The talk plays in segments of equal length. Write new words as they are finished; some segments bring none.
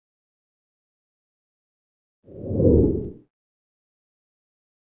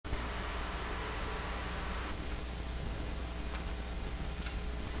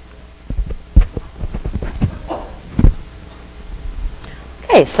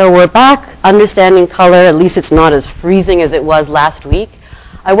Okay, so we're back understanding color. At least it's not as freezing as it was last week.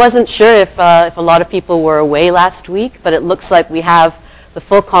 I wasn't sure if a lot of people were away last week, but it looks like we have the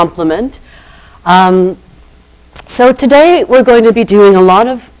full complement. So today we're going to be doing a lot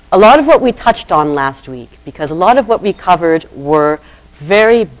of what we touched on last week, because a lot of what we covered were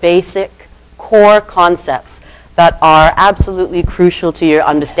very basic core concepts that are absolutely crucial to your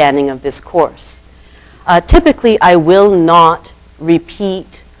understanding of this course. Typically, I will not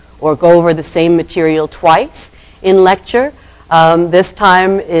repeat or go over the same material twice in lecture. This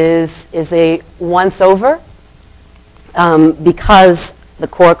time is a once-over because the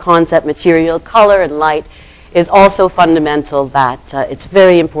core concept material, color and light, is also fundamental, that it's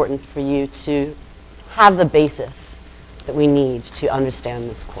very important for you to have the basis that we need to understand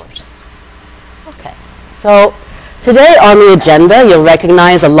this course. Okay, so today on the agenda, you'll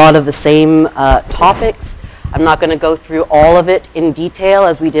recognize a lot of the same topics. I'm not going to go through all of it in detail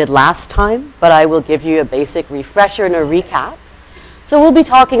as we did last time, but I will give you a basic refresher and a recap. So we'll be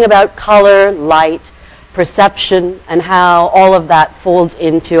talking about color, light, perception, and how all of that folds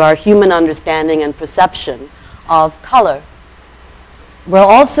into our human understanding and perception of color. We'll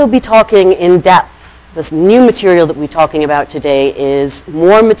also be talking in depth. This new material that we're talking about today is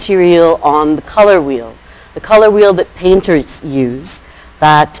more material on the color wheel that painters use,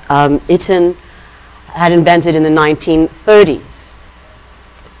 that Itten had invented in the 1930s.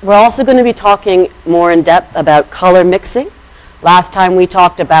 We're also going to be talking more in depth about color mixing. Last time we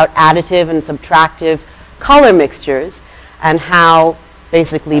talked about additive and subtractive color mixtures and how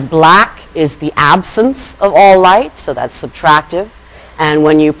basically black is the absence of all light, so that's subtractive. And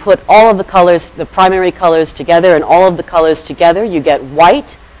when you put all of the colors, the primary colors together and all of the colors together, you get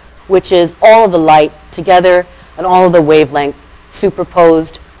white, which is all of the light together and all of the wavelength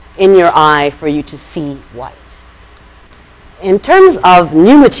superposed in your eye for you to see white. In terms of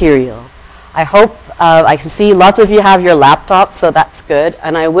new material, I hope I can see lots of you have your laptops, so that's good.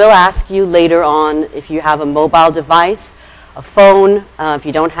 And I will ask you later on if you have a mobile device, a phone, if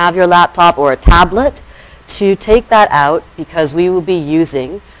you don't have your laptop, or a tablet, to take that out, because we will be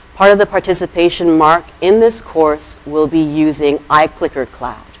using, part of the participation mark in this course will be using iClicker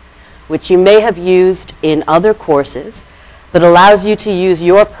Cloud, which you may have used in other courses, that allows you to use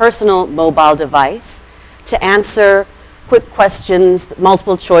your personal mobile device to answer quick questions,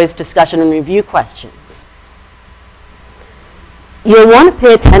 multiple choice discussion and review questions. You'll want to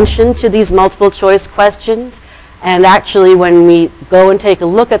pay attention to these multiple choice questions, and actually when we go and take a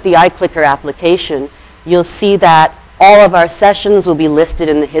look at the iClicker application, you'll see that all of our sessions will be listed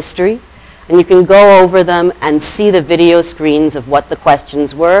in the history, and you can go over them and see the video screens of what the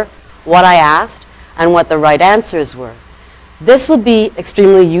questions were, what I asked, and what the right answers were. This will be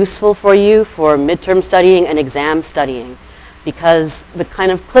extremely useful for you for midterm studying and exam studying, because the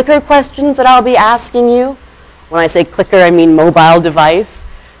kind of clicker questions that I'll be asking you, when I say clicker I mean mobile device,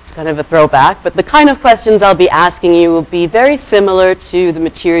 it's kind of a throwback, but the kind of questions I'll be asking you will be very similar to the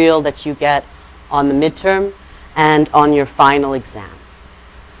material that you get on the midterm and on your final exam.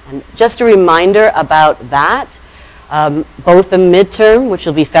 And just a reminder about that, both the midterm, which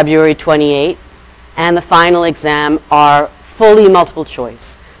will be February 28th, and the final exam are fully multiple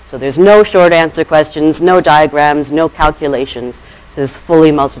choice. So there's no short answer questions, no diagrams, no calculations. This is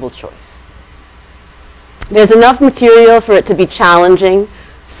fully multiple choice. There's enough material for it to be challenging,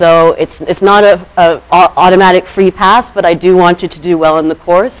 so it's not an automatic free pass, but I do want you to do well in the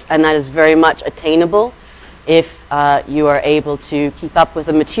course, and that is very much attainable if you are able to keep up with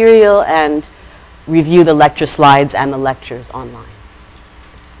the material and review the lecture slides and the lectures online.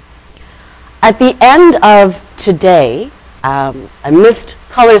 At the end of today, I missed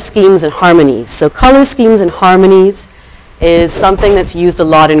color schemes and harmonies. So color schemes and harmonies is something that's used a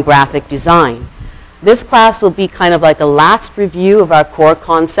lot in graphic design. This class will be kind of like a last review of our core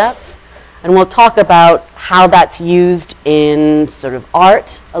concepts, and we'll talk about how that's used in sort of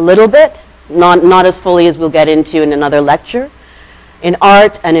art a little bit, not as fully as we'll get into in another lecture, in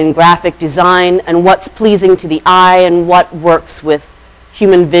art and in graphic design, and what's pleasing to the eye and what works with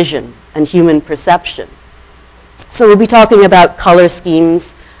human vision and human perception. So we'll be talking about color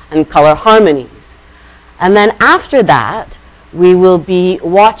schemes and color harmonies. And then after that, we will be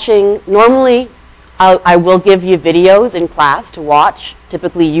watching, normally I will give you videos in class to watch,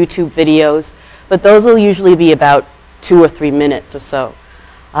 typically YouTube videos, but those will usually be about 2 or 3 minutes or so.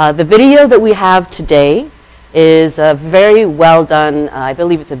 The video that we have today is a very well done, I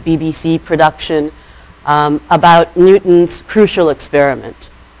believe it's a BBC production, about Newton's crucial experiment,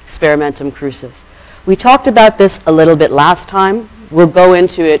 Experimentum Crucis. We talked about this a little bit last time. We'll go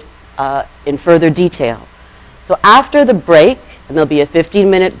into it in further detail. So after the break and there'll be a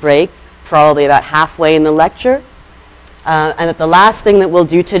 15-minute break, probably about halfway in the lecture. And that the last thing that we'll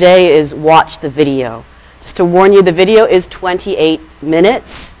do today is watch the video. Just to warn you, the video is 28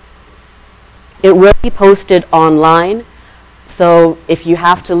 minutes. It will be posted online. So if you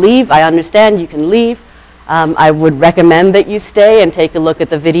have to leave, I understand you can leave. I would recommend that you stay and take a look at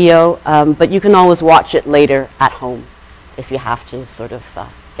the video, but you can always watch it later at home if you have to sort of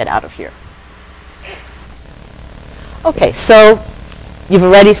get out of here. Okay, so you've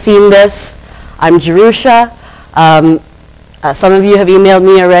already seen this. I'm Jerusha. Some of you have emailed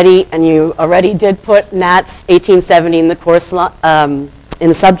me already, and you already did put Nats 1870 in the course in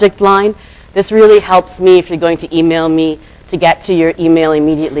the subject line. This really helps me if you're going to email me to get to your email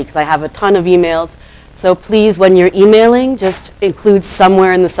immediately, because I have a ton of emails. So please, when you're emailing, just include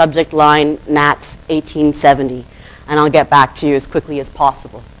somewhere in the subject line Nats 1870, and I'll get back to you as quickly as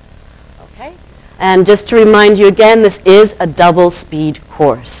possible. Okay? And just to remind you again, this is a double-speed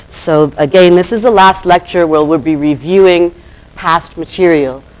course. So again, this is the last lecture where we'll be reviewing past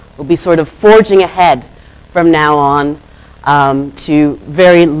material. We'll be sort of forging ahead from now on to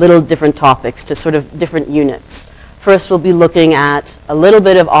very little different topics, to sort of different units. First, we'll be looking at a little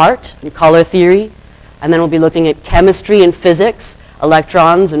bit of art and color theory, and then we'll be looking at chemistry and physics,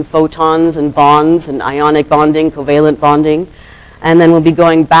 electrons and photons and bonds and ionic bonding, covalent bonding. And then we'll be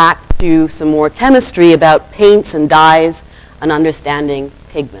going back to some more chemistry about paints and dyes and understanding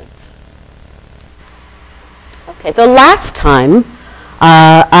pigments. Okay, so last time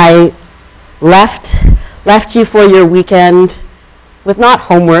I left you for your weekend with not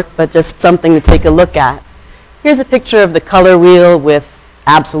homework, but just something to take a look at. Here's a picture of the color wheel with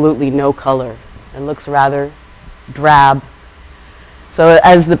absolutely no color. It looks rather drab. So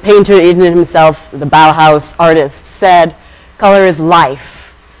as the painter in himself, the Bauhaus artist, said, color is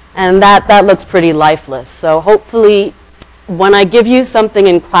life. And that looks pretty lifeless. So hopefully when I give you something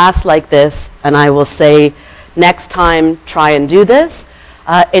in class like this, and I will say, next time try and do this,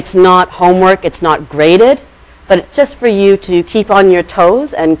 it's not homework, it's not graded, but it's just for you to keep on your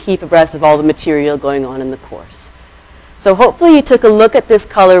toes and keep abreast of all the material going on in the course. So hopefully you took a look at this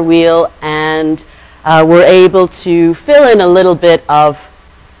color wheel and were able to fill in a little bit of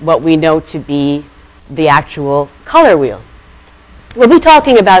what we know to be the actual color wheel. We'll be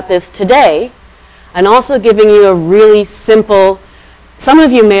talking about this today and also giving you a really simple, some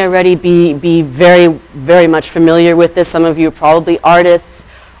of you may already be very, very much familiar with this. Some of you are probably artists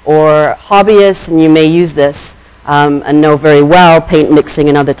or hobbyists, and you may use this and know very well paint mixing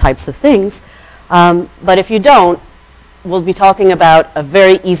and other types of things. But if you don't, we'll be talking about a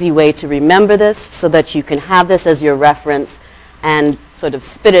very easy way to remember this so that you can have this as your reference and sort of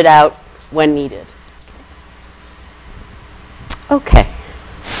spit it out when needed. Okay,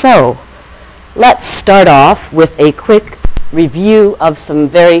 so let's start off with a quick review of some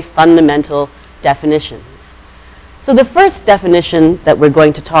very fundamental definitions. So the first definition that we're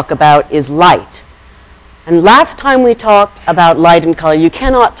going to talk about is light. And last time we talked about light and color, you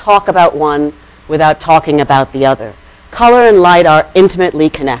cannot talk about one without talking about the other. Color and light are intimately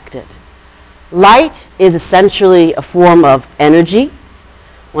connected. Light is essentially a form of energy.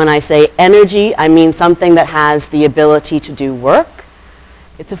 When I say energy, I mean something that has the ability to do work.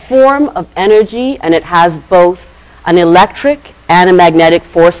 It's a form of energy, and it has both an electric and a magnetic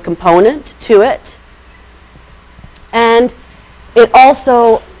force component to it. And it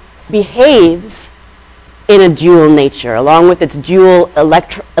also behaves in a dual nature. Along with its dual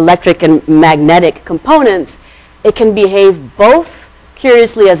electric and magnetic components, it can behave both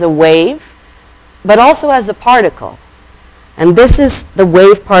curiously as a wave, but also as a particle. And this is the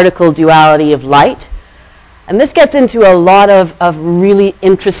wave-particle duality of light. And this gets into a lot of really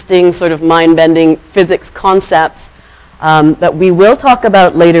interesting, sort of mind-bending physics concepts that we will talk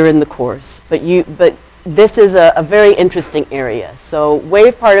about later in the course. But this is a very interesting area. So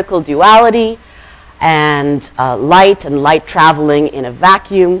wave-particle duality and light traveling in a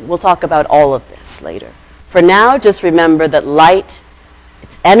vacuum. We'll talk about all of this later. For now, just remember that light,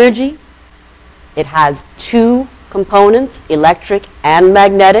 it's energy. It has two components, electric and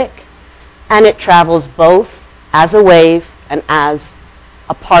magnetic, and it travels both as a wave and as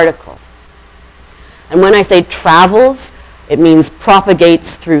a particle. And when I say travels, it means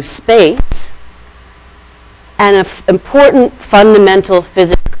propagates through space. And an important fundamental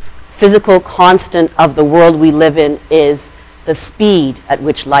physical constant of the world we live in is the speed at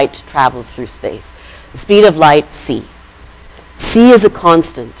which light travels through space. The speed of light, c. c is a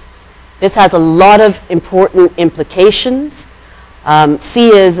constant. This has a lot of important implications. c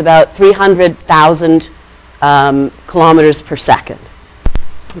is about 300,000 kilometers per second.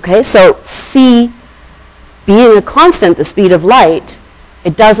 Okay, so c being a constant, the speed of light,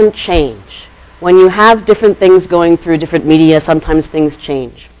 it doesn't change. When you have different things going through different media, sometimes things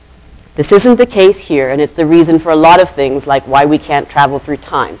change. This isn't the case here, and it's the reason for a lot of things, like why we can't travel through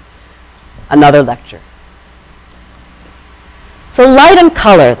time. Another lecture. So light and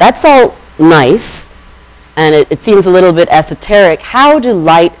color, that's all nice, and it seems a little bit esoteric. How do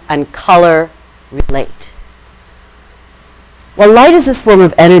light and color relate? Well, light is this form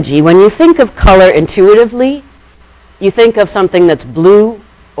of energy. When you think of color intuitively, you think of something that's blue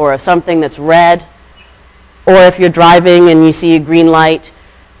or of something that's red, or if you're driving and you see a green light,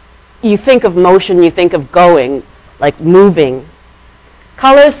 you think of motion, you think of going, like moving.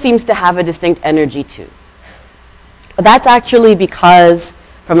 Color seems to have a distinct energy too. That's actually because,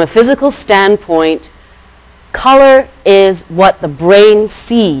 from a physical standpoint, color is what the brain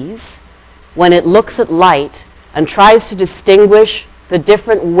sees when it looks at light and tries to distinguish the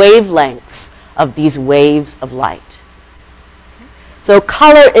different wavelengths of these waves of light. So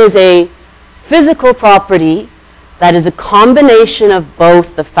color is a physical property that is a combination of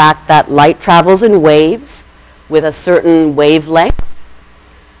both the fact that light travels in waves with a certain wavelength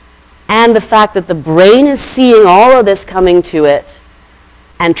and the fact that the brain is seeing all of this coming to it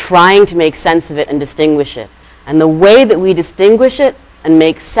and trying to make sense of it and distinguish it. And the way that we distinguish it and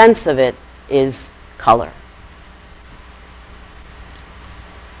make sense of it is color.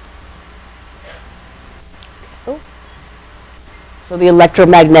 So the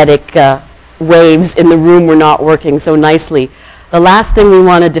electromagnetic waves in the room were not working so nicely. The last thing we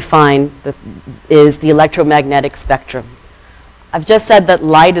want to define is the electromagnetic spectrum. I've just said that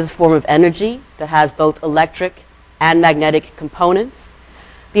light is a form of energy that has both electric and magnetic components.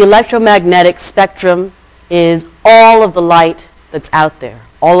 The electromagnetic spectrum is all of the light that's out there,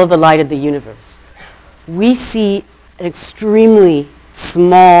 all of the light of the universe. We see an extremely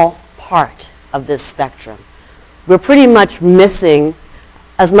small part of this spectrum. We're pretty much missing,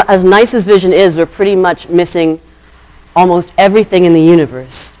 as nice as vision is, we're pretty much missing almost everything in the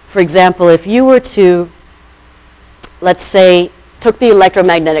universe. For example, if you were to, let's say, took the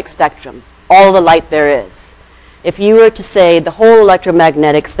electromagnetic spectrum, all the light there is. If you were to say the whole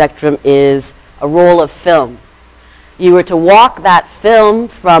electromagnetic spectrum is a roll of film, you were to walk that film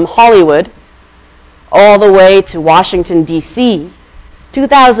from Hollywood all the way to Washington, D.C.,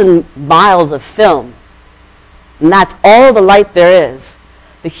 2,000 miles of film. And that's all the light there is.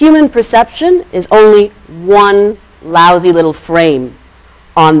 The human perception is only one lousy little frame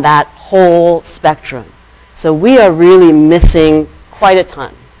on that whole spectrum. So we are really missing quite a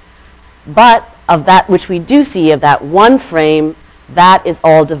ton. But of that which we do see, of that one frame, that is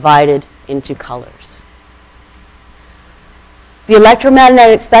all divided into colors. The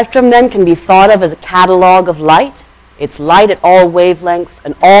electromagnetic spectrum then can be thought of as a catalog of light. It's light at all wavelengths,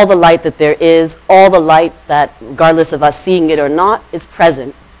 and all the light that there is, all the light that, regardless of us seeing it or not, is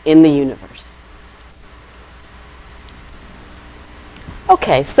present in the universe.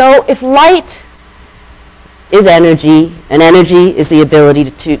 Okay, so if light is energy, and energy is the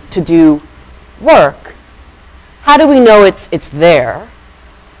ability to do work, how do we know it's there?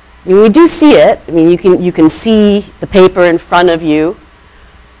 I mean, we do see it. I mean, you can see the paper in front of you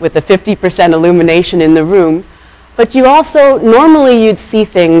with the 50% illumination in the room. But you also, normally you'd see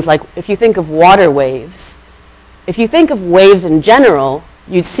things like, if you think of water waves, if you think of waves in general,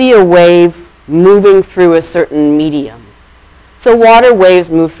 you'd see a wave moving through a certain medium. So water waves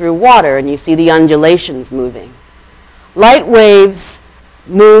move through water, and you see the undulations moving. Light waves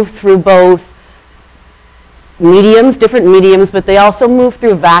move through both mediums, different mediums, but they also move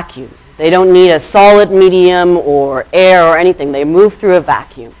through vacuum. They don't need a solid medium or air or anything. They move through a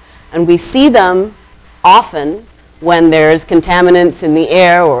vacuum. And we see them often when there's contaminants in the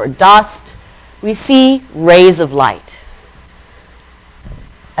air or dust. We see rays of light,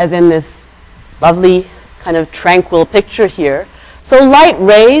 as in this lovely kind of tranquil picture here. So light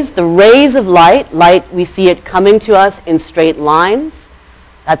rays, the rays of light, we see it coming to us in straight lines.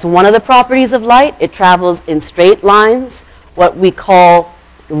 That's one of the properties of light. It travels in straight lines. What we call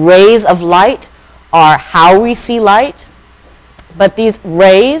rays of light are how we see light. But these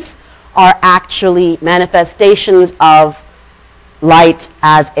rays are actually manifestations of light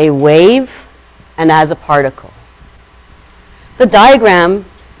as a wave and as a particle. The diagram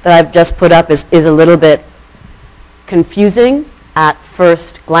that I've just put up is a little bit confusing at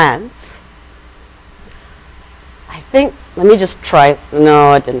first glance. I think, let me just try.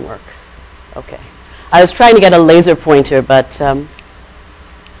 No, it didn't work. Okay. I was trying to get a laser pointer, but,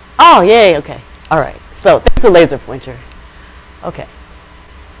 oh, yay, okay. All right. So there's a laser pointer. Okay.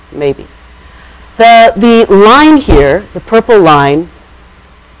 Maybe. The line here, the purple line,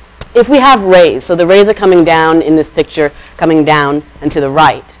 if we have rays, so the rays are coming down in this picture, coming down and to the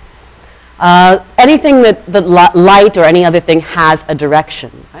right. Anything that light or any other thing has a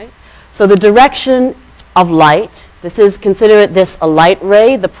direction, right? So the direction of light, consider this a light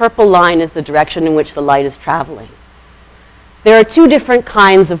ray. The purple line is the direction in which the light is traveling. There are two different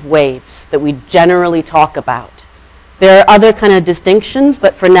kinds of waves that we generally talk about. There are other kind of distinctions,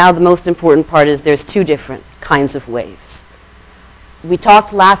 but for now the most important part is there's two different kinds of waves. We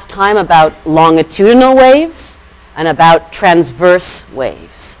talked last time about longitudinal waves and about transverse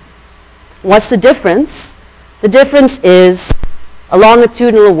waves. What's the difference? The difference is a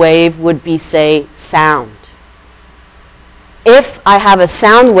longitudinal wave would be, say, sound. If I have a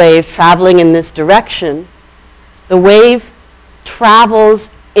sound wave traveling in this direction, the wave travels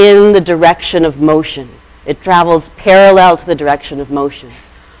in the direction of motion. It travels parallel to the direction of motion.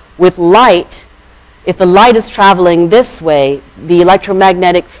 With light, if the light is traveling this way, the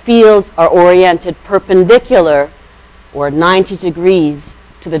electromagnetic fields are oriented perpendicular or 90 degrees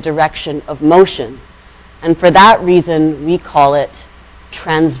to the direction of motion. And for that reason, we call it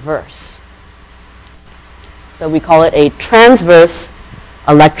transverse. So we call it a transverse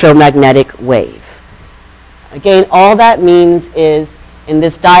electromagnetic wave. Again, all that means is in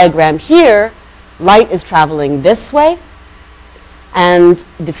this diagram here, light is traveling this way, and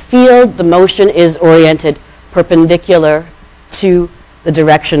the field, the motion is oriented perpendicular to the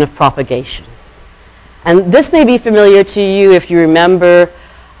direction of propagation. And this may be familiar to you if you remember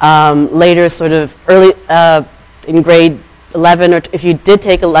later sort of early in grade 11, or if you did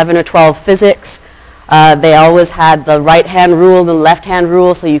take 11 or 12 physics, they always had the right-hand rule and the left-hand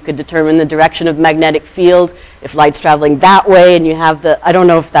rule, so you could determine the direction of magnetic field if light's traveling that way, and you have the, I don't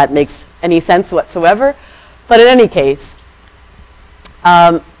know if that makes any sense whatsoever, but in any case,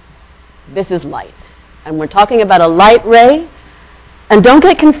 this is light. And we're talking about a light ray, and don't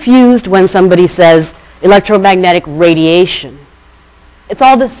get confused when somebody says electromagnetic radiation. It's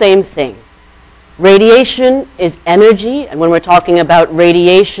all the same thing. Radiation is energy, and when we're talking about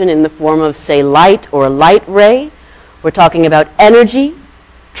radiation in the form of, say, light or a light ray, we're talking about energy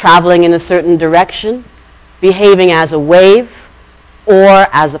traveling in a certain direction, behaving as a wave or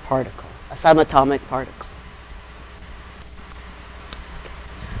as a particle, a subatomic particle.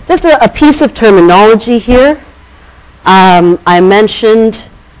 Just a piece of terminology here. I mentioned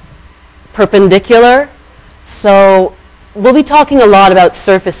perpendicular, so we'll be talking a lot about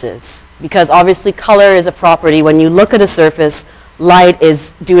surfaces, because obviously color is a property. When you look at a surface, light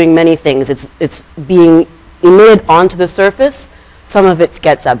is doing many things. It's being emitted onto the surface. Some of it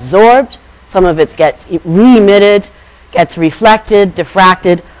gets absorbed. Some of it gets re-emitted, gets reflected,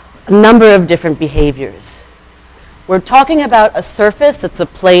 diffracted, a number of different behaviors. We're talking about a surface that's a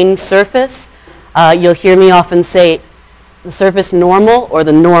plane surface. You'll hear me often say the surface normal or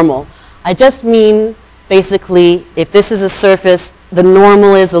the normal. I just mean basically if this is a surface, the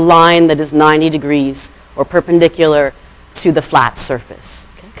normal is a line that is 90 degrees or perpendicular to the flat surface,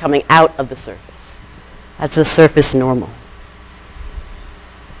 okay, coming out of the surface. That's a surface normal.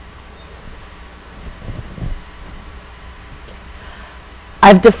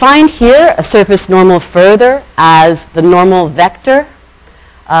 I've defined here a surface normal further as the normal vector.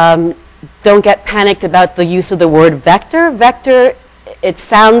 Don't get panicked about the use of the word vector. Vector, it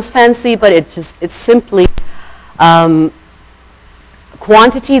sounds fancy, but it's simply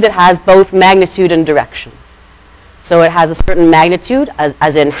quantity that has both magnitude and direction. So it has a certain magnitude,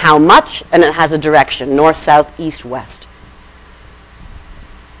 as in how much, and it has a direction, north, south, east, west.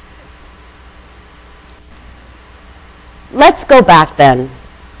 Let's go back then.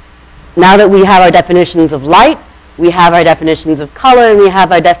 Now that we have our definitions of light, we have our definitions of color, and we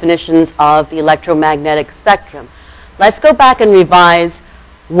have our definitions of the electromagnetic spectrum. Let's go back and revise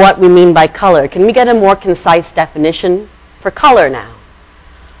what we mean by color. Can we get a more concise definition for color now?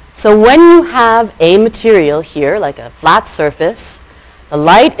 So when you have a material here, like a flat surface, the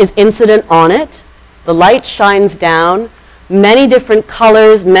light is incident on it, the light shines down, many different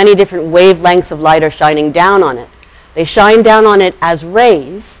colors, many different wavelengths of light are shining down on it. They shine down on it as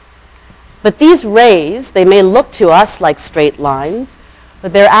rays, but these rays, they may look to us like straight lines,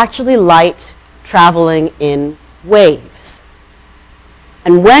 but they're actually light traveling in waves.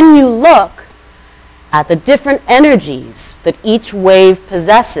 And when you look at the different energies that each wave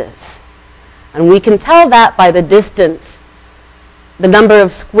possesses, and we can tell that by the distance, the number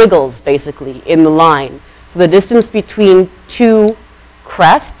of squiggles basically in the line. So the distance between two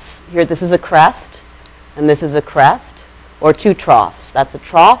crests, here this is a crest, and this is a crest, or two troughs. That's a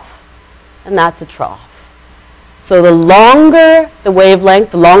trough, and that's a trough. So the longer the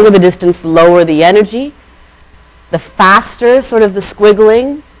wavelength, the longer the distance, the lower the energy, the faster sort of the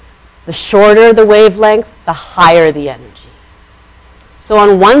squiggling, The shorter the wavelength, the higher the energy. So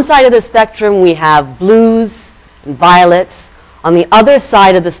on one side of the spectrum, we have blues and violets. On the other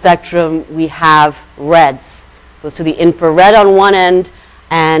side of the spectrum, we have reds. Goes to the infrared on one end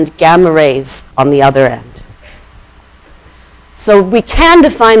and gamma rays on the other end. So we can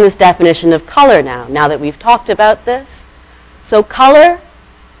define this definition of color now that we've talked about this. So color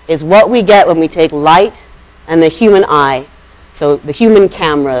is what we get when we take light and the human eye, so the human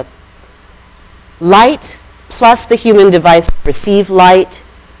camera. Light plus the human device to perceive light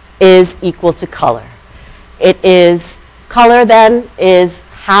is equal to color. Color then is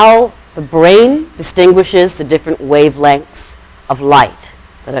how the brain distinguishes the different wavelengths of light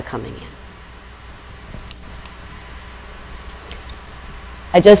that are coming in.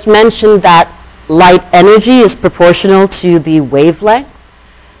 I just mentioned that light energy is proportional to the wavelength.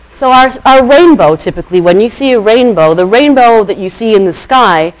 So our rainbow, typically, when you see a rainbow, the rainbow that you see in the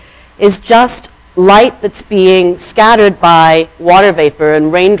sky is just light that's being scattered by water vapor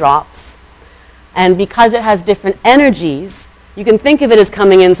and raindrops. And because it has different energies, you can think of it as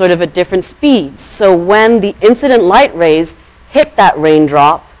coming in sort of at different speeds. So when the incident light rays hit that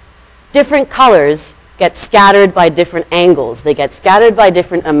raindrop, different colors get scattered by different angles. They get scattered by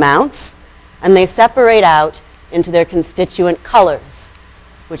different amounts, and they separate out into their constituent colors,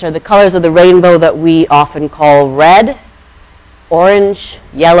 which are the colors of the rainbow that we often call red, orange,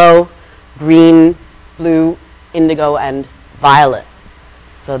 yellow, green, blue, indigo, and violet.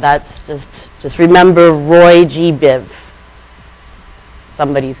 So that's just remember Roy G. Biv,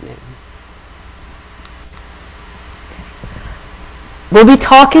 somebody's name. We'll be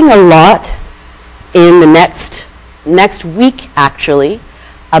talking a lot in the next week, actually,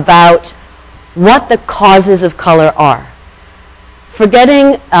 about what the causes of color are.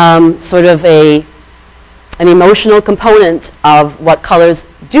 Forgetting sort of an emotional component of what colors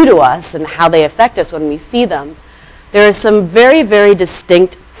do to us and how they affect us when we see them, there are some very, very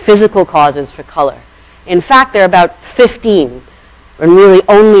distinct physical causes for color. In fact, there are about 15, and really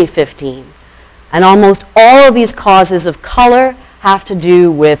only 15. And almost all of these causes of color have to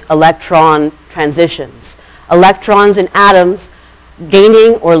do with electron transitions. Electrons in atoms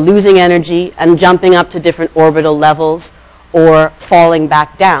gaining or losing energy and jumping up to different orbital levels or falling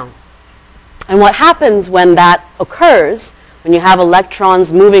back down. And what happens when that occurs, when you have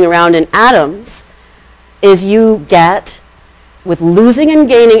electrons moving around in atoms, is you get, with losing and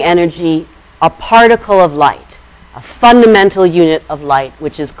gaining energy, a particle of light, a fundamental unit of light,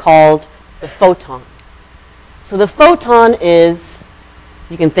 which is called the photon. So the photon is,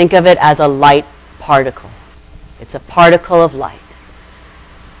 you can think of it as a light particle. It's a particle of light.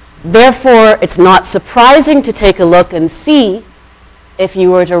 Therefore, it's not surprising to take a look and see, if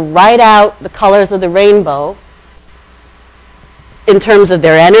you were to write out the colors of the rainbow in terms of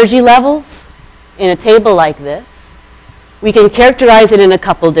their energy levels in a table like this, we can characterize it in a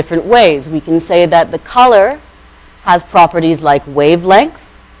couple different ways. We can say that the color has properties like wavelength,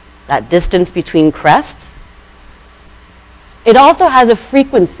 that distance between crests. It also has a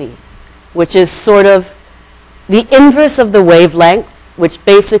frequency, which is sort of the inverse of the wavelength, which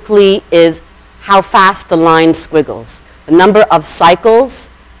basically is how fast the line squiggles, the number of cycles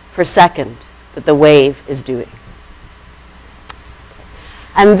per second that the wave is doing.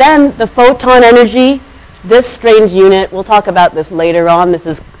 And then the photon energy, this strange unit, we'll talk about this later on, this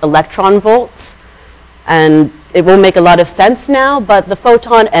is electron volts, and it won't make a lot of sense now, but the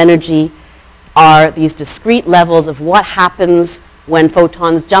photon energy are these discrete levels of what happens when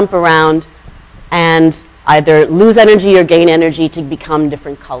photons jump around and either lose energy or gain energy to become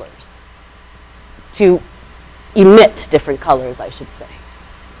different colors, to emit different colors, I should say.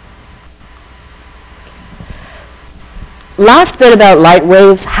 Last bit about light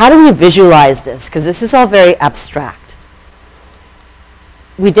waves, how do we visualize this? Because this is all very abstract.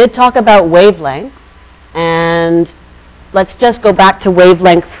 We did talk about wavelength, and let's just go back to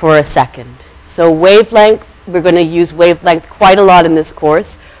wavelength for a second. So wavelength, we're going to use wavelength quite a lot in this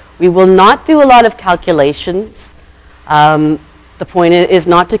course. We will not do a lot of calculations. The point is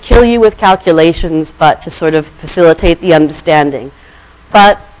not to kill you with calculations, but to sort of facilitate the understanding.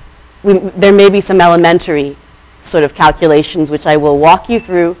 But there may be some elementary sort of calculations which I will walk you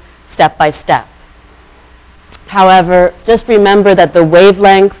through step by step. However, just remember that the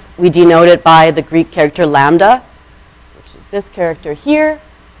wavelength, we denote it by the Greek character lambda, which is this character here.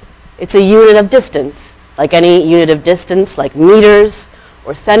 It's a unit of distance, like any unit of distance, like meters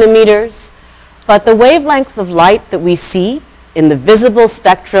or centimeters. But the wavelengths of light that we see in the visible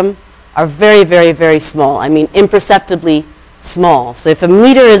spectrum are very, very, very small. I mean, imperceptibly small. So if a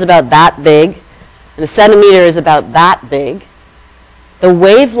meter is about that big, and a centimeter is about that big, the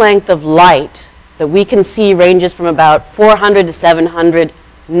wavelength of light that we can see ranges from about 400 to 700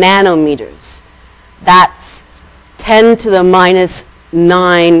 nanometers. That's 10 to the minus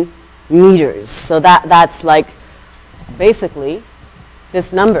 9 meters. So that's like basically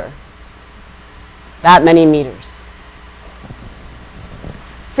this number, that many meters.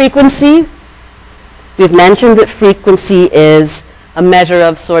 Frequency, we've mentioned that frequency is a measure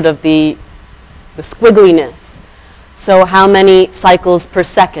of sort of the squiggliness. So how many cycles per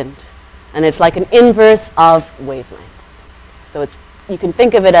second? And it's like an inverse of wavelength. So you can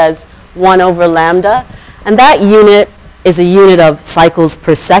think of it as 1 over lambda. And that unit is a unit of cycles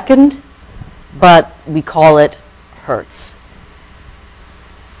per second, but we call it hertz.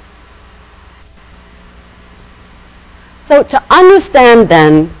 So to understand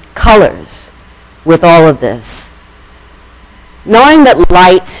then colors with all of this, knowing that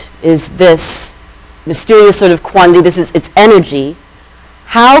light is this mysterious sort of quantity, this is its energy,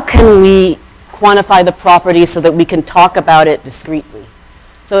 how can we quantify the properties so that we can talk about it discretely?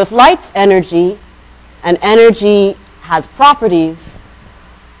 So if light's energy and energy has properties,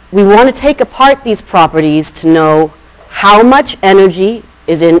 we want to take apart these properties to know how much energy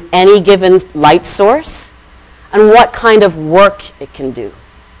is in any given light source and what kind of work it can do.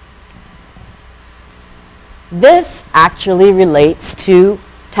 This actually relates to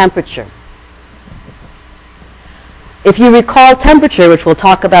temperature. If you recall temperature, which we'll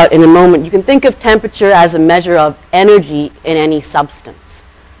talk about in a moment, you can think of temperature as a measure of energy in any substance.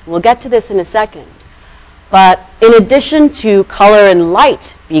 We'll get to this in a second. But in addition to color and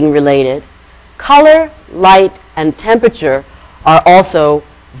light being related, color, light, and temperature are also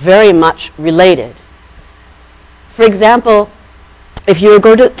very much related. For example, if you were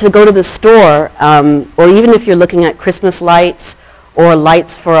to go to the store, or even if you're looking at Christmas lights or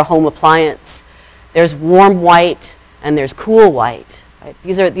lights for a home appliance, there's warm white and there's cool white. Right?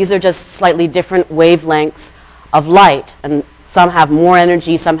 These are just slightly different wavelengths of light, and some have more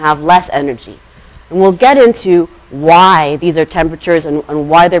energy, some have less energy. And we'll get into why these are temperatures and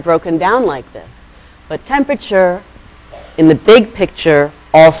why they're broken down like this. But temperature, in the big picture,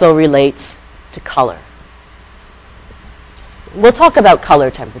 also relates to color. We'll talk about color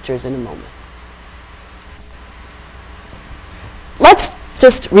temperatures in a moment. Let's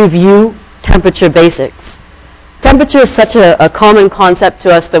just review temperature basics. Temperature is such a common concept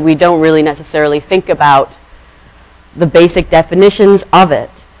to us that we don't really necessarily think about the basic definitions of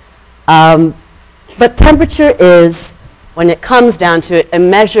it. But temperature is, when it comes down to it, a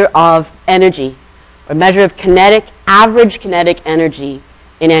measure of energy, or a measure of average kinetic energy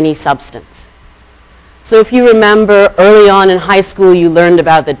in any substance. So if you remember early on in high school, you learned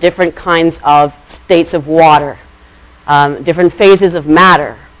about the different kinds of states of water, different phases of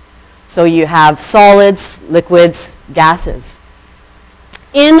matter. So you have solids, liquids, gases.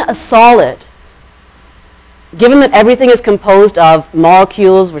 In a solid, given that everything is composed of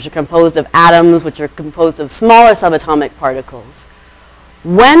molecules, which are composed of atoms, which are composed of smaller subatomic particles,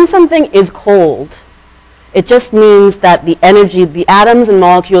 when something is cold, it just means that the energy, the atoms and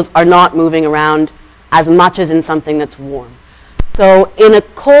molecules are not moving around as much as in something that's warm. So in a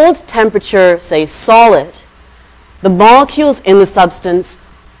cold temperature, say solid, the molecules in the substance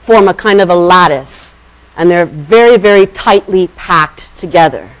form a kind of a lattice, and they're very, very tightly packed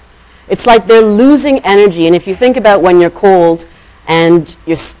together. It's like they're losing energy, and if you think about when you're cold and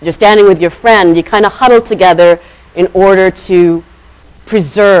you're standing with your friend, you kind of huddle together in order to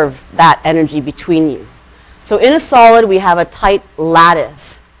preserve that energy between you. So in a solid, we have a tight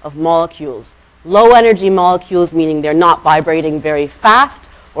lattice of molecules. Low energy molecules, meaning they're not vibrating very fast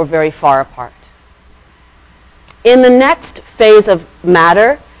or very far apart. In the next phase of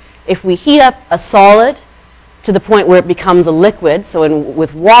matter, if we heat up a solid to the point where it becomes a liquid, so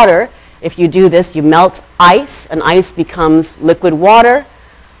with water, if you do this, you melt ice, and ice becomes liquid water.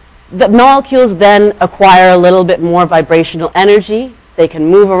 The molecules then acquire a little bit more vibrational energy. They can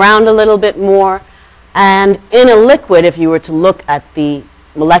move around a little bit more. And in a liquid, if you were to look at the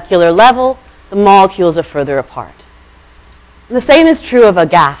molecular level, the molecules are further apart. And the same is true of a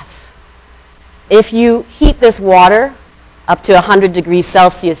gas. If you heat this water up to 100 degrees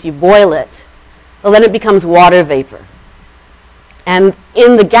Celsius, you boil it, well, then it becomes water vapor. And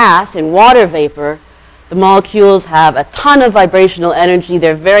in the gas, in water vapor, the molecules have a ton of vibrational energy.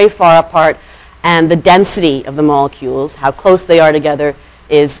 They're very far apart, and the density of the molecules, how close they are together,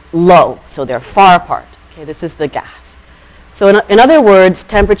 is low. So they're far apart. Okay, this is the gas. So in other words,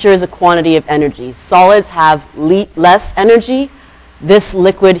 temperature is a quantity of energy. Solids have less energy. This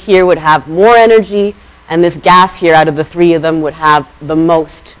liquid here would have more energy, and this gas here, out of the three of them, would have the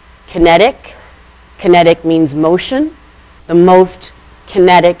most kinetic. Kinetic means motion. The most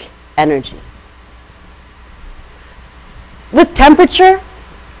kinetic energy. With temperature,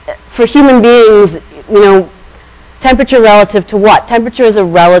 for human beings, temperature relative to what? Temperature is a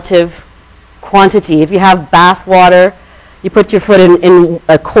relative quantity. If you have bath water, you put your foot in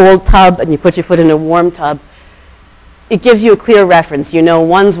a cold tub and you put your foot in a warm tub, it gives you a clear reference. You know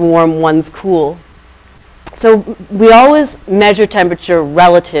one's warm, one's cool. So we always measure temperature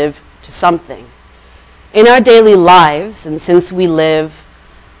relative to something. In our daily lives, and since we live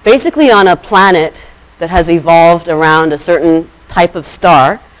basically on a planet that has evolved around a certain type of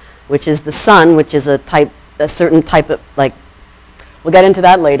star, which is the sun, which is a certain type of, we'll get into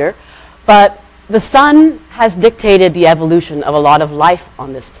that later, but the sun has dictated the evolution of a lot of life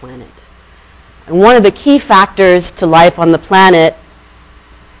on this planet. And one of the key factors to life on the planet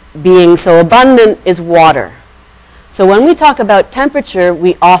being so abundant is water. So when we talk about temperature,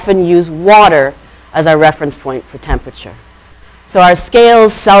 we often use water as our reference point for temperature. So our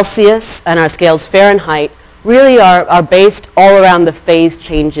scales Celsius and our scales Fahrenheit really are based all around the phase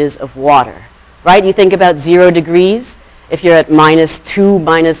changes of water, right? You think about 0 degrees. If you're at -2,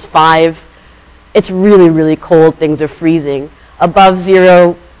 -5, it's really, really cold. Things are freezing. Above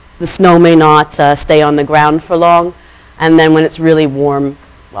 0, the snow may not stay on the ground for long. And then when it's really warm,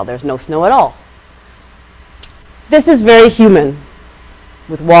 well, there's no snow at all. This is very human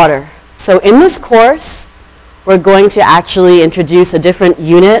with water. So in this course, we're going to actually introduce a different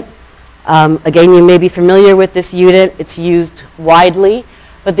unit. Again, you may be familiar with this unit. It's used widely.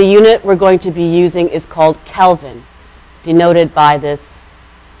 But the unit we're going to be using is called Kelvin, denoted by this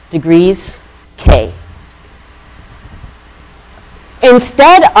degrees K.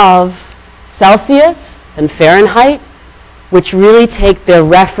 Instead of Celsius and Fahrenheit, which really take their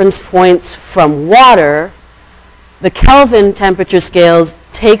reference points from water, the Kelvin temperature scales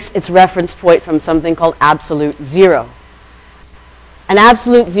takes its reference point from something called absolute zero. And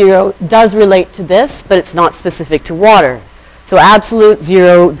absolute zero does relate to this, but it's not specific to water. So absolute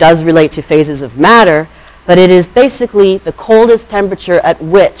zero does relate to phases of matter, but it is basically the coldest temperature at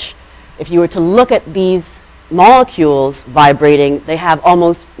which, if you were to look at these molecules vibrating, they have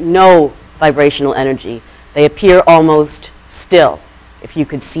almost no vibrational energy. They appear almost still, if you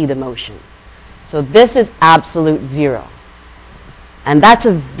could see the motion. So this is absolute zero. And that's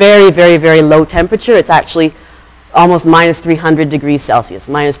a very, very, very low temperature. It's actually almost -300 degrees Celsius,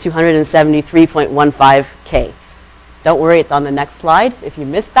 -273.15 K. Don't worry, it's on the next slide if you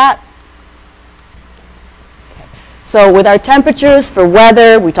missed that. Okay. So with our temperatures for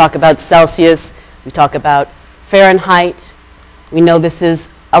weather, we talk about Celsius, we talk about Fahrenheit. We know this is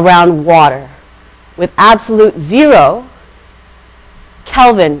around water. With absolute zero,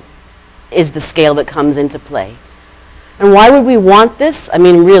 Kelvin is the scale that comes into play. And why would we want this? I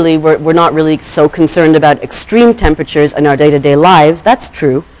mean, really, we're not really so concerned about extreme temperatures in our day-to-day lives. That's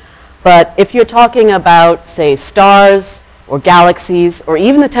true. But if you're talking about, say, stars or galaxies, or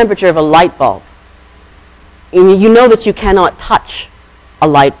even the temperature of a light bulb, you know that you cannot touch a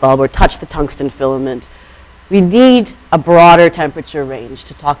light bulb or touch the tungsten filament. We need a broader temperature range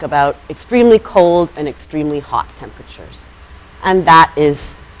to talk about extremely cold and extremely hot temperatures. And that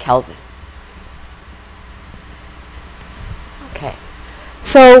is Kelvin. Okay.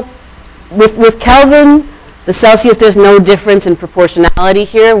 So with Kelvin, the Celsius, there's no difference in proportionality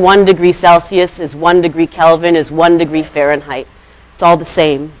here. 1 degree Celsius is 1 degree Kelvin is 1 degree Fahrenheit. It's all the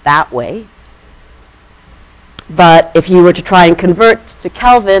same that way. But if you were to try and convert to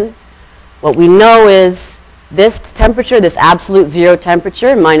Kelvin, what we know is this temperature, this absolute zero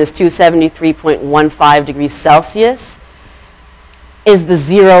temperature, -273.15 degrees Celsius, is the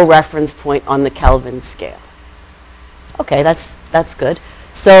zero reference point on the Kelvin scale. Okay, that's good.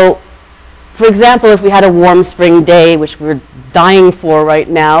 So, for example, if we had a warm spring day, which we're dying for right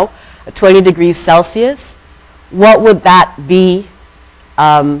now, at 20 degrees Celsius, what would that be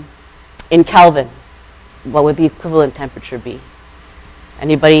in Kelvin? What would the equivalent temperature be?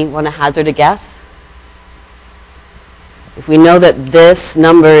 Anybody want to hazard a guess? If we know that this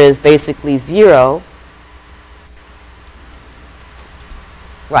number is basically zero,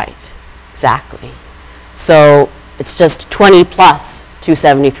 right, exactly. So it's just 20 plus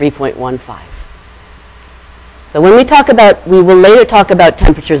 273.15. So when we talk about, we will later talk about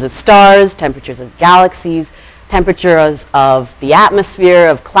temperatures of stars, temperatures of galaxies, temperatures of the atmosphere,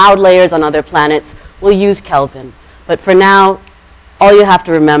 of cloud layers on other planets. We'll use Kelvin. But for now, all you have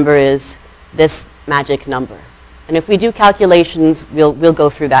to remember is this magic number. And if we do calculations, we'll go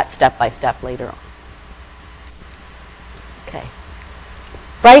through that step by step later on. Okay.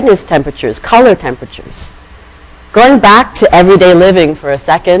 Brightness temperatures, color temperatures. Going back to everyday living for a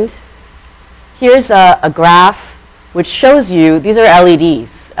second, here's a graph which shows you, these are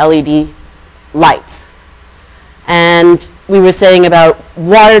LEDs, LED lights. And we were saying about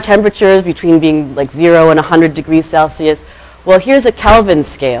water temperatures between being like 0 and 100 degrees Celsius. Well, here's a Kelvin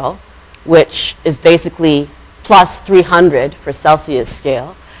scale, which is basically plus 300 for Celsius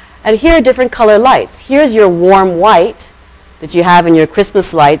scale. And here are different color lights. Here's your warm white that you have in your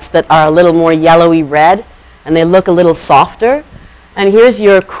Christmas lights that are a little more yellowy red, and they look a little softer. And here's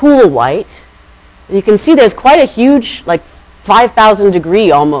your cool white. And you can see there's quite a huge, like 5,000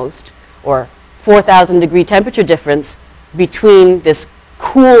 degree almost, or 4,000 degree temperature difference between this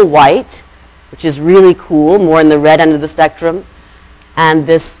cool white, which is really cool, more in the red end of the spectrum, and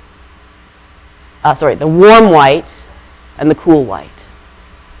this, the warm white and the cool white.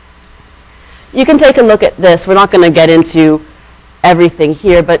 You can take a look at this. We're not going to get into everything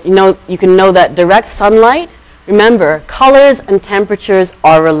here, but you can know that direct sunlight, remember, colors and temperatures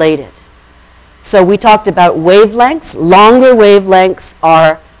are related. So we talked about wavelengths. Longer wavelengths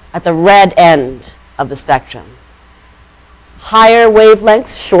are at the red end of the spectrum. Higher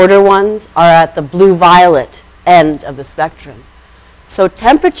wavelengths, shorter ones, are at the blue-violet end of the spectrum. So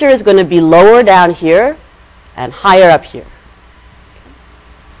temperature is going to be lower down here and higher up here.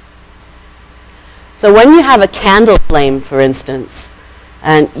 So when you have a candle flame, for instance,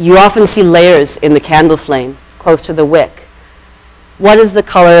 and you often see layers in the candle flame close to the wick, what is the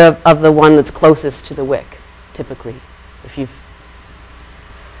color of the one that's closest to the wick, typically, if you've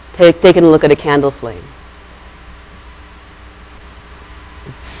taken a look at a candle flame?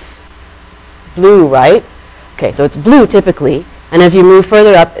 It's blue, right? Okay, so it's blue typically, and as you move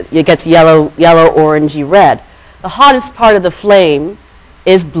further up, it gets yellow, orangey, red. The hottest part of the flame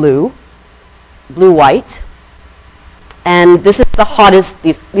is blue, blue-white, and this is the hottest,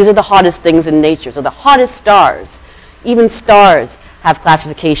 these are the hottest things in nature. So the hottest stars, even stars have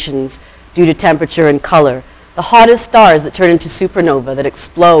classifications due to temperature and color. The hottest stars that turn into supernova, that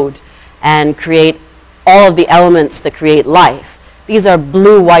explode and create all of the elements that create life, these are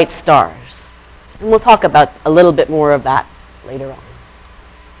blue-white stars. And we'll talk about a little bit more of that later on.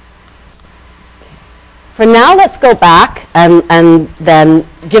 For now, let's go back and then,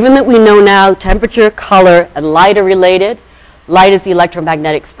 given that we know now temperature, color, and light are related, light is the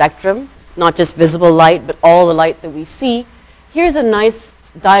electromagnetic spectrum, not just visible light, but all the light that we see. Here's a nice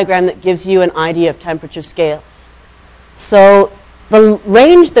diagram that gives you an idea of temperature scales. So the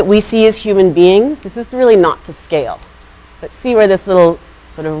range that we see as human beings, this is really not to scale, but see where this little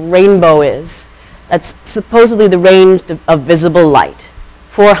sort of rainbow is. That's supposedly the range of visible light.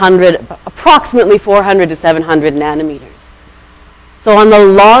 Approximately 400 to 700 nanometers. So on the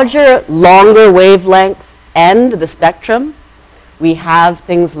larger, longer wavelength end of the spectrum, we have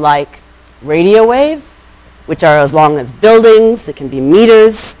things like radio waves, which are as long as buildings. It can be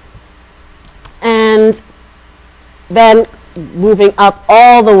meters. And then moving up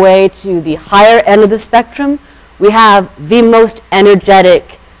all the way to the higher end of the spectrum, we have the most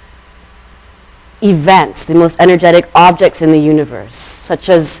energetic events, the most energetic objects in the universe, such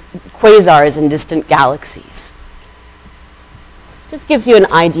as quasars in distant galaxies. Just gives you an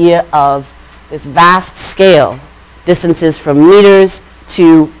idea of this vast scale, distances from meters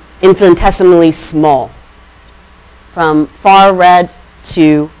to infinitesimally small, from far red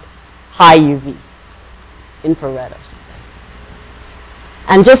to high UV, infrared, I should say.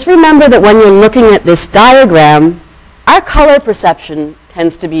 And just remember that when you're looking at this diagram, our color perception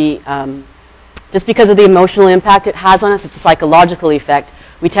tends to be just because of the emotional impact it has on us. It's a psychological effect.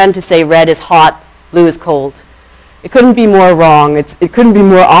 We tend to say red is hot, blue is cold. It couldn't be more wrong. It couldn't be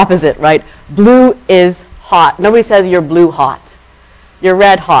more opposite, right? Blue is hot. Nobody says you're blue hot. You're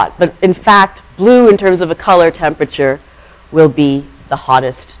red hot. But in fact, blue in terms of a color temperature will be the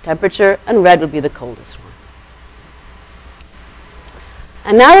hottest temperature, and red will be the coldest one.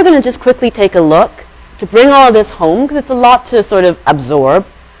 And now we're going to just quickly take a look to bring all of this home, because it's a lot to sort of absorb.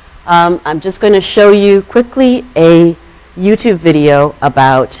 I'm just going to show you quickly a YouTube video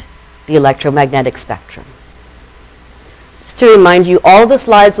about the electromagnetic spectrum. Just to remind you, all the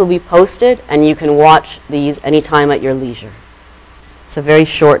slides will be posted, and you can watch these anytime at your leisure. It's a very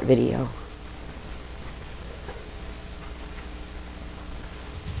short video.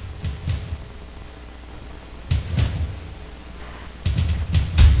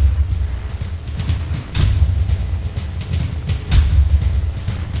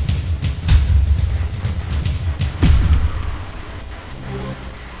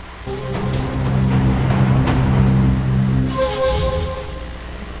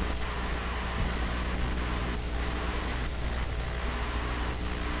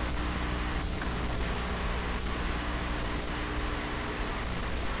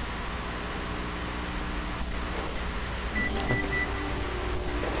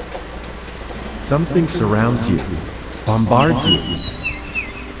 something surrounds you, bombards you,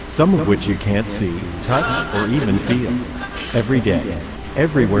 some of which you can't see, touch, or even feel. Every day,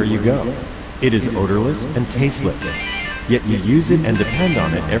 everywhere you go, it is odorless and tasteless, yet you use it and depend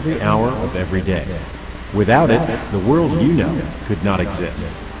on it every hour of every day. Without it, the world you know could not exist.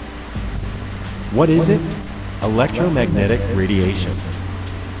 What is it? Electromagnetic radiation.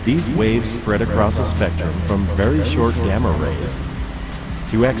 These waves spread across a spectrum from very short gamma rays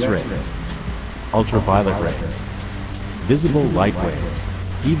to X-rays, ultraviolet rays, visible light waves,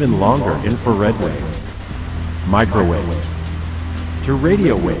 even longer infrared waves, microwaves, to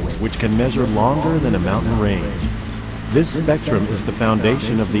radio waves which can measure longer than a mountain range. This spectrum is the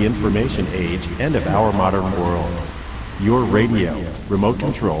foundation of the information age and of our modern world. Your radio, remote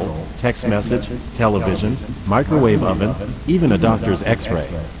control, text message, television, microwave oven, even a doctor's X-ray,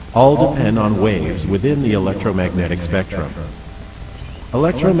 all depend on waves within the electromagnetic spectrum.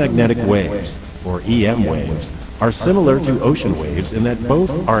 Electromagnetic waves, or EM waves, are similar to ocean waves in that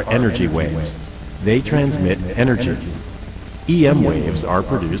both are energy waves. They transmit energy. EM waves are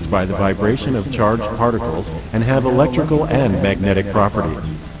produced by the vibration of charged particles and have electrical and magnetic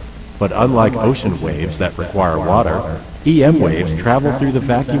properties. But unlike ocean waves that require water, EM waves travel through the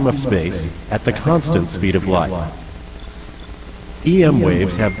vacuum of space at the constant speed of light. EM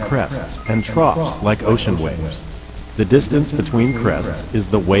waves have crests and troughs like ocean waves. The distance between crests is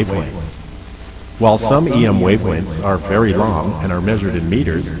the wavelength. While some EM wavelengths are very long and are measured in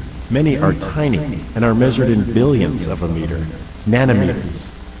meters, many are tiny and are measured in billions of a meter, nanometers.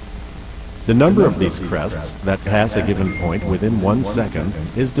 The number of these crests that pass a given point within 1 second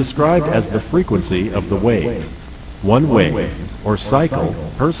is described as the frequency of the wave. One wave, or cycle,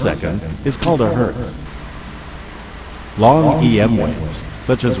 per second is called a hertz. Long EM waves,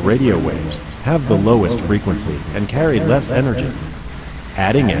 such as radio waves, have the lowest frequency and carry less energy.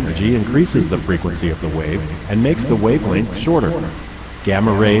 Adding energy increases the frequency of the wave and makes the wavelength shorter.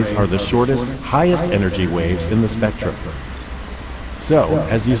 Gamma rays are the shortest, highest energy waves in the spectrum. So,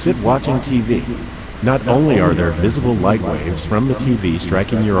 as you sit watching TV, not only are there visible light waves from the TV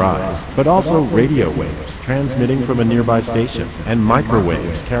striking your eyes, but also radio waves transmitting from a nearby station, and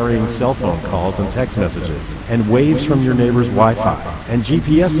microwaves carrying cell phone calls and text messages, and waves from your neighbor's Wi-Fi, and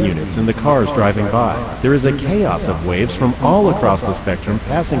GPS units in the cars driving by. There is a chaos of waves from all across the spectrum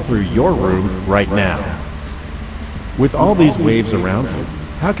passing through your room right now. With all these waves around you,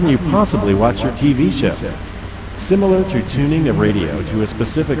 how can you possibly watch your TV show? Similar to tuning a radio to a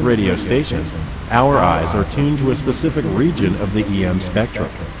specific radio station, our eyes are tuned to a specific region of the EM spectrum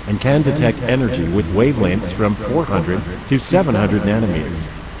and can detect energy with wavelengths from 400 to 700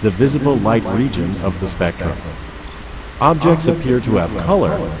 nanometers, the visible light region of the spectrum. Objects appear to have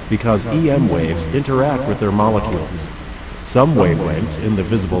color because EM waves interact with their molecules. Some wavelengths in the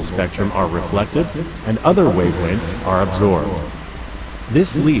visible spectrum are reflected and other wavelengths are absorbed.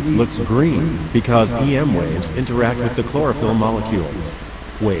 This leaf looks green because EM waves interact with the chlorophyll molecules.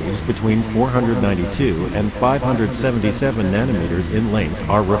 Waves between 492 and 577 nanometers in length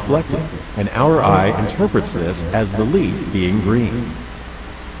are reflected, and our eye interprets this as the leaf being green.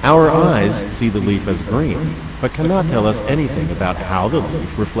 Our eyes see the leaf as green, but cannot tell us anything about how the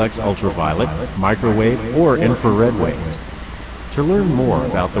leaf reflects ultraviolet, microwave, or infrared waves. To learn more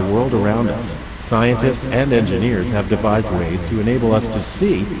about the world around us, scientists and engineers have devised ways to enable us to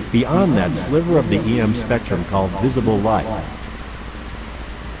see beyond that sliver of the EM spectrum called visible light.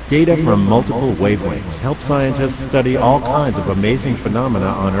 Data from multiple wavelengths help scientists study all kinds of amazing phenomena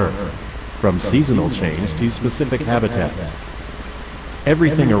on Earth, from seasonal change to specific habitats.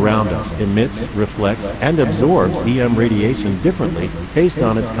 Everything around us emits, reflects, and absorbs EM radiation differently based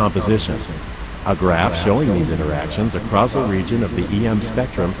on its composition. A graph showing these interactions across a region of the EM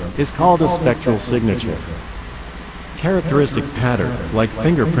spectrum is called a spectral signature. Characteristic patterns, like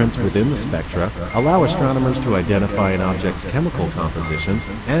fingerprints within the spectra, allow astronomers to identify an object's chemical composition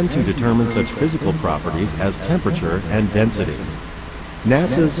and to determine such physical properties as temperature and density.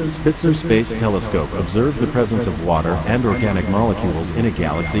 NASA's Spitzer Space Telescope observed the presence of water and organic molecules in a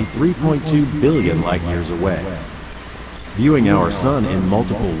galaxy 3.2 billion light-years away. Viewing our sun in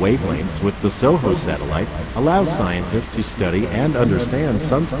multiple wavelengths with the SOHO satellite allows scientists to study and understand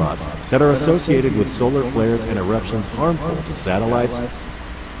sunspots that are associated with solar flares and eruptions harmful to satellites,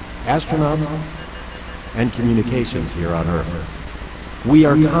 astronauts, and communications here on Earth. We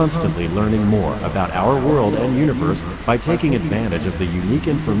are constantly learning more about our world and universe by taking advantage of the unique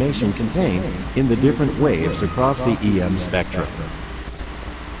information contained in the different waves across the EM spectrum.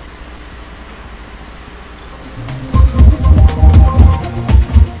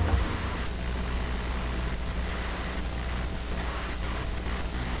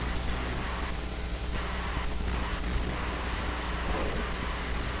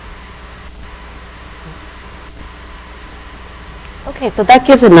 Okay, so that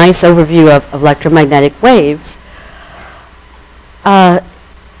gives a nice overview of electromagnetic waves. I've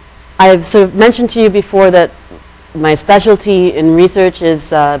sort of mentioned to you before that my specialty in research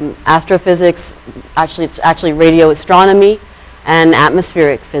is astrophysics. Actually, it's actually radio astronomy and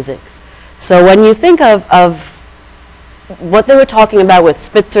atmospheric physics. So when you think of what they were talking about with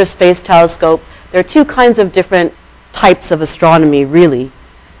Spitzer Space Telescope, there are two kinds of different types of astronomy, really.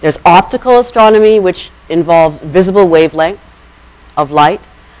 There's optical astronomy, which involves visible wavelengths of light.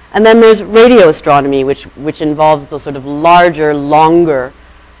 And then there's radio astronomy, which involves those sort of larger, longer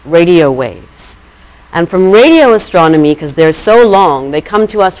radio waves. And from radio astronomy, because they're so long, they come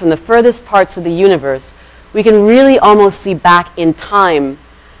to us from the furthest parts of the universe, we can really almost see back in time,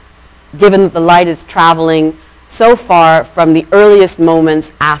 given that the light is traveling so far from the earliest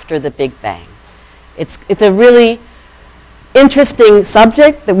moments after the Big Bang. It's a really interesting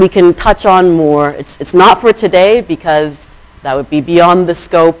subject that we can touch on more. It's not for today because that would be beyond the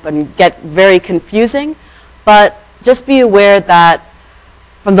scope and get very confusing, but just be aware that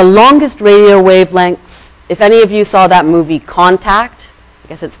from the longest radio wavelengths, if any of you saw that movie Contact, I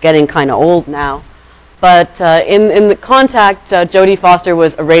guess it's getting kind of old now, but in the Contact, Jodie Foster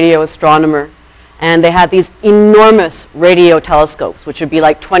was a radio astronomer, and they had these enormous radio telescopes, which would be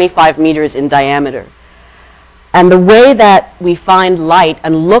like 25 meters in diameter. And the way that we find light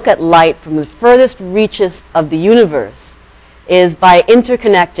and look at light from the furthest reaches of the universe is by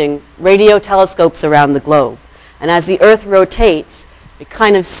interconnecting radio telescopes around the globe. And as the Earth rotates, it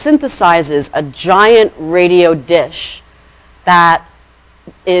kind of synthesizes a giant radio dish that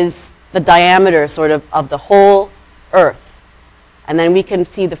is the diameter sort of the whole Earth. And then we can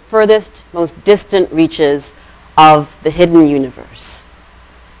see the furthest, most distant reaches of the hidden universe.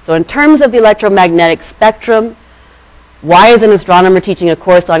 So in terms of the electromagnetic spectrum, why is an astronomer teaching a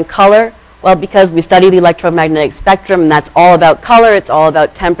course on color? Well, because we study the electromagnetic spectrum, and that's all about color, it's all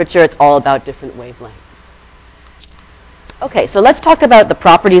about temperature, it's all about different wavelengths. Okay, so let's talk about the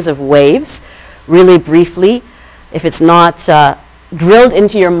properties of waves really briefly. If it's not drilled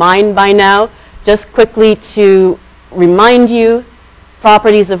into your mind by now, just quickly to remind you,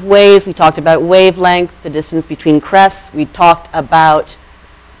 properties of waves, we talked about wavelength, the distance between crests, we talked about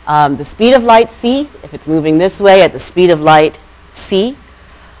the speed of light, c, if it's moving this way at the speed of light, c.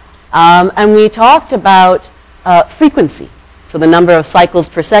 And we talked about frequency, so the number of cycles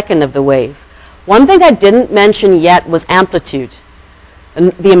per second of the wave. One thing I didn't mention yet was amplitude,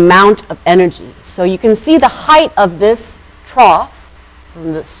 and the amount of energy. So you can see the height of this trough,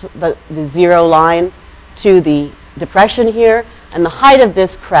 from the zero line to the depression here, and the height of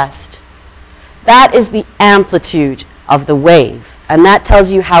this crest. That is the amplitude of the wave, and that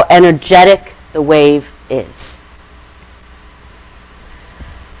tells you how energetic the wave is.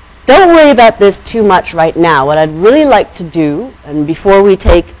 Don't worry about this too much right now. What I'd really like to do, and before we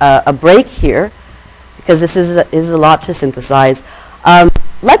take a break here, because this is a lot to synthesize,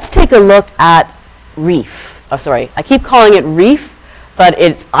 let's take a look at REEF. Oh, sorry, I keep calling it REEF, but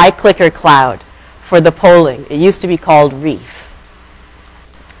it's iClicker Cloud for the polling. It used to be called REEF.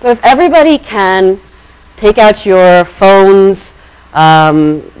 So if everybody can take out your phones,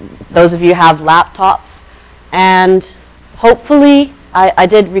 those of you who have laptops, and hopefully I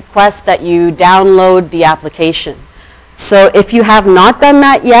did request that you download the application. So if you have not done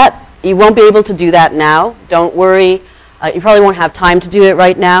that yet, you won't be able to do that now. Don't worry. You probably won't have time to do it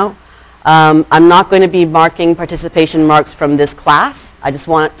right now. I'm not going to be marking participation marks from this class. I just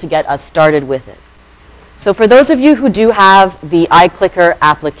want to get us started with it. So for those of you who do have the iClicker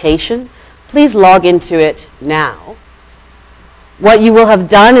application, please log into it now. What you will have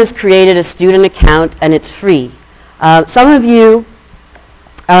done is created a student account, and it's free. Some of you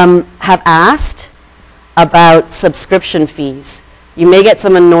have asked about subscription fees. You may get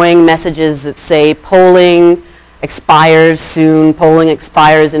some annoying messages that say polling expires soon, polling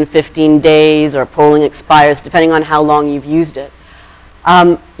expires in 15 days, or polling expires depending on how long you've used it.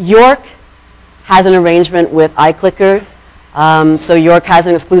 York has an arrangement with iClicker. So York has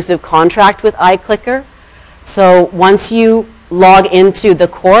an exclusive contract with iClicker. So once you log into the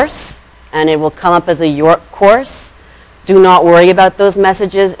course, and it will come up as a York course, do not worry about those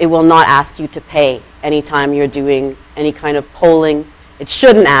messages. It will not ask you to pay anytime you're doing any kind of polling. It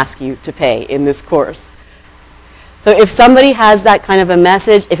shouldn't ask you to pay in this course. So if somebody has that kind of a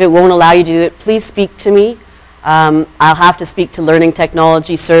message, if it won't allow you to do it, please speak to me. I'll have to speak to Learning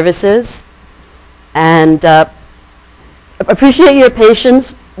Technology Services. And appreciate your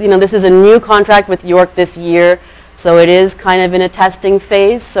patience. You know, this is a new contract with York this year, so it is kind of in a testing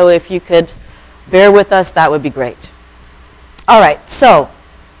phase. So if you could bear with us, that would be great. All right, so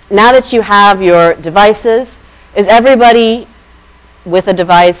now that you have your devices, is everybody with a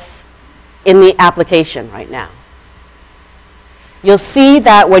device in the application right now. You'll see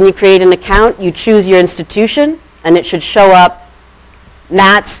that when you create an account, you choose your institution, and it should show up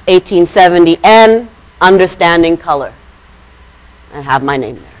NATS 1870N, understanding color, and have my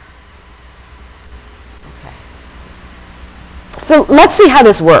name there. Okay. So let's see how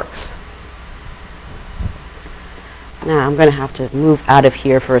this works. Now I'm going to have to move out of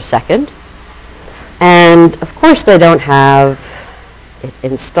here for a second. And of course they don't have it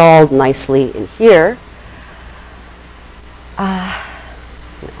installed nicely in here. No.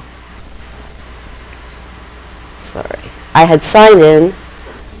 Sorry. I had signed in,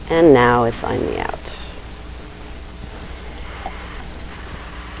 and now it signed me out.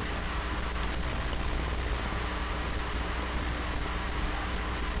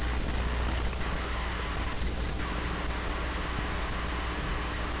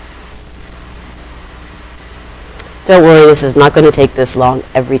 Don't worry, this is not going to take this long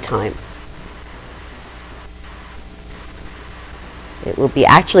every time. It will be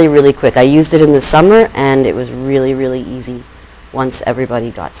actually really quick. I used it in the summer, and it was really, really easy once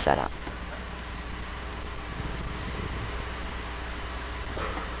everybody got set up.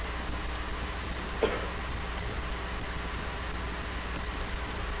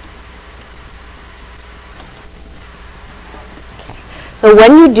 Okay. So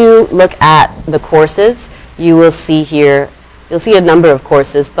when you do look at the courses, you will see here, you'll see a number of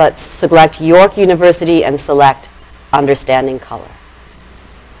courses, but select York University and select Understanding Color.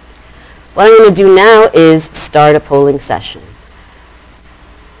 What I'm going to do now is start a polling session.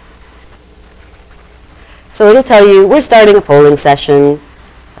 So it'll tell you, we're starting a polling session.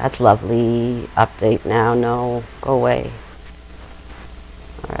 That's lovely. Update now. No, go away.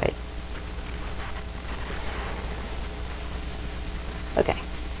 All right. Okay.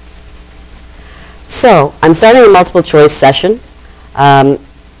 So I'm starting a multiple choice session, and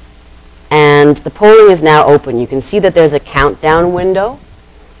the polling is now open. You can see that there's a countdown window,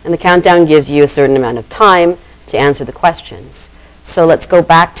 and the countdown gives you a certain amount of time to answer the questions. So let's go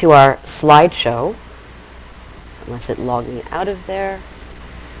back to our slideshow, unless it logged me out of there.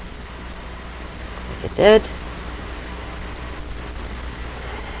 Looks like it did.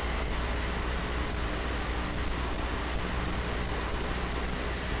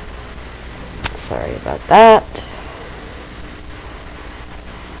 Sorry about that.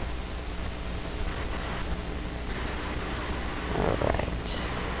 All right.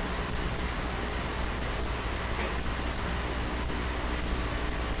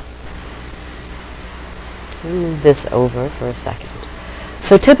 Let me move this over for a second.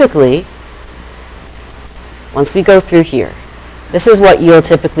 So typically, once we go through here, this is what you'll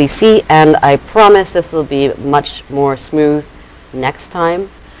typically see, and I promise this will be much more smooth next time.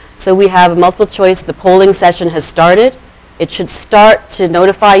 So we have a multiple choice. The polling session has started. It should start to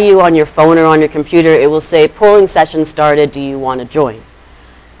notify you on your phone or on your computer. It will say, polling session started, do you want to join?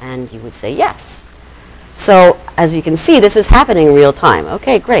 And you would say yes. So as you can see, this is happening in real time.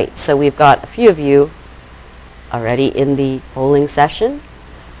 Okay, great. So we've got a few of you already in the polling session.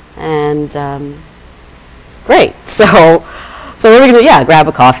 And great. So what are we going to do? Yeah, grab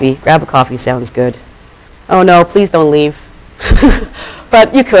a coffee. Grab a coffee sounds good. Oh no, please don't leave.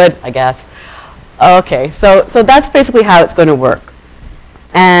 But you could, I guess. Okay, so that's basically how it's going to work.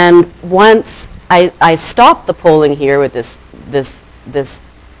 And once I stop the polling here with this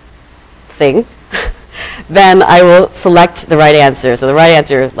thing, then I will select the right answer. So the right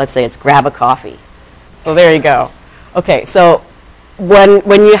answer, let's say it's grab a coffee. So there you go. Okay, so when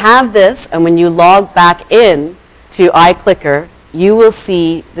you have this and when you log back in to iClicker, you will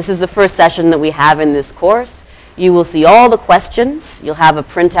see, this is the first session that we have in this course. You will see all the questions. You'll have a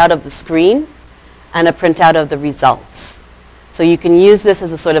printout of the screen and a printout of the results. So you can use this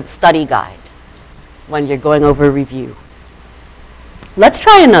as a sort of study guide when you're going over a review. Let's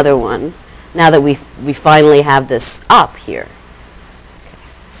try another one now that we finally have this up here. Okay,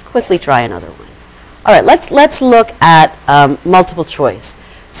 let's quickly try another one. All right, let's look at multiple choice.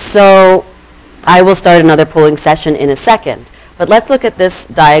 So I will start another polling session in a second, but let's look at this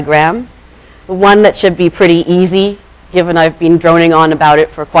diagram. One that should be pretty easy, given I've been droning on about it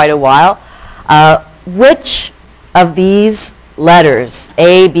for quite a while. Which of these letters,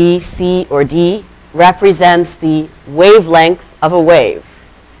 A, B, C, or D, represents the wavelength of a wave?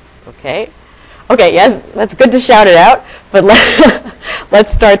 Okay? Okay, yes, that's good to shout it out, but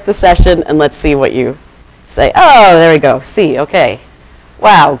let's start the session and let's see what you say. Oh, there we go, C, okay.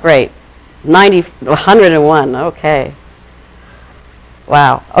 Wow, great. 101, okay.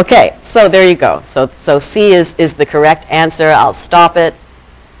 Wow. Okay, so there you go. So C is the correct answer. I'll stop it.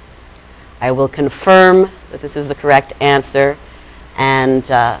 I will confirm that this is the correct answer. And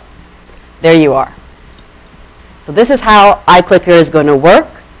there you are. So this is how iClicker is going to work.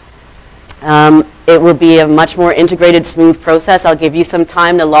 It will be a much more integrated, smooth process. I'll give you some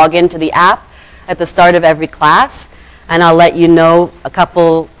time to log into the app at the start of every class, and I'll let you know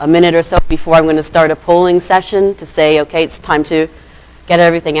a minute or so before I'm going to start a polling session to say, okay, it's time to get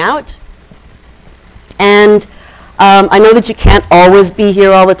everything out. And I know that you can't always be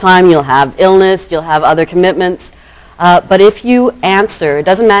here all the time. You'll have illness, you'll have other commitments. But if you answer, it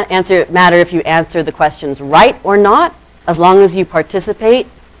doesn't matter if you answer the questions right or not, as long as you participate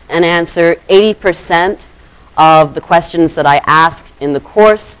and answer 80% of the questions that I ask in the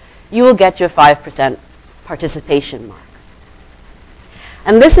course, you will get your 5% participation mark.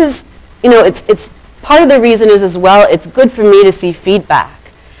 And this is, it's part of the reason is as well, it's good for me to see feedback.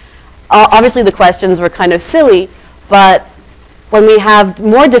 Obviously the questions were kind of silly, but when we have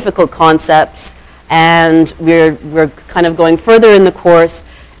more difficult concepts and we're kind of going further in the course,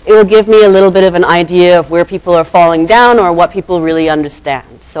 it will give me a little bit of an idea of where people are falling down or what people really understand.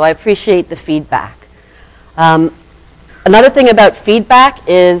 So I appreciate the feedback. Another thing about feedback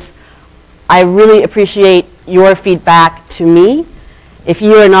is I really appreciate your feedback to me. If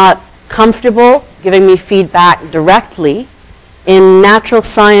you are not comfortable giving me feedback directly, in natural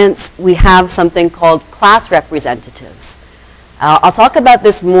science we have something called class representatives. I'll talk about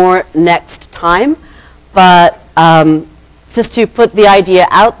this more next time, but just to put the idea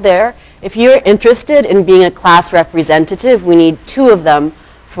out there, if you're interested in being a class representative, we need 2 of them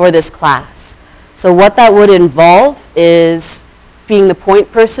for this class. So what that would involve is being the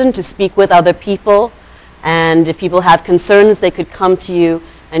point person to speak with other people, and if people have concerns, they could come to you,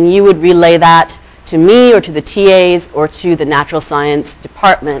 and you would relay that to me or to the TAs or to the natural science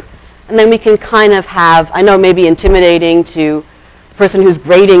department. And then we can kind of have, I know it may be intimidating to the person who's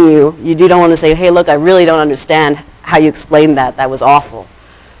grading you. You don't want to say, hey, look, I really don't understand how you explained that. That was awful.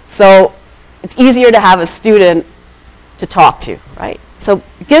 So it's easier to have a student to talk to, right? So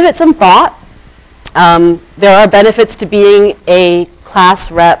give it some thought. There are benefits to being a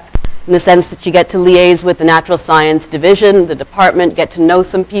class rep in the sense that you get to liaise with the natural science division, the department, get to know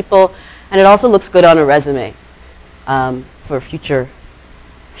some people, and it also looks good on a resume for future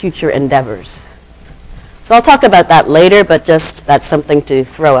endeavors. So I'll talk about that later, but just that's something to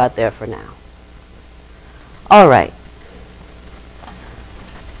throw out there for now. All right.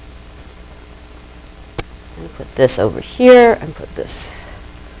 I'm going to put this over here and put this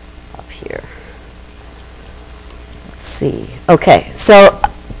up here. Let's see. Okay, so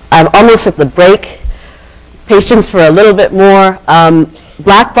I'm almost at the break. Patience for a little bit more.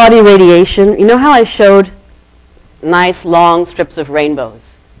 Black body radiation. You know how I showed nice long strips of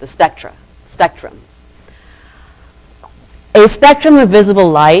rainbows, the spectrum. A spectrum of visible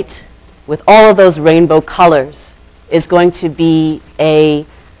light with all of those rainbow colors is going to be a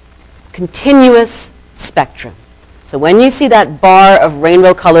continuous spectrum. So when you see that bar of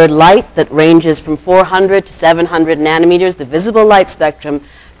rainbow colored light that ranges from 400 to 700 nanometers, the visible light spectrum,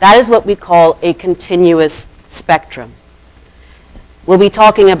 that is what we call a continuous spectrum. We'll be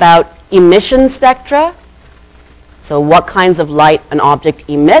talking about emission spectra, so what kinds of light an object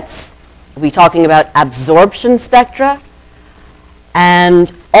emits. We'll be talking about absorption spectra,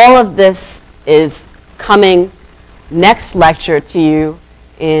 and all of this is coming next lecture to you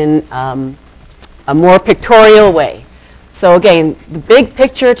in a more pictorial way. So again, the big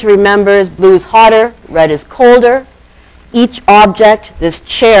picture to remember is blue is hotter, red is colder. Each object, this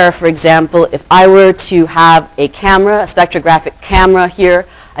chair, for example, if I were to have a camera, a spectrographic camera here,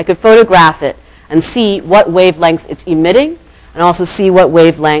 I could photograph it and see what wavelength it's emitting and also see what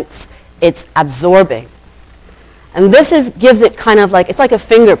wavelengths it's absorbing. And this gives it kind of like, it's like a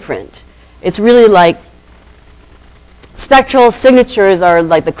fingerprint. It's really like, spectral signatures are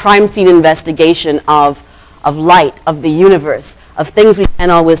like the crime scene investigation of light, of the universe, of things we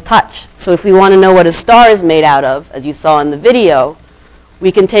can't always touch. So if we want to know what a star is made out of, as you saw in the video,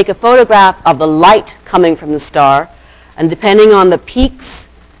 we can take a photograph of the light coming from the star, and depending on the peaks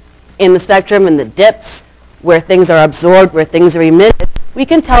in the spectrum and the dips, where things are absorbed, where things are emitted, we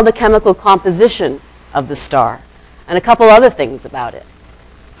can tell the chemical composition of the star and a couple other things about it.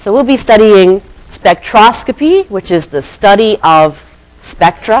 So we'll be studying spectroscopy, which is the study of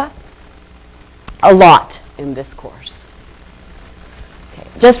spectra, a lot in this course. Okay.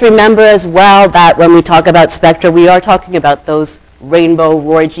 Just remember as well that when we talk about spectra, we are talking about those rainbow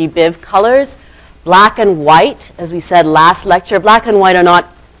Roy G. Biv colors. Black and white, as we said last lecture, black and white are not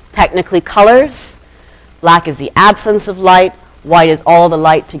technically colors. Black is the absence of light, white is all the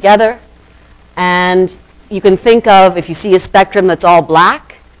light together. And you can think of, if you see a spectrum that's all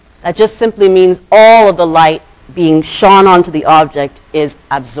black, that just simply means all of the light being shone onto the object is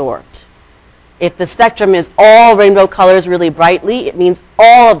absorbed. If the spectrum is all rainbow colors really brightly, it means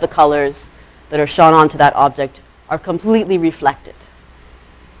all of the colors that are shone onto that object are completely reflected.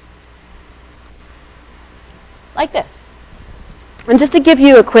 Like this. And just to give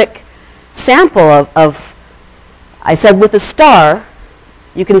you a quick sample of I said with a star,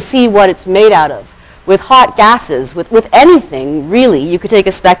 you can see what it's made out of. With hot gases, with anything, really, you could take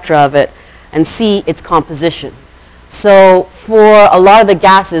a spectra of it and see its composition. So for a lot of the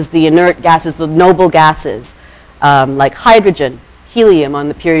gases, the inert gases, the noble gases, like hydrogen, helium on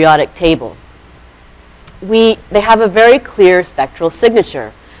the periodic table, they have a very clear spectral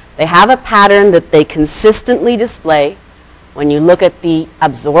signature. They have a pattern that they consistently display when you look at the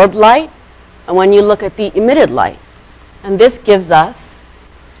absorbed light and when you look at the emitted light. And this gives us,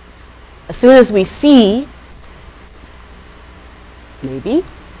 as soon as we see, maybe,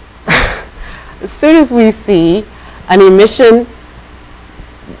 as soon as we see an emission,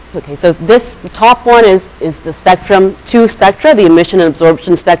 okay, so this, the top one is the spectrum, two spectra, the emission and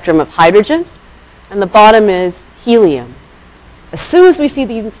absorption spectrum of hydrogen, and the bottom is helium. As soon as we see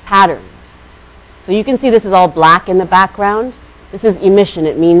these patterns, so you can see this is all black in the background, this is emission.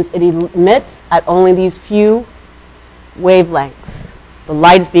 It means it emits at only these few wavelengths. The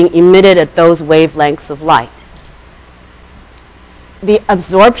light is being emitted at those wavelengths of light. The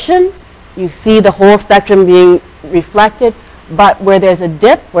absorption, you see the whole spectrum being reflected, but where there's a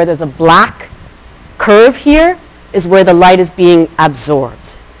dip, where there's a black curve here, is where the light is being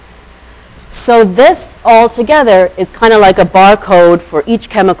absorbed. So this all together is kind of like a barcode for each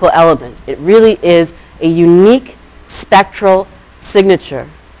chemical element. It really is a unique spectral signature.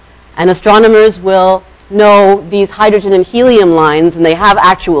 And astronomers will know these hydrogen and helium lines, and they have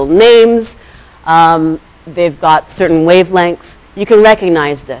actual names. They've got certain wavelengths. You can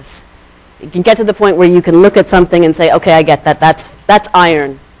recognize this. You can get to the point where you can look at something and say, okay, I get that. That's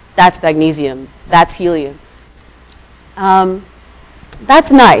iron. That's magnesium. That's helium.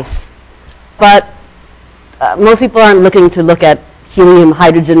 That's nice. But most people aren't looking to look at helium,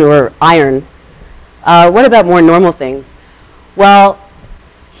 hydrogen, or iron. What about more normal things? Well,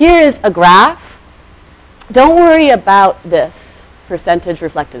 here is a graph. Don't worry about this percentage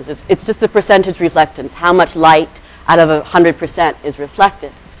reflectance. It's just a percentage reflectance, how much light out of 100% is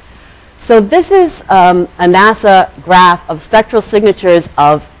reflected. So this is a NASA graph of spectral signatures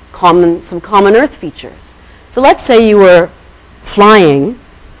of some common Earth features. So let's say you were flying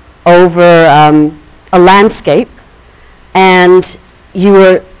over a landscape and you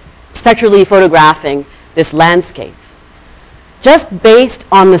were spectrally photographing this landscape. Just based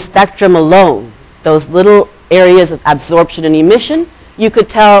on the spectrum alone, those little areas of absorption and emission, you could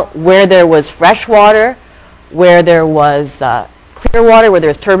tell where there was fresh water, where there was clear water, where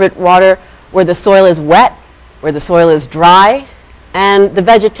there's turbid water, where the soil is wet, where the soil is dry, and the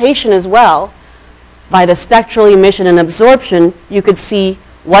vegetation as well. By the spectral emission and absorption, you could see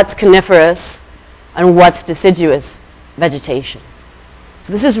what's coniferous and what's deciduous vegetation.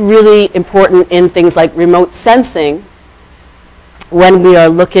 So this is really important in things like remote sensing when we are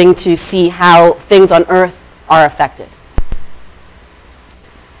looking to see how things on Earth are affected.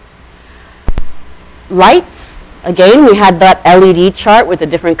 Lights, again, we had that LED chart with a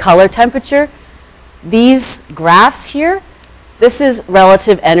different color temperature. These graphs here, this is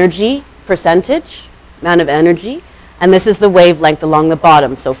relative energy percentage, amount of energy, and this is the wavelength along the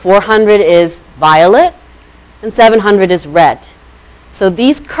bottom. So 400 is violet and 700 is red. So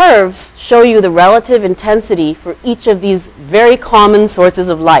these curves show you the relative intensity for each of these very common sources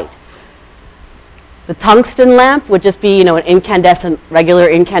of light. The tungsten lamp would just be, an incandescent, regular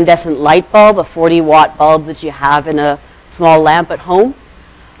incandescent light bulb, a 40-watt bulb that you have in a small lamp at home.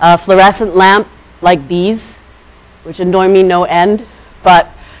 A fluorescent lamp like these, which annoy me no end, but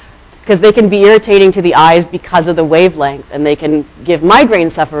because they can be irritating to the eyes because of the wavelength, and they can give migraine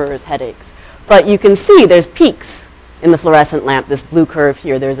sufferers headaches. But you can see there's peaks in the fluorescent lamp, this blue curve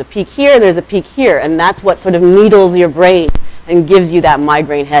here. There's a peak here, there's a peak here, and that's what sort of needles your brain and gives you that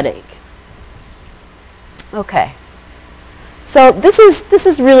migraine headache. Okay. So this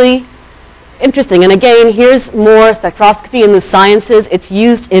is really interesting. And again, here's more spectroscopy in the sciences. It's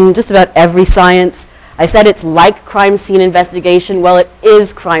used in just about every science. I said it's like crime scene investigation. Well, it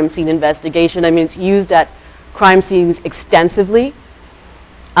is crime scene investigation. I mean, it's used at crime scenes extensively.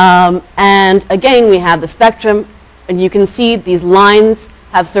 And again, we have the spectrum, and you can see these lines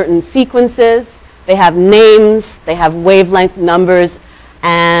have certain sequences. They have names, they have wavelength numbers,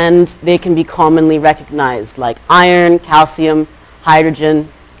 and they can be commonly recognized, like iron, calcium, hydrogen,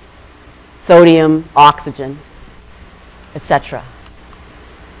 sodium, oxygen, etc.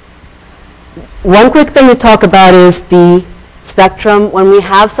 One quick thing to talk about is the spectrum. When we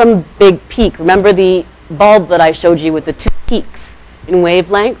have some big peak, remember the bulb that I showed you with the 2 peaks in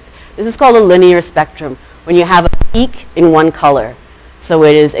wavelength? This is called a linear spectrum, when you have a peak in one color. So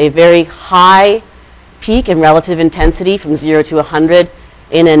it is a very high peak in relative intensity from 0 to 100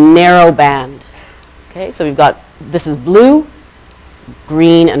 in a narrow band. Okay, so we've got, this is blue,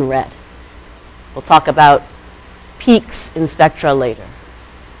 green, and red. We'll talk about peaks in spectra later.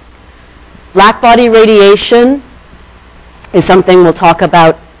 Blackbody radiation is something we'll talk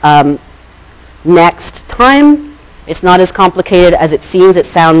about next time. It's not as complicated as it seems. It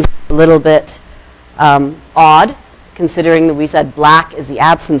sounds a little bit odd, considering that we said black is the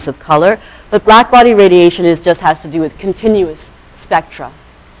absence of color. But blackbody radiation just has to do with continuous spectra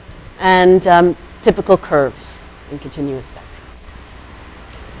and typical curves in continuous spectra.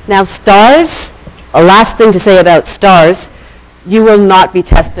 Now stars, a last thing to say about stars, you will not be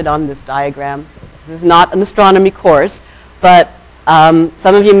tested on this diagram. This is not an astronomy course, but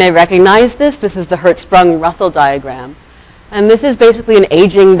some of you may recognize this. This is the Hertzsprung-Russell diagram. And this is basically an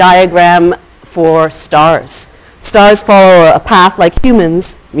aging diagram for stars. Stars follow a path like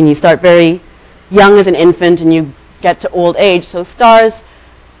humans. I mean, you start very young as an infant and you get to old age. So stars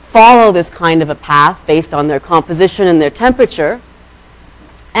follow this kind of a path based on their composition and their temperature.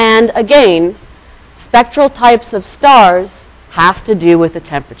 And again, spectral types of stars have to do with the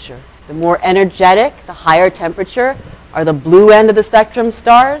temperature. The more energetic, the higher temperature are the blue end of the spectrum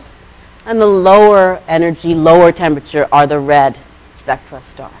stars, and the lower energy, lower temperature are the red spectra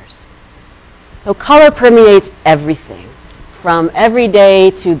stars. So color permeates everything, from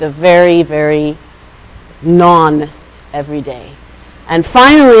everyday to the very, very non-everyday. And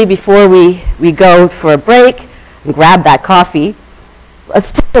finally, before we go for a break and grab that coffee,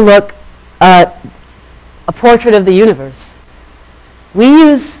 let's take a look at a portrait of the universe. We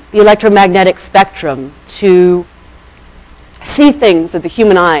use the electromagnetic spectrum to see things that the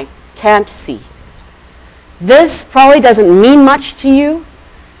human eye can't see. This probably doesn't mean much to you.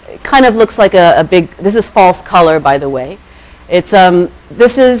 It kind of looks like a big, this is false color, by the way. It's,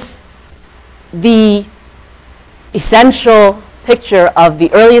 this is the essential picture of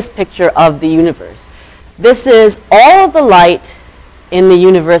the earliest picture of the universe. This is all of the light in the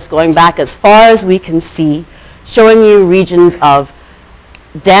universe going back as far as we can see, showing you regions of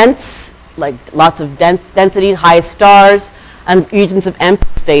dense, like lots of density, high stars, and regions of empty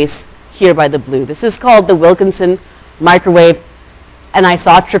space here by the blue. This is called the Wilkinson Microwave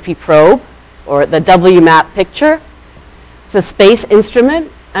Anisotropy Probe, or the WMAP picture. It's a space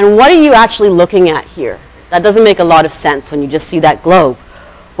instrument, and what are you actually looking at here? That doesn't make a lot of sense when you just see that globe.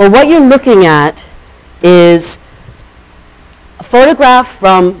 Well, what you're looking at is a photograph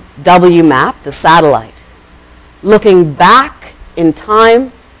from WMAP, the satellite, looking back in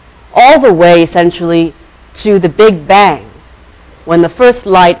time all the way essentially to the Big Bang, when the first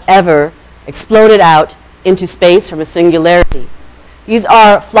light ever exploded out into space from a singularity. These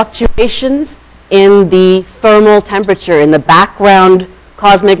are fluctuations in the thermal temperature, in the background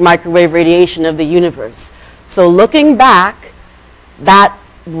cosmic microwave radiation of the universe. So looking back, that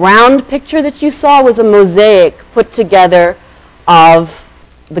round picture that you saw was a mosaic put together of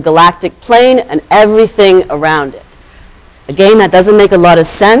the galactic plane and everything around it. Again, that doesn't make a lot of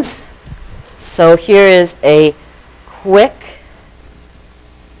sense. So here is a quick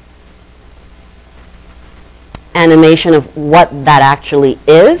animation of what that actually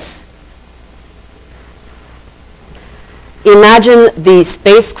is. Imagine the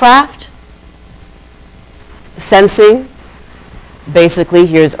spacecraft sensing, basically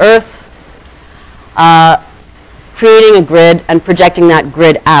here's Earth, creating a grid and projecting that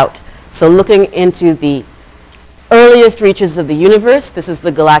grid out. So looking into the earliest reaches of the universe, this is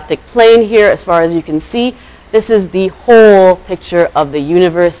the galactic plane here as far as you can see. This is the whole picture of the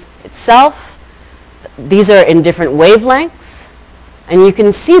universe itself. These are in different wavelengths, and you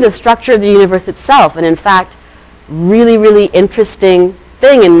can see the structure of the universe itself. And in fact, really, really interesting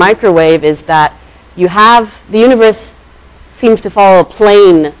thing in microwave is that you have, the universe seems to follow a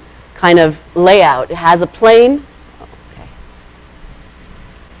plane kind of layout. It has a plane. Okay.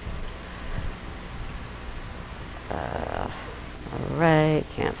 All right,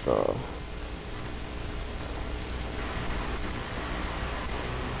 cancel.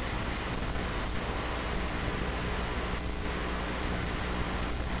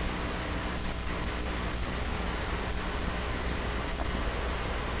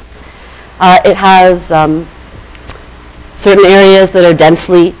 It has certain areas that are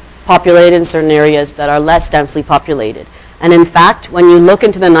densely populated and certain areas that are less densely populated. And in fact, when you look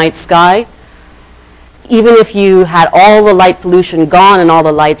into the night sky, even if you had all the light pollution gone and all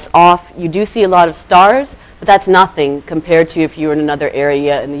the lights off, you do see a lot of stars, but that's nothing compared to if you were in another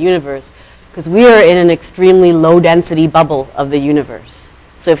area in the universe, because we are in an extremely low-density bubble of the universe.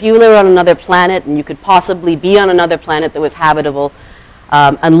 So if you live on another planet, and you could possibly be on another planet that was habitable,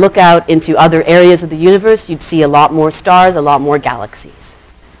 and look out into other areas of the universe, you'd see a lot more stars, a lot more galaxies.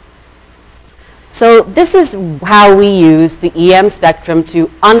 So this is how we use the EM spectrum to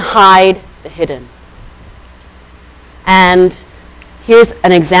unhide the hidden. And here's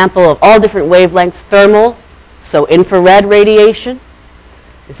an example of all different wavelengths: thermal, so infrared radiation.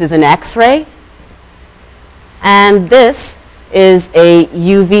 This is an X-ray. And this is a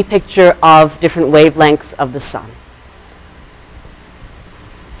UV picture of different wavelengths of the sun.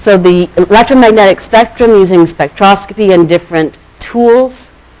 So the electromagnetic spectrum using spectroscopy and different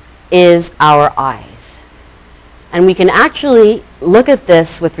tools is our eyes. And we can actually look at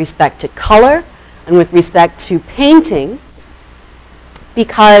this with respect to color and with respect to painting,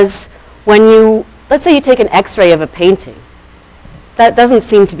 because when you, let's say you take an X-ray of a painting, that doesn't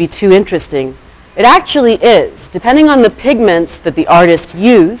seem to be too interesting. It actually is, depending on the pigments that the artist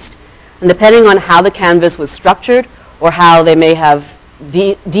used, and depending on how the canvas was structured, or how they may have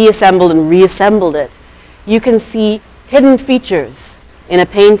deassembled and reassembled it. You can see hidden features in a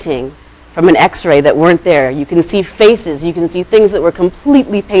painting from an X-ray that weren't there. You can see faces, you can see things that were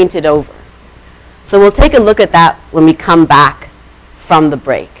completely painted over. So we'll take a look at that when we come back from the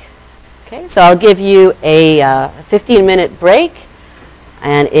break. Okay, so I'll give you a 15-minute break,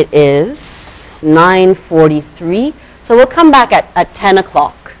 and it is 9:43. So we'll come back at 10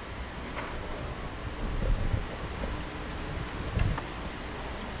 o'clock.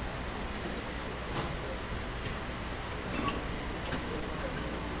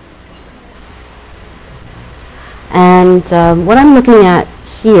 And what I'm looking at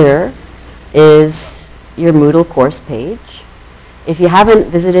here is your Moodle course page. If you haven't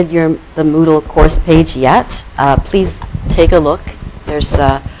visited the Moodle course page yet, please take a look. There's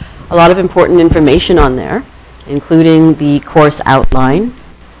a lot of important information on there, including the course outline.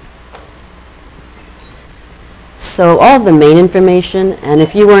 So all of the main information, and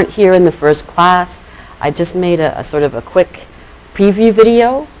if you weren't here in the first class, I just made a sort of a quick preview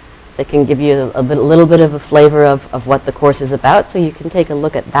video that can give you a little bit of a flavor of what the course is about, so you can take a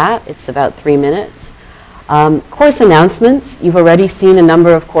look at that. It's about 3 minutes. Course announcements, you've already seen a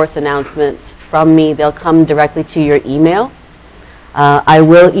number of course announcements from me. They'll come directly to your email. I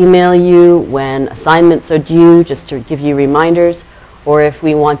will email you when assignments are due, just to give you reminders, or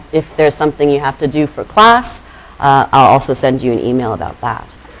if there's something you have to do for class, I'll also send you an email about that.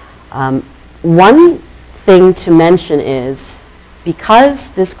 One thing to mention is,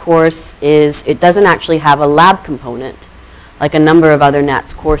 because this course it doesn't actually have a lab component like a number of other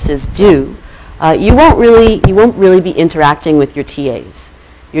NATS courses do, you won't really be interacting with your TAs.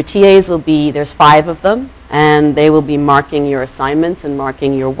 Your TAs will be, there's 5 of them, and they will be marking your assignments and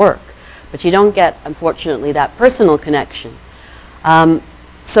marking your work. But you don't get, unfortunately, that personal connection.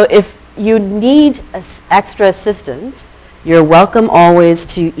 So if you need extra assistance, you're welcome always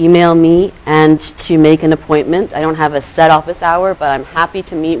to email me and to make an appointment. I don't have a set office hour, but I'm happy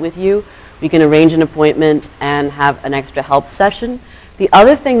to meet with you. We can arrange an appointment and have an extra help session. The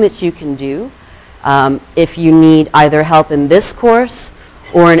other thing that you can do, if you need either help in this course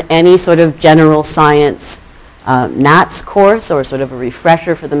or in any sort of general science NATS course, or sort of a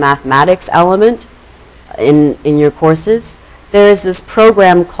refresher for the mathematics element in your courses, there is this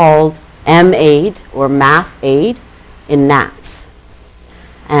program called MAID, or MathAid, in NATS.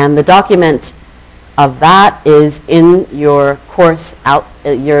 And the document of that is in your course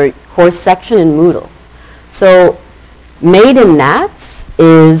section in Moodle. So MAID in NATS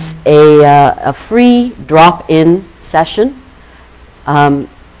is a free drop-in session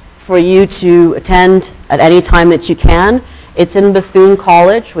for you to attend at any time that you can. It's in Bethune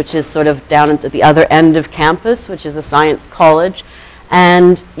College, which is sort of down at the other end of campus, which is a science college.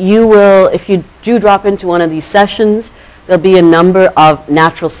 And you will, if you do drop into one of these sessions, there'll be a number of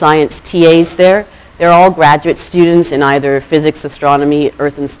natural science TAs there. They're all graduate students in either physics, astronomy,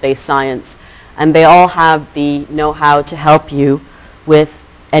 earth and space science. And they all have the know-how to help you with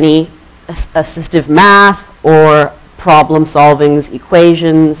any assistive math or problem solvings,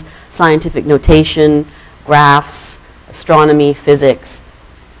 equations, scientific notation, graphs, astronomy, physics,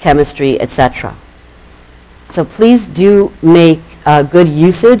 chemistry, etc. So please do make good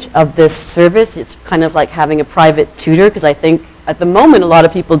usage of this service. It's kind of like having a private tutor, because I think at the moment a lot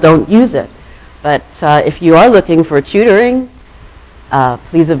of people don't use it. But if you are looking for tutoring,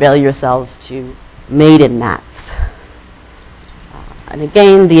 please avail yourselves to MAID in NATS. And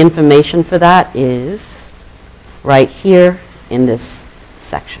again, the information for that is right here in this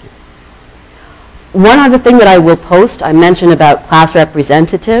section. One other thing that I will post, I mentioned about class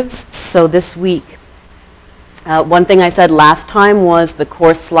representatives. So this week, one thing I said last time was the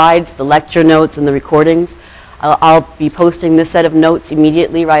course slides, the lecture notes, and the recordings. I'll be posting this set of notes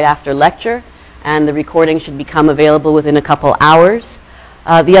immediately right after lecture, and the recording should become available within a couple hours.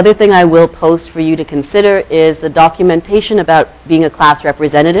 The other thing I will post for you to consider is the documentation about being a class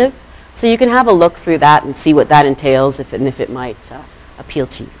representative. So you can have a look through that and see what that entails and if it might appeal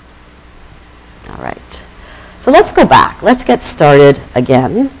to you. All right. So let's go back. Let's get started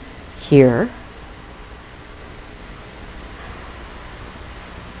again here.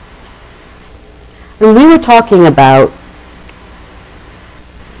 When we were talking about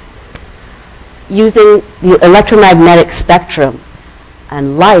using the electromagnetic spectrum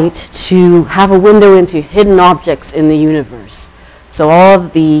and light to have a window into hidden objects in the universe. So all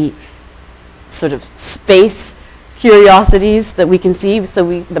of the sort of space curiosities that we can see,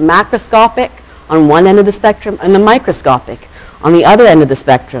 so the macroscopic on one end of the spectrum and the microscopic on the other end of the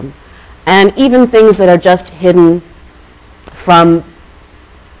spectrum, and even things that are just hidden from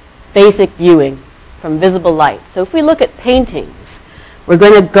basic viewing, from visible light. So if we look at paintings, we're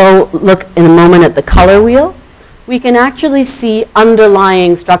going to go look in a moment at the color wheel. We can actually see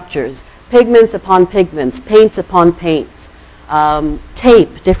underlying structures, pigments upon pigments, paints upon paints,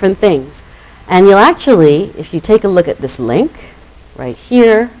 tape, different things. And you'll actually, if you take a look at this link right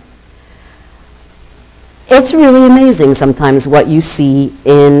here, it's really amazing sometimes what you see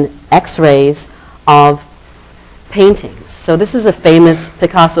in X-rays of paintings. So this is a famous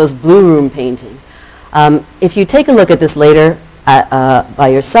Picasso's Blue Room painting. If you take a look at this later by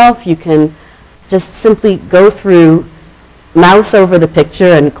yourself, you can just simply go through, mouse over the picture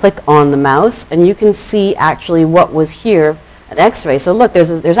and click on the mouse, and you can see actually what was here, an X-ray. So look,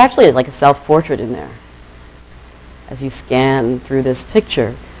 there's actually like a self-portrait in there as you scan through this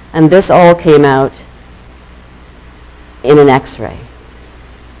picture. And this all came out in an X-ray.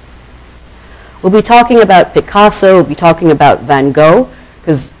 We'll be talking about Picasso, we'll be talking about Van Gogh,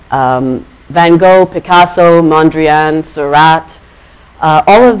 because Van Gogh, Picasso, Mondrian, Seurat,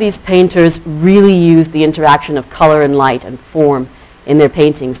 all of these painters really used the interaction of color and light and form in their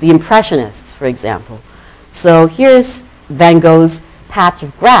paintings. The Impressionists, for example. So here's Van Gogh's patch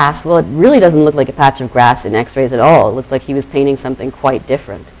of grass. Well, it really doesn't look like a patch of grass in X-rays at all. It looks like he was painting something quite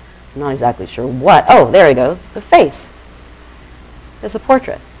different. I'm not exactly sure what. Oh, there he goes, the face. There's a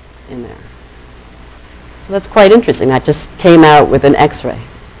portrait in there. So that's quite interesting. That just came out with an X-ray.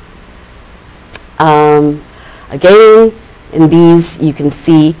 Again, in these, you can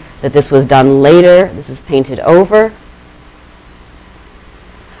see that this was done later. This is painted over.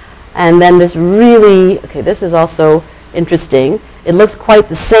 And then this really, okay, this is also interesting. It looks quite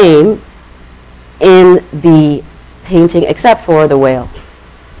the same in the painting, except for the whale.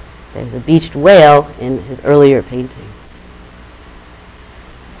 There's a beached whale in his earlier painting.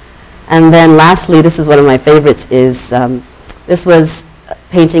 And then lastly, this is one of my favorites, is this was a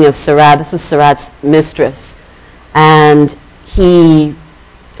painting of Seurat. This was Seurat's mistress. And he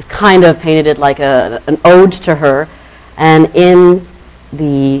kind of painted it like an ode to her. And in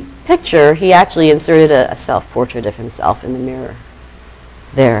the picture, he actually inserted a self-portrait of himself in the mirror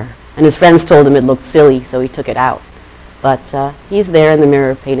there. And his friends told him it looked silly, so he took it out. But he's there in the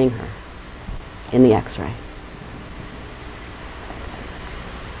mirror painting her in the X-ray.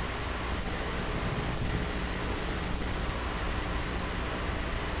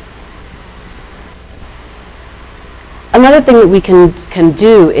 Another thing that we can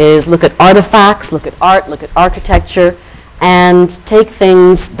do is look at artifacts, look at art, look at architecture, and take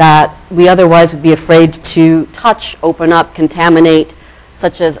things that we otherwise would be afraid to touch, open up, contaminate,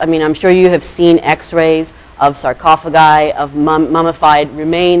 such as, I mean, I'm sure you have seen X-rays of sarcophagi, of mummified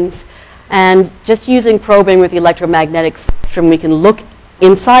remains, and just using probing with the electromagnetic spectrum, we can look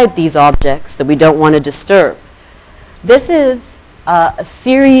inside these objects that we don't want to disturb. This is a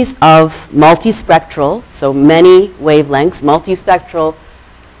series of multispectral, so many wavelengths, multispectral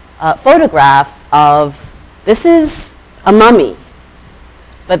photographs of, this is a mummy,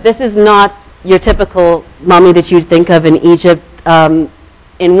 but this is not your typical mummy that you'd think of in Egypt.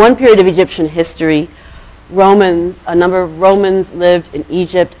 In one period of Egyptian history, a number of Romans lived in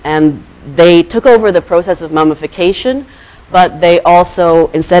Egypt, and they took over the process of mummification, but they also,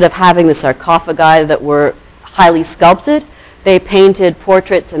 instead of having the sarcophagi that were highly sculpted, they painted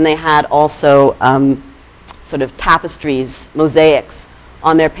portraits, and they had also sort of tapestries, mosaics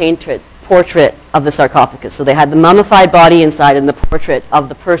on their portrait of the sarcophagus. So they had the mummified body inside and the portrait of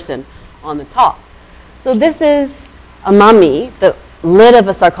the person on the top. So this is a mummy that lid of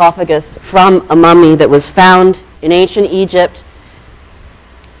a sarcophagus from a mummy that was found in ancient Egypt.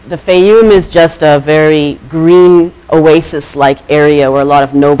 The Fayum is just a very green oasis-like area where a lot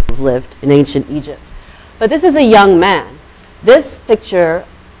of nobles lived in ancient Egypt. But this is a young man. This picture,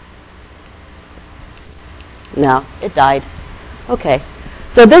 no, it died. Okay.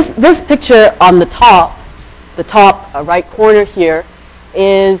 So this picture on the top right corner here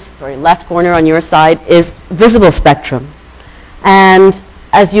left corner on your side, is visible spectrum. And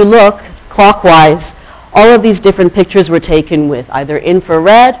as you look clockwise, all of these different pictures were taken with either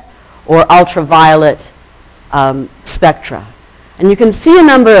infrared or ultraviolet spectra. And you can see a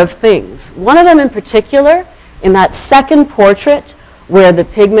number of things. One of them in particular, in that second portrait, where the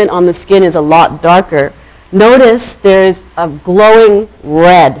pigment on the skin is a lot darker, notice there's a glowing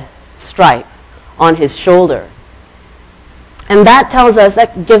red stripe on his shoulder. And that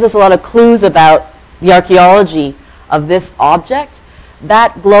gives us a lot of clues about the archaeology of this object.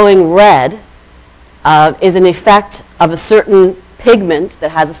 That glowing red is an effect of a certain pigment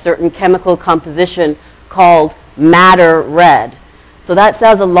that has a certain chemical composition called madder red. So that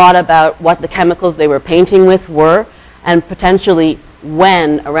says a lot about what the chemicals they were painting with were, and potentially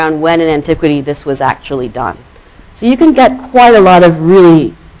around when in antiquity this was actually done. So you can get quite a lot of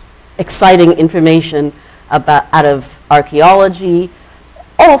really exciting information out of archaeology,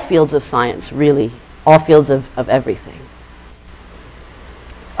 all fields of science, really, all fields of everything.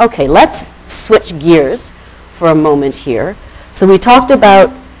 Okay, let's switch gears for a moment here. So we talked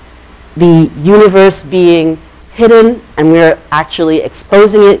about the universe being hidden, and we're actually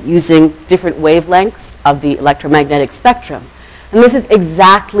exposing it using different wavelengths of the electromagnetic spectrum. And this is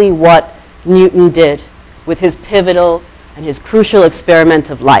exactly what Newton did with his pivotal and his crucial experiment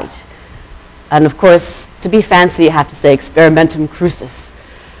of light. And of course, to be fancy, I have to say experimentum crucis,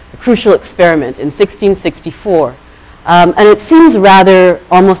 the crucial experiment in 1664. And it seems rather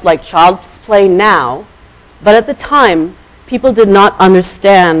almost like child's play now, but at the time, people did not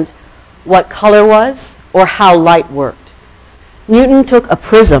understand what color was or how light worked. Newton took a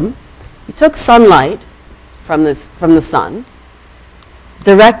prism, he took sunlight from the sun,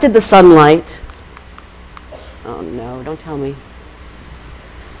 directed the sunlight, oh no, don't tell me,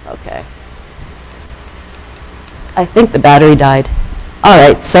 okay. I think the battery died. All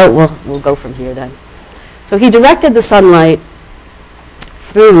right, so we'll go from here then. So he directed the sunlight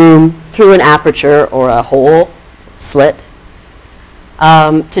through a room, through an aperture or a hole, slit.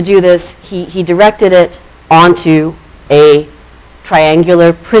 To do this, he directed it onto a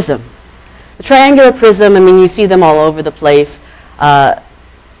triangular prism. The triangular prism, I mean, you see them all over the place. At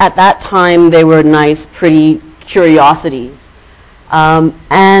that time, they were nice, pretty curiosities.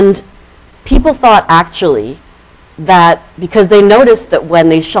 And people thought actually that because they noticed that when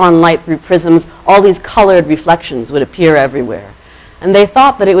they shone light through prisms, all these colored reflections would appear everywhere. And they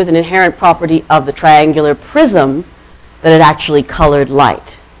thought that it was an inherent property of the triangular prism that it actually colored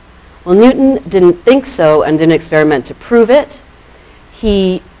light. Well, Newton didn't think so and didn't experiment to prove it.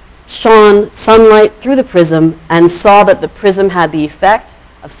 He shone sunlight through the prism and saw that the prism had the effect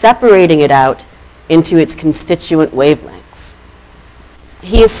of separating it out into its constituent wavelengths.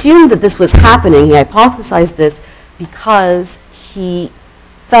 He assumed that this was happening, he hypothesized this, because he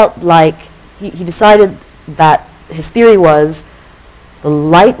felt like, he decided that his theory was the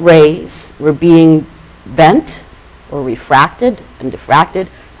light rays were being bent or refracted and diffracted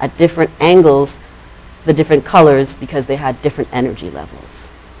at different angles, the different colors, because they had different energy levels.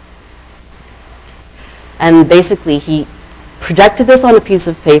 And basically he projected this on a piece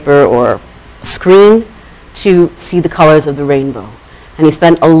of paper or a screen to see the colors of the rainbow. And he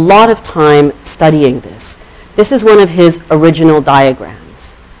spent a lot of time studying this. This is one of his original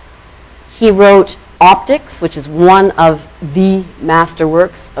diagrams. He wrote Optics, which is one of the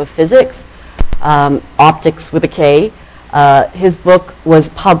masterworks of physics, Optics with a K. His book was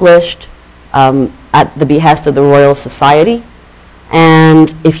published at the behest of the Royal Society.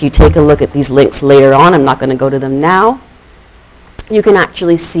 And if you take a look at these links later on, I'm not going to go to them now, you can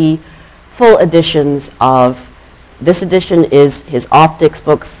actually see full editions of, this edition is his Optics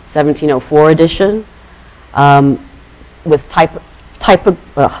books, 1704 edition, with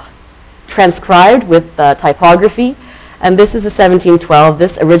transcribed with typography. And this is a 1712.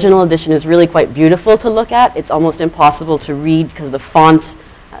 This original edition is really quite beautiful to look at. It's almost impossible to read because the font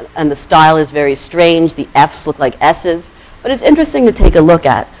and the style is very strange. The F's look like S's. But it's interesting to take a look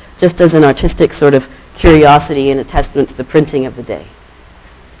at, just as an artistic sort of curiosity and a testament to the printing of the day.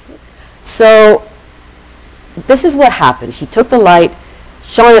 So this is what happened. He took the light,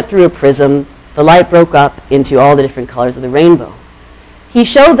 shone it through a prism. The light broke up into all the different colors of the rainbow. He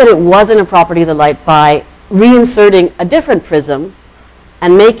showed that it wasn't a property of the light by reinserting a different prism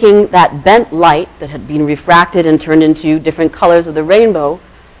and making that bent light that had been refracted and turned into different colors of the rainbow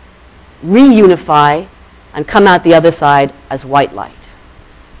reunify and come out the other side as white light.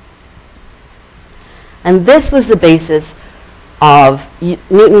 And this was the basis of,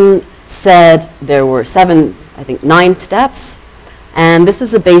 Newton said there were 9 steps, and this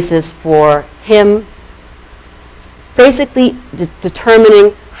is the basis for him basically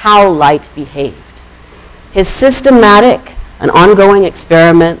determining how light behaved. His systematic and ongoing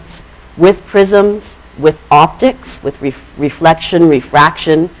experiments with prisms, with optics, with reflection,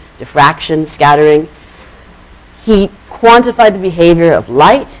 refraction, diffraction, scattering, he quantified the behavior of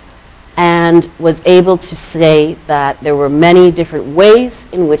light and was able to say that there were many different ways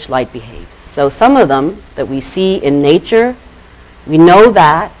in which light behaves. So some of them that we see in nature, we know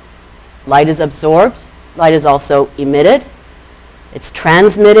that light is absorbed, light is also emitted, it's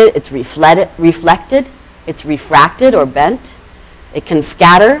transmitted, it's reflected, it's refracted or bent. It can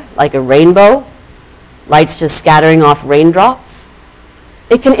scatter like a rainbow. Light's just scattering off raindrops.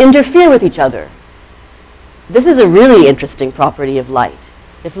 It can interfere with each other. This is a really interesting property of light.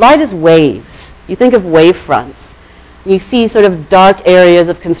 If light is waves, you think of wave fronts. You see sort of dark areas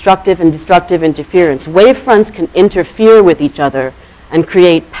of constructive and destructive interference. Wave fronts can interfere with each other and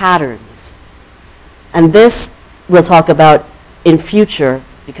create patterns. And this we'll talk about in future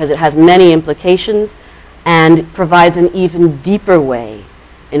because it has many implications and provides an even deeper way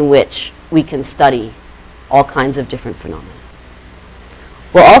in which we can study all kinds of different phenomena.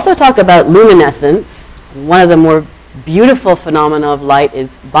 We'll also talk about luminescence. One of the more beautiful phenomena of light is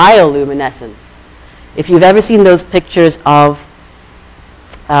bioluminescence. If you've ever seen those pictures of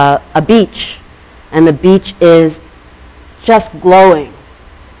a beach, and the beach is just glowing.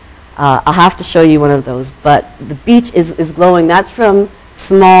 I'll have to show you one of those, but the beach is glowing. That's from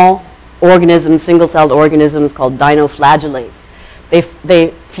small organisms, single-celled organisms called dinoflagellates. They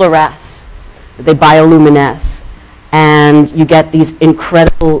fluoresce, they bioluminesce, and you get these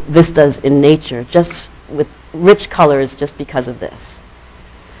incredible vistas in nature, just with rich colors just because of this.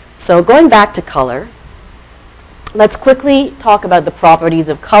 So going back to color, let's quickly talk about the properties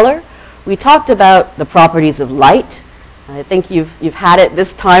of color. We talked about the properties of light. I think you've had it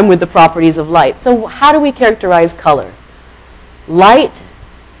this time with the properties of light. So how do we characterize color? Light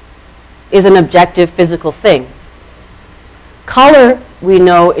is an objective physical thing. Color, we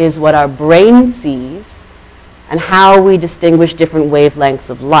know, is what our brain sees and how we distinguish different wavelengths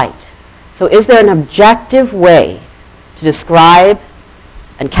of light. So is there an objective way to describe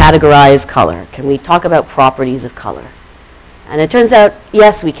and categorize color? Can we talk about properties of color? And it turns out,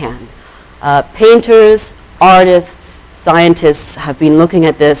 yes, we can. Painters, artists, scientists have been looking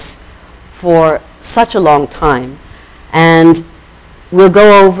at this for such a long time. And we'll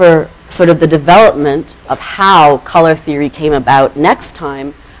go over sort of the development of how color theory came about next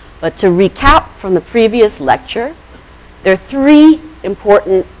time. But to recap from the previous lecture, there are 3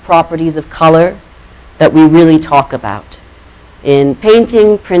 important properties of color that we really talk about. In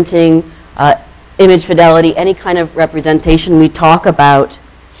painting, printing, image fidelity, any kind of representation, we talk about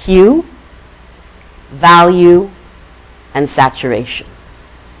hue, value, and saturation.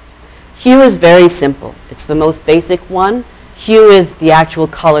 Hue is very simple. It's the most basic one. Hue is the actual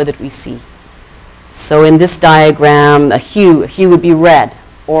color that we see. So in this diagram, a hue would be red,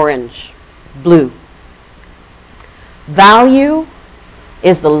 orange, blue. Value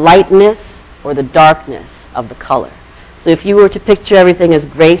is the lightness or the darkness of the color. So if you were to picture everything as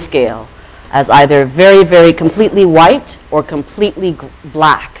grayscale, as either very, very completely white or completely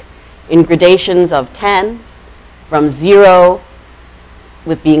black, in gradations of 10, from 0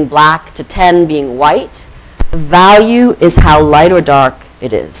 with being black to 10 being white, value is how light or dark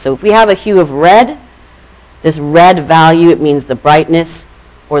it is. So if we have a hue of red, this red value, it means the brightness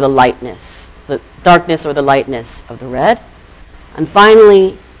or the lightness, the darkness or the lightness of the red. And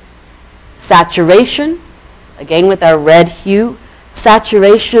finally, saturation, again with our red hue,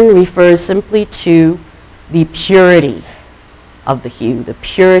 saturation refers simply to the purity of the hue, the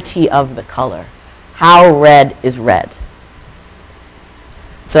purity of the color, how red is red.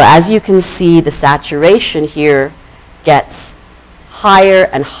 So as you can see, the saturation here gets higher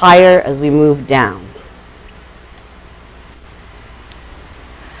and higher as we move down.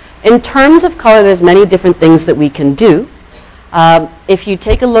 In terms of color, there's many different things that we can do. If you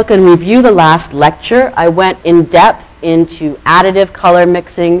take a look and review the last lecture, I went in depth into additive color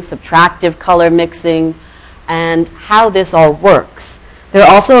mixing, subtractive color mixing, and how this all works. There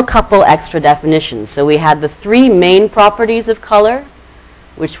are also a couple extra definitions. So we had the 3 main properties of color,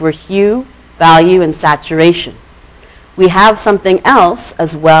 which were hue, value, and saturation. We have something else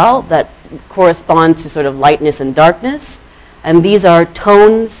as well that corresponds to sort of lightness and darkness, And these are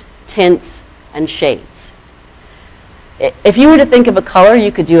tones, tints, and shades. If you were to think of a color,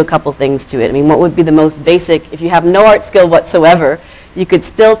 you could do a couple things to it. I mean, what would be the most basic? If you have no art skill whatsoever, you could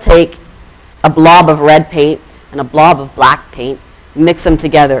still take a blob of red paint and a blob of black paint, mix them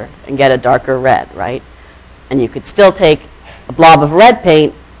together and get a darker red, right? And you could still take a blob of red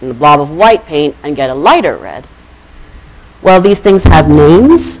paint and a blob of white paint and get a lighter red. Well, these things have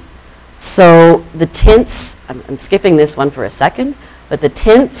names. So the tints, I'm skipping this one for a second, but the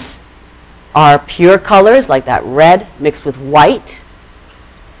tints are pure colors like that red mixed with white.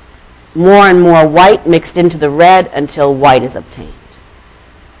 More and more white mixed into the red until white is obtained.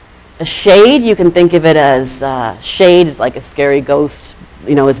 A shade, you can think of it as shade is like a scary ghost,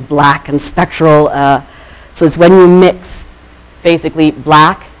 you know, it's black and spectral. So it's when you mix basically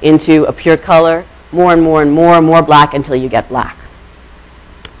black into a pure color, more and more and more black until you get black.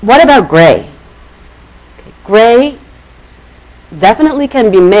 What about gray? Okay, gray definitely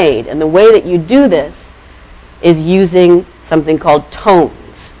can be made, and the way that you do this is using something called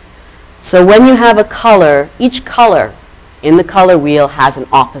tones. So when you have a color, each color in the color wheel has an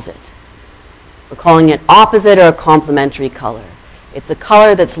opposite. We're calling it opposite or a complementary color. It's a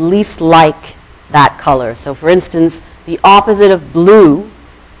color that's least like that color. So for instance, the opposite of blue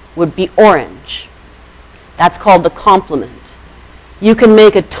would be orange. That's called the complement. You can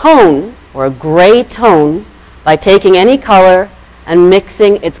make a tone, or a gray tone, by taking any color and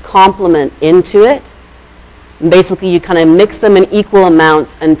mixing its complement into it. And basically, you kind of mix them in equal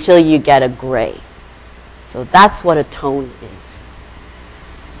amounts until you get a gray. So that's what a tone is.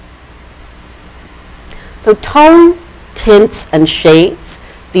 So tone, tints, and shades,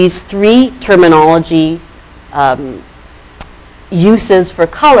 these three terminology uses for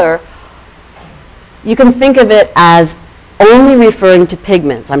color, you can think of it as only referring to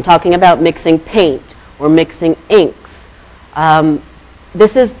pigments. I'm talking about mixing paint or mixing inks.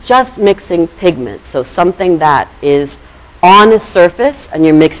 This is just mixing pigments, so something that is on a surface and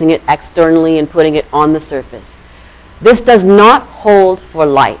you're mixing it externally and putting it on the surface. This does not hold for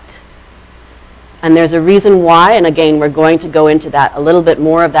light. And there's a reason why, and again, we're going to go into that, a little bit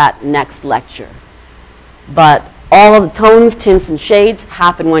more of that next lecture. But all of the tones, tints, and shades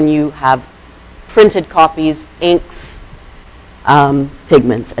happen when you have printed copies, inks,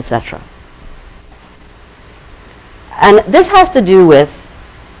 pigments, etc. And this has to do with,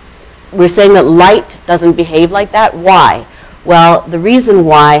 we're saying that light doesn't behave like that. Why? Well, the reason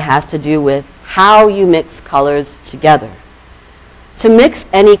why has to do with how you mix colors together. To mix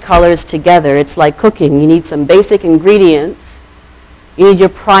any colors together, it's like cooking. You need some basic ingredients. You need your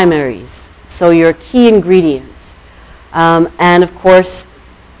primaries, so your key ingredients. And of course,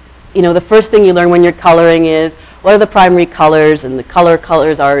 you know, the first thing you learn when you're coloring is what are the primary colors, and the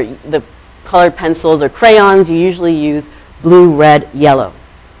colors are the colored pencils or crayons. You usually use blue, red, yellow.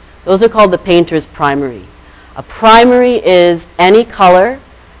 Those are called the painter's primary. A primary is any color,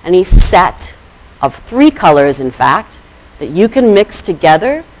 any set of 3 colors, in fact, that you can mix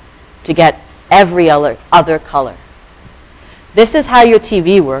together to get every other color. This is how your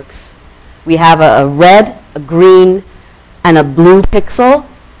TV works. We have a red, a green, and a blue pixel,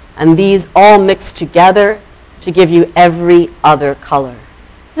 and these all mix together to give you every other color.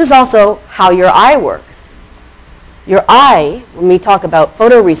 This is also how your eye works. Your eye, when we talk about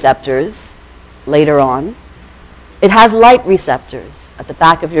photoreceptors later on, it has light receptors at the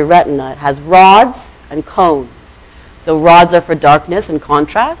back of your retina. It has rods and cones. So rods are for darkness and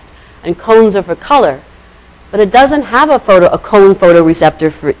contrast, and cones are for color. But it doesn't have a cone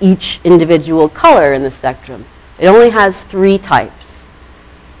photoreceptor for each individual color in the spectrum. It only has 3 types: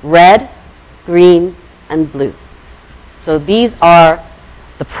 red, green, and blue. So these are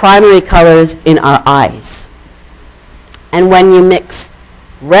the primary colors in our eyes. And when you mix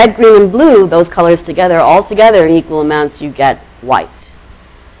red, green, and blue, those colors together, all together in equal amounts, you get white.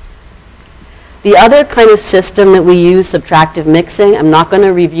 The other kind of system that we use, subtractive mixing, I'm not going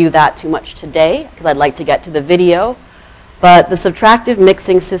to review that too much today because I'd like to get to the video. But the subtractive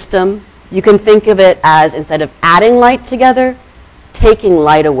mixing system, you can think of it as, instead of adding light together, taking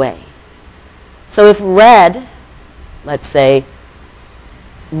light away. So if red, let's say,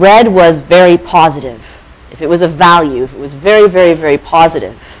 red was very positive, if it was a value, if it was very, very, very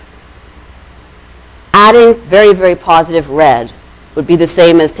positive, adding very, very positive red would be the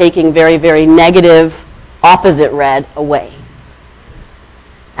same as taking very, very negative opposite red away.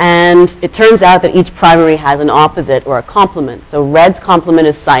 And it turns out that each primary has an opposite or a complement. So red's complement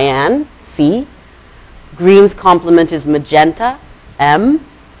is cyan, C. Green's complement is magenta, M.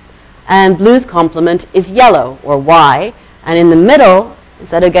 And blue's complement is yellow, or Y. And in the middle,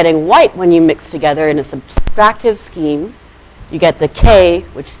 instead of getting white when you mix together in a subtractive scheme, you get the K,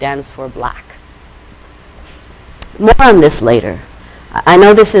 which stands for black. More on this later. I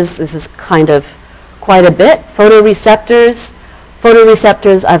know this is kind of quite a bit. Photoreceptors.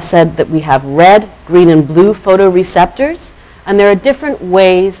 Photoreceptors, I've said that we have red, green, and blue photoreceptors, and there are different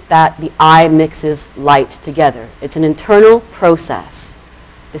ways that the eye mixes light together. It's an internal process.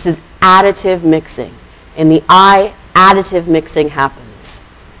 This is additive mixing. In the eye, additive mixing happens.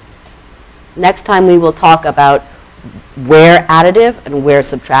 Next time we will talk about where additive and where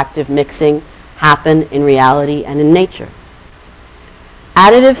subtractive mixing happen in reality and in nature.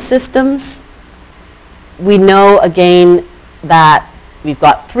 Additive systems, we know again that we've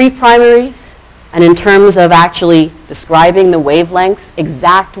got 3 primaries, and in terms of actually describing the wavelengths,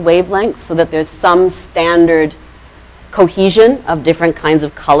 exact wavelengths, so that there's some standard cohesion of different kinds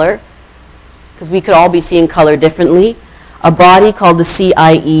of color, because we could all be seeing color differently. A body called the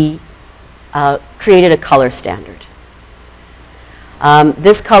CIE created a color standard.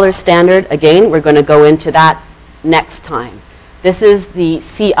 This color standard, again, we're going to go into that next time. This is the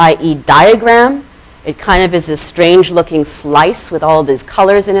CIE diagram. It kind of is a strange looking slice with all these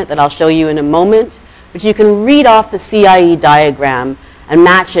colors in it that I'll show you in a moment. But you can read off the CIE diagram and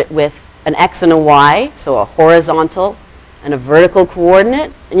match it with an X and a Y, so a horizontal and a vertical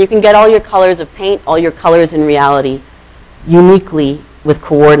coordinate. And you can get all your colors of paint, all your colors in reality, uniquely with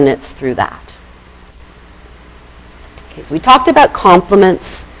coordinates through that. Okay, so we talked about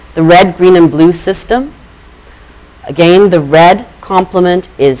complements, the red, green, and blue system. Again, the red complement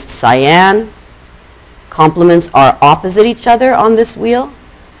is cyan. Complements are opposite each other on this wheel.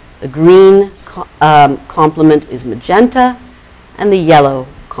 The green complement is magenta, and the yellow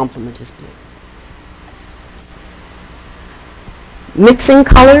complement is blue. Mixing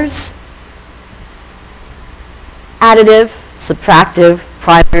colors, additive, subtractive,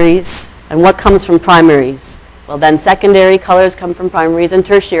 primaries, and what comes from primaries? Well, then secondary colors come from primaries, and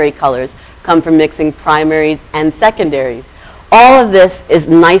tertiary colors come from mixing primaries and secondaries. All of this is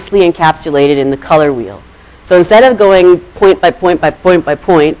nicely encapsulated in the color wheel. So instead of going point by point by point by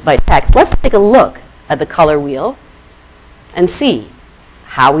point by text, let's take a look at the color wheel and see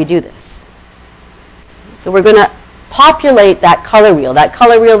how we do this. So we're going to populate that color wheel. That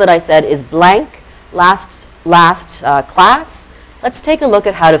color wheel that I said is blank last class. Let's take a look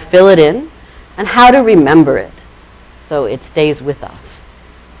at how to fill it in and how to remember it so it stays with us.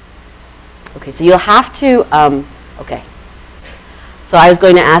 Okay, so you'll have to, okay. So I was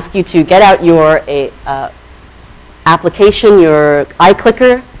going to ask you to get out your application, your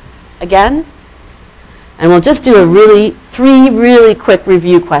iClicker again, and we'll just do three really quick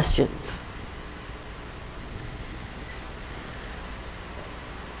review questions.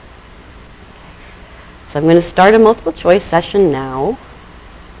 So I'm going to start a multiple choice session now.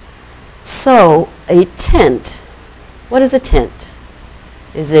 So a tint, what is a tint?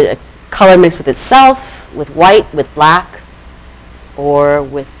 Is it a color mixed with itself, with white, with black, or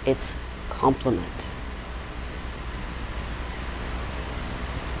with its complement?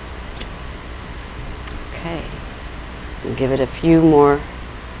 Okay, I'll give it a few more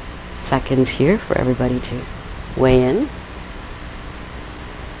seconds here for everybody to weigh in.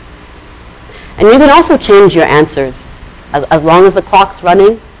 And you can also change your answers. As long as the clock's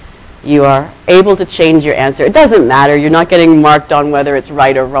running, you are able to change your answer. It doesn't matter. You're not getting marked on whether it's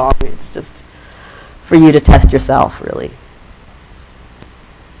right or wrong. It's just for you to test yourself, really.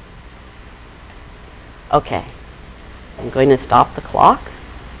 Okay, I'm going to stop the clock.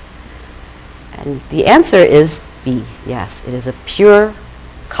 And the answer is B. Yes, it is a pure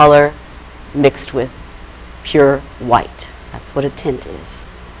color mixed with pure white. That's what a tint is.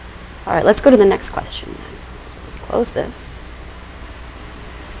 All right, let's go to the next question then. So let's close this.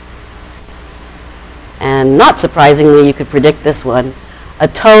 And not surprisingly, you could predict this one. A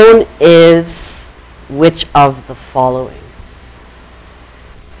tone is which of the following?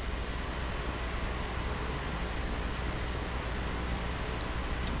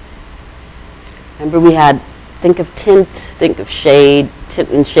 Remember we had, think of tint, think of shade, tint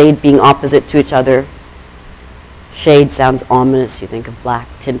and shade being opposite to each other. Shade sounds ominous, you think of black.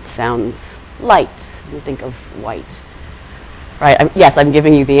 Tint sounds light, you think of white. Right, yes, I'm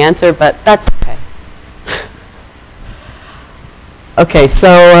giving you the answer, but that's okay. Okay,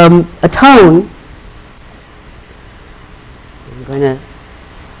 so a tone, I'm going to,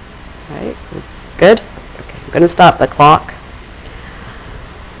 right, good? Okay, I'm going to stop the clock.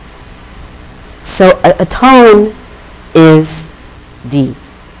 So a tone is D,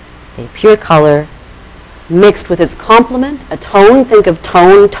 a pure color mixed with its complement. A tone, think of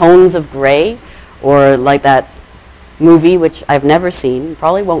tones of gray, or like that movie, which I've never seen,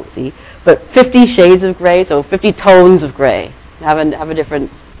 probably won't see, but 50 Shades of Gray, so 50 tones of gray. have a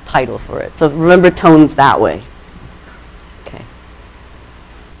different title for it. So remember tones that way. Okay.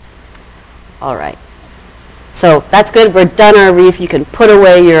 All right. So that's good. We're done our reef. You can put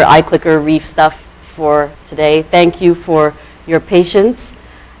away your iClicker reef stuff for today. Thank you for your patience,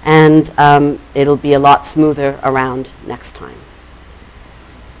 and it'll be a lot smoother around next time.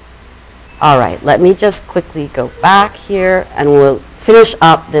 All right, let me just quickly go back here, and we'll finish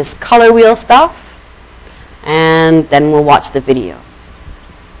up this color wheel stuff, and then we'll watch the video.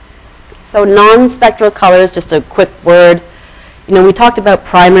 So non-spectral colors, just a quick word. You know, we talked about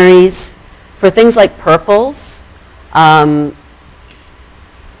primaries. For things like purples, purples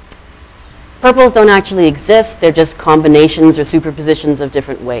don't actually exist. They're just combinations or superpositions of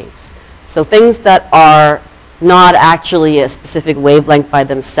different waves. So things that are not actually a specific wavelength by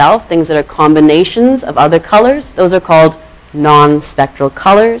themselves, things that are combinations of other colors, those are called non-spectral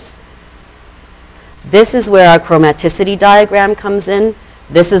colors. This is where our chromaticity diagram comes in.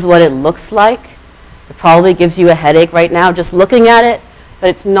 This is what it looks like. It probably gives you a headache right now just looking at it, but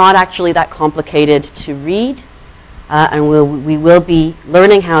it's not actually that complicated to read. And we will be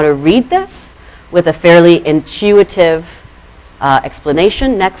learning how to read this with a fairly intuitive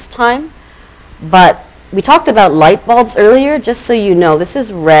explanation next time. But we talked about light bulbs earlier, just so you know. This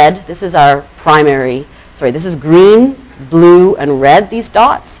is red. This is our primary. Sorry, this is green, blue, and red, these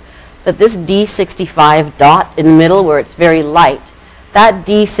dots. But this D65 dot in the middle where it's very light, that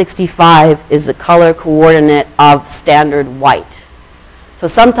D65 is the color coordinate of standard white. So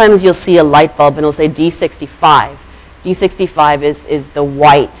sometimes you'll see a light bulb and it'll say D65. D65 is the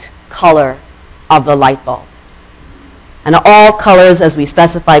white color of the light bulb. And all colors, as we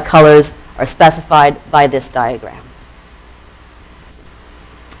specify colors, are specified by this diagram.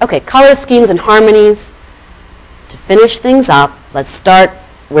 Okay, color schemes and harmonies. To finish things up, let's start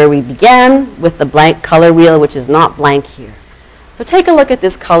where we began with the blank color wheel, which is not blank here. So take a look at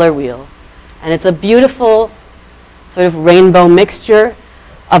this color wheel, and it's a beautiful sort of rainbow mixture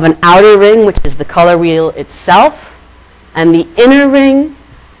of an outer ring, which is the color wheel itself, and the inner ring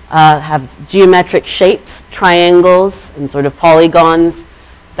have geometric shapes, triangles, and sort of polygons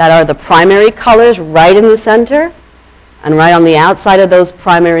that are the primary colors right in the center, and right on the outside of those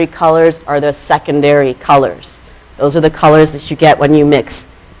primary colors are the secondary colors. Those are the colors that you get when you mix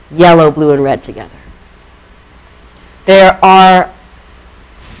yellow, blue, and red together. There are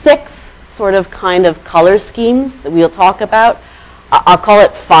 6 sort of kind of color schemes that we'll talk about. I'll call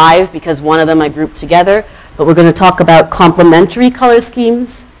it 5 because one of them I grouped together, but we're going to talk about complementary color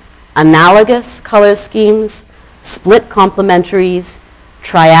schemes, analogous color schemes, split complementaries,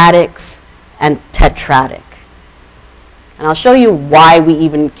 triadics, and tetradic. And I'll show you why we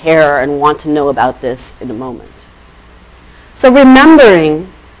even care and want to know about this in a moment. So remembering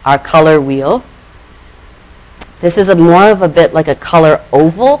our color wheel, this is more of a bit like a color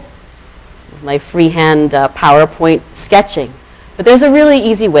oval, with my freehand PowerPoint sketching. But there's a really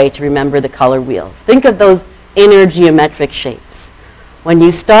easy way to remember the color wheel. Think of those inner geometric shapes. When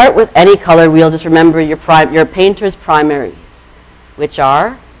you start with any color wheel, just remember your painter's primaries, which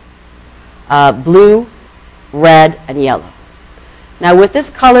are blue, red, and yellow. Now with this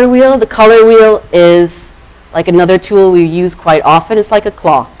color wheel, the color wheel is like another tool we use quite often. It's like a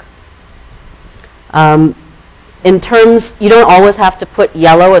clock. In terms, you don't always have to put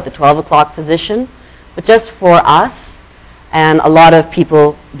yellow at the 12 o'clock position, but just for us, and a lot of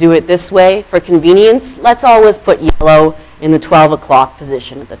people do it this way for convenience, let's always put yellow in the 12 o'clock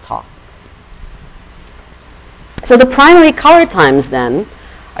position at the top. So the primary color times then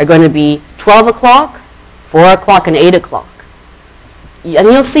are going to be 12 o'clock, 4 o'clock, and 8 o'clock. And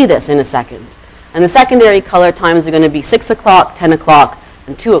you'll see this in a second. And the secondary color times are going to be 6 o'clock, 10 o'clock,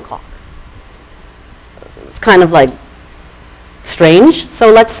 and 2 o'clock. It's kind of like strange,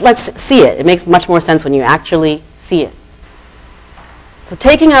 so let's see it. It makes much more sense when you actually see it. So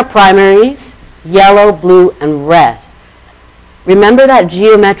taking our primaries, yellow, blue, and red. Remember that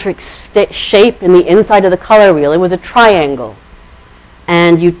geometric shape in the inside of the color wheel? It was a triangle.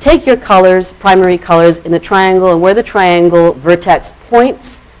 And you take your colors, primary colors, in the triangle, and where the triangle vertex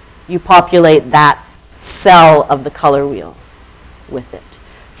points, you populate that cell of the color wheel with it.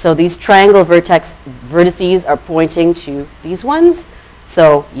 So these triangle vertices are pointing to these ones.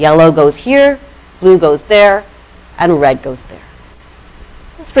 So yellow goes here, blue goes there, and red goes there.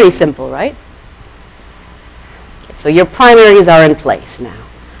 It's pretty simple, right? Okay, so your primaries are in place now.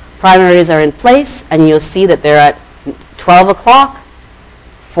 Primaries are in place, and you'll see that they're at 12 o'clock,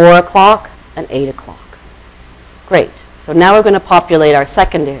 4 o'clock, and 8 o'clock. Great. So now we're going to populate our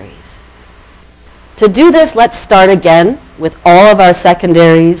secondaries. To do this, let's start again with all of our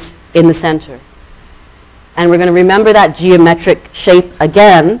secondaries in the center. And we're going to remember that geometric shape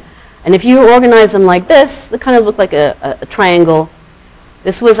again. And if you organize them like this, they kind of look like a triangle.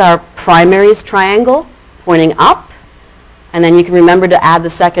 This was our primaries triangle pointing up. And then you can remember to add the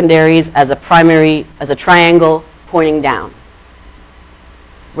secondaries as a triangle pointing down.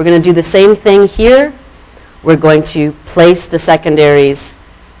 We're going to do the same thing here. We're going to place the secondaries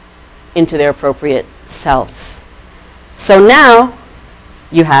into their appropriate cells. So now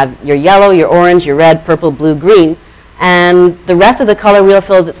you have your yellow, your orange, your red, purple, blue, green, and the rest of the color wheel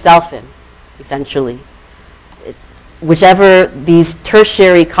fills itself in, essentially. Whichever these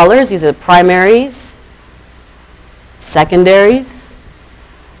tertiary colors, these are primaries, secondaries,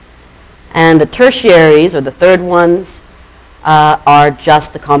 and the tertiaries, or the third ones, are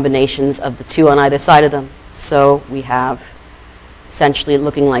just the combinations of the two on either side of them. So we have essentially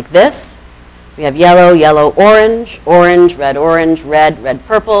looking like this. We have yellow, yellow, orange, orange, red, red,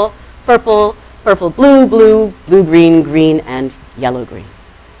 purple, purple, purple, blue, blue, blue, green, green, and yellow, green.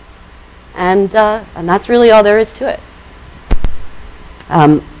 And that's really all there is to it.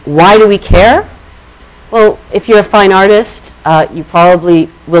 Why do we care? Well, if you're a fine artist, you probably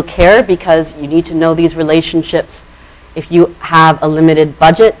will care because you need to know these relationships. If you have a limited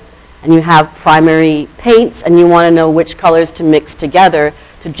budget and you have primary paints and you want to know which colors to mix together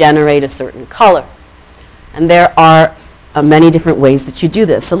to generate a certain color. And there are many different ways that you do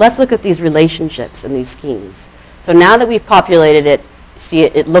this. So let's look at these relationships and these schemes. So now that we've populated it, see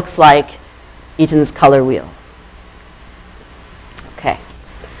it looks like Eaton's color wheel. Okay.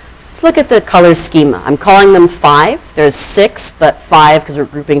 Let's look at the color schema. I'm calling them 5. There's 6, but 5 because we're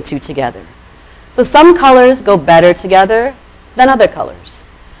grouping 2 together. So some colors go better together than other colors.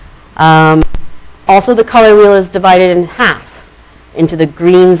 Also, the color wheel is divided in half into the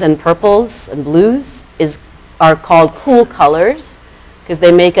greens and purples and blues are called cool colors because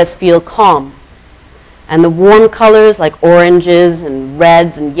they make us feel calm. And the warm colors like oranges and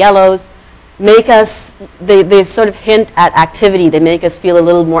reds and yellows make us, they sort of hint at activity. They make us feel a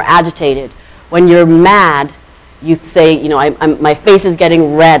little more agitated. When you're mad, you say, you know, my face is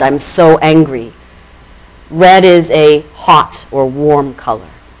getting red. I'm so angry. Red is a hot or warm color.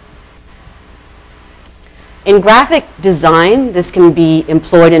 In graphic design, this can be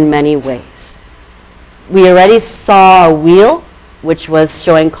employed in many ways. We already saw a wheel, which was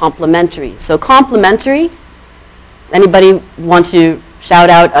showing complementary. So complementary, anybody want to shout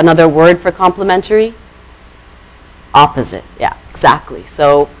out another word for complementary? Opposite, yeah, exactly.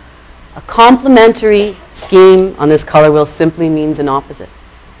 So a complementary scheme on this color wheel simply means an opposite,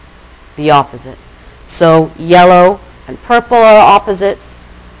 the opposite. So yellow and purple are opposites,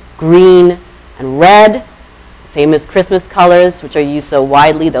 green and red, famous Christmas colors, which are used so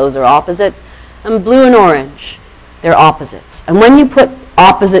widely, those are opposites. And blue and orange, they're opposites. And when you put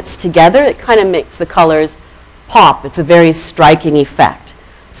opposites together, it kind of makes the colors pop. It's a very striking effect.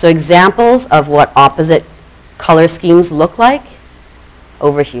 So examples of what opposite color schemes look like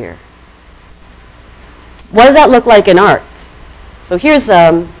over here. What does that look like in art? So here's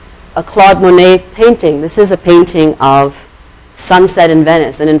a Claude Monet painting. This is a painting of sunset in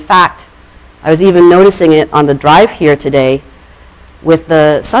Venice. And in fact, I was even noticing it on the drive here today with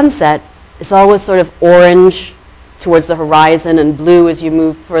the sunset. It's always sort of orange towards the horizon and blue as you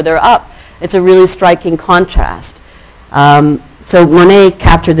move further up. It's a really striking contrast. So Monet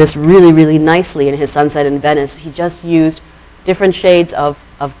captured this really, really nicely in his Sunset in Venice. He just used different shades of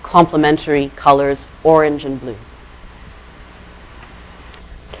complementary colors, orange and blue.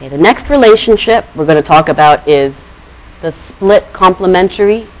 Okay, the next relationship we're going to talk about is the split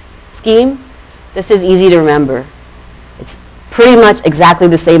complementary scheme. This is easy to remember. It's pretty much exactly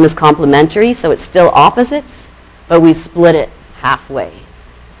the same as complementary, so it's still opposites, but we split it halfway.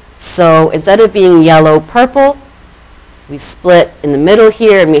 So instead of being yellow-purple, we split in the middle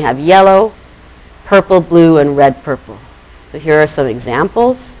here, and we have yellow, purple, blue, and red-purple. So here are some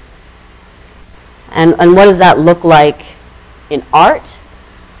examples. And what does that look like in art?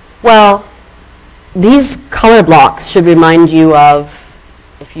 Well, these color blocks should remind you of,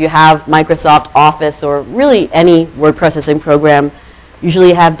 if you have Microsoft Office or really any word processing program,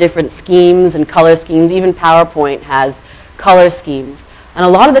 usually have different schemes and color schemes. Even PowerPoint has color schemes. And a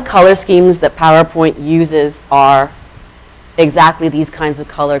lot of the color schemes that PowerPoint uses are exactly these kinds of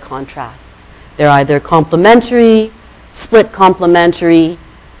color contrasts. They're either complementary, split complementary,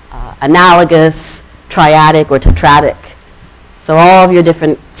 analogous, triadic, or tetradic. So all of your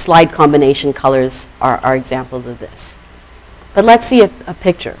different slide combination colors are examples of this. But let's see a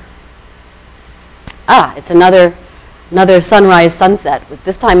picture. It's another sunrise sunset.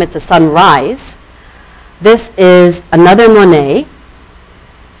 This time it's a sunrise. This is another Monet.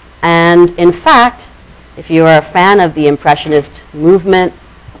 And in fact, if you are a fan of the Impressionist movement,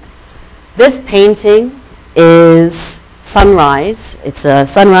 this painting is Sunrise. It's a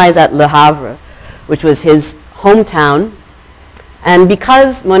sunrise at Le Havre, which was his hometown. And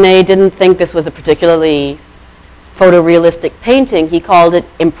because Monet didn't think this was a particularly photorealistic painting, he called it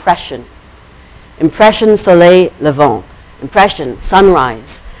Impression. Impression Soleil Levant. Impression,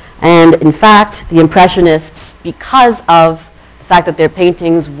 sunrise. And in fact, the Impressionists, because of the fact that their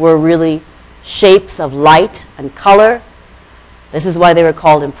paintings were really shapes of light and color, this is why they were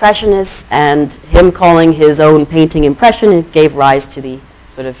called Impressionists, and him calling his own painting Impression gave rise to the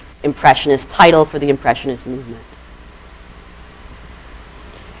sort of Impressionist title for the Impressionist movement.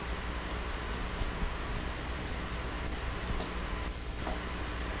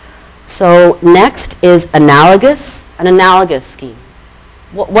 So next is analogous, an analogous scheme.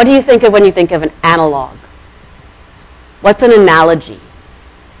 What do you think of when you think of an analog? What's an analogy?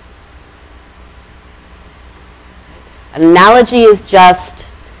 An analogy is just,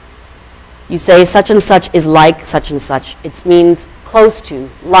 you say such and such is like such and such. It means close to,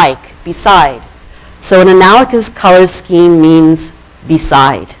 like, beside. So an analogous color scheme means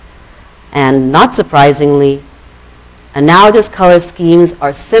beside. And not surprisingly, analogous color schemes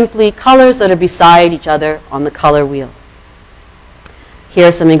are simply colors that are beside each other on the color wheel. Here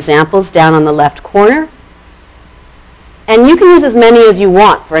are some examples down on the left corner. And you can use as many as you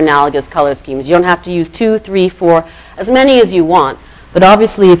want for analogous color schemes. You don't have to use 2, 3, 4, as many as you want. But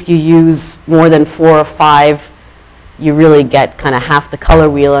obviously if you use more than 4 or 5, you really get kind of half the color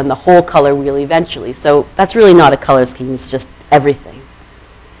wheel and the whole color wheel eventually. So that's really not a color scheme, it's just everything.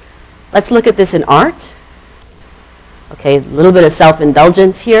 Let's look at this in art. Okay, a little bit of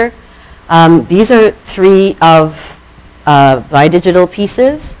self-indulgence here. These are 3 of bidigital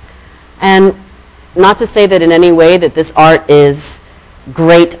pieces. And not to say that in any way that this art is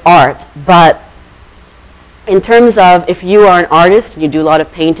great art, but in terms of if you are an artist and you do a lot of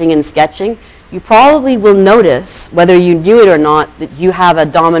painting and sketching, you probably will notice, whether you knew it or not, that you have a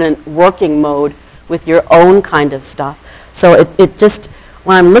dominant working mode with your own kind of stuff. So it just,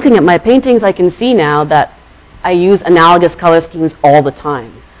 when I'm looking at my paintings, I can see now that I use analogous color schemes all the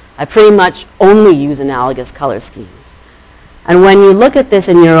time. I pretty much only use analogous color schemes. And when you look at this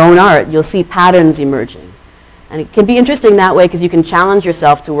in your own art, you'll see patterns emerging. And it can be interesting that way because you can challenge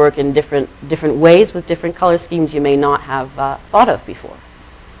yourself to work in different ways with different color schemes you may not have thought of before.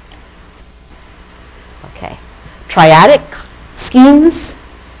 Okay. Triadic schemes,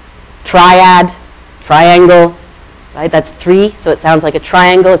 triad, triangle, right? That's 3, so it sounds like a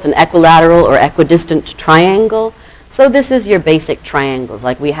triangle. It's an equilateral or equidistant triangle. So this is your basic triangles.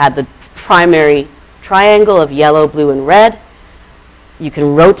 Like we had the primary triangle of yellow, blue, and red. You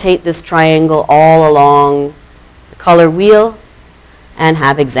can rotate this triangle all along the color wheel and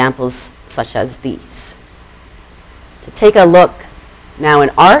have examples such as these. To take a look now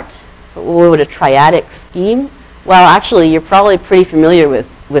in art, what would a triadic scheme? Well, actually, you're probably pretty familiar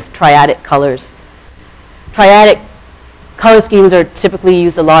with triadic colors. Triadic color schemes are typically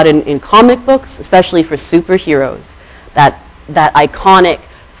used a lot in comic books, especially for superheroes. That iconic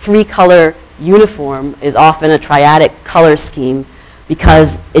 3-color uniform is often a triadic color scheme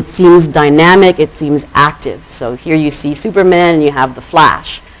because it seems dynamic, it seems active. So here you see Superman and you have the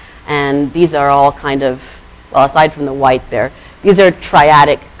Flash. And these are all kind of, well, aside from the white there, these are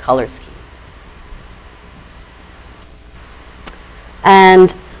triadic color schemes.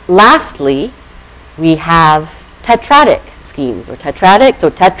 And lastly, we have tetradic schemes, or tetradic, so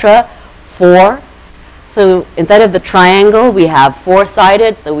tetra, 4. So instead of the triangle, we have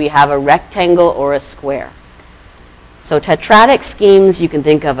 4-sided, so we have a rectangle or a square. So tetradic schemes you can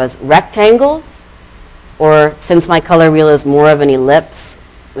think of as rectangles, or since my color wheel is more of an ellipse,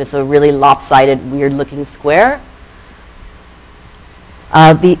 it's a really lopsided, weird-looking square.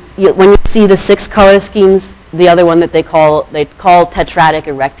 When you see the 6 color schemes, the other one that they call tetradic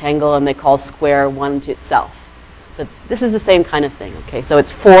a rectangle, and they call square one to itself. But this is the same kind of thing, okay? So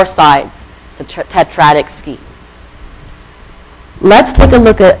it's 4 sides. It's a tetradic scheme. Let's take a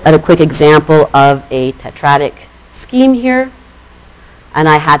look at a quick example of a tetradic scheme here. And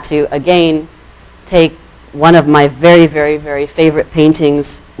I had to, again, take one of my very, very, very favorite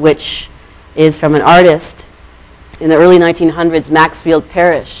paintings, which is from an artist in the early 1900s, Maxfield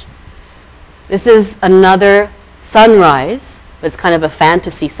Parrish. This is another sunrise, but it's kind of a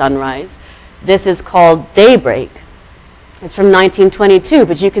fantasy sunrise. This is called Daybreak. It's from 1922,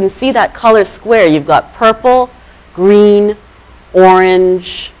 but you can see that color square. You've got purple, green,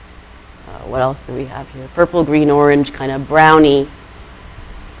 orange. What else do we have here? Purple, green, orange, kind of browny,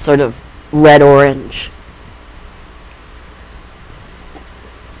 sort of red-orange.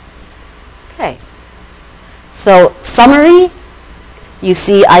 Okay. So summary, you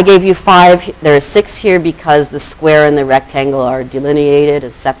see I gave you 5. There are 6 here because the square and the rectangle are delineated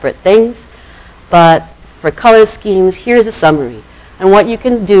as separate things. But for color schemes, here's a summary. And what you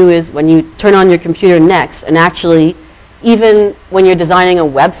can do is when you turn on your computer next, and actually even when you're designing a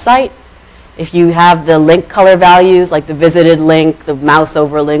website, if you have the link color values, like the visited link, the mouse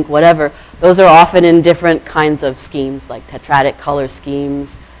over link, whatever, those are often in different kinds of schemes, like tetradic color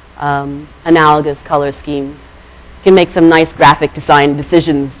schemes, analogous color schemes. You can make some nice graphic design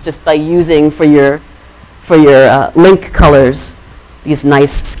decisions just by using for your link colors these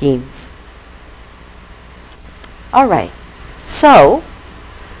nice schemes. All right, so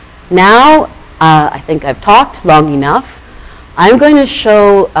now I think I've talked long enough. I'm going to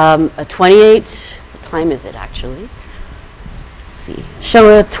show a 28, what time is it actually? Let's see,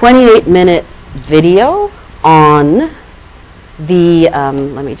 show a 28-minute video on the,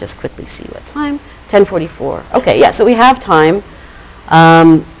 let me just quickly see what time, 10:44. Okay, yeah, so we have time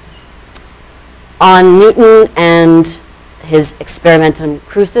on Newton and his Experimentum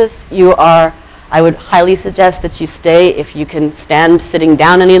Crucis. I would highly suggest that you stay if you can stand sitting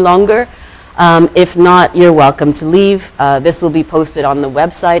down any longer. If not, you're welcome to leave. This will be posted on the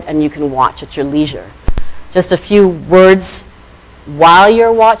website and you can watch at your leisure. Just a few words while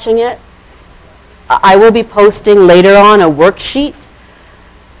you're watching it. I will be posting later on a worksheet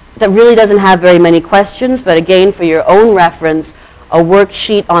that really doesn't have very many questions, but again, for your own reference, a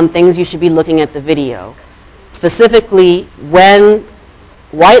worksheet on things you should be looking at the video. Specifically, when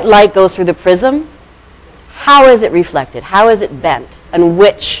white light goes through the prism, how is it reflected? How is it bent? And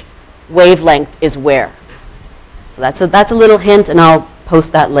which wavelength is where? So that's a little hint, and I'll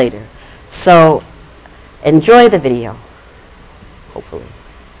post that later. So enjoy the video, hopefully.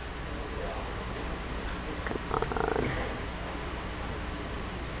 Come on.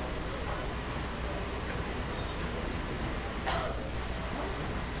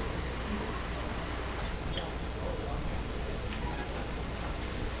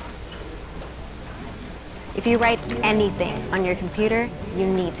 If you write anything on your computer, you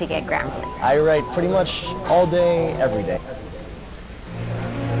need to get Grammarly. I write pretty much all day, every day.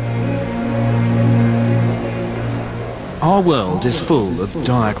 Our world is full of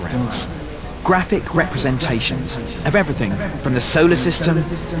diagrams, graphic representations of everything from the solar system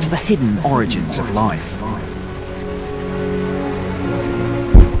to the hidden origins of life.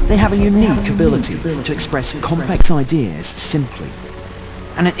 They have a unique ability to express complex ideas simply,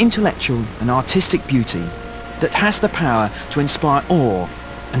 and an intellectual and artistic beauty that has the power to inspire awe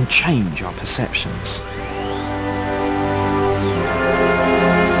and change our perceptions.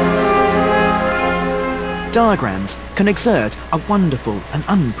 Diagrams can exert a wonderful and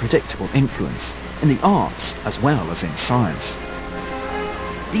unpredictable influence in the arts as well as in science.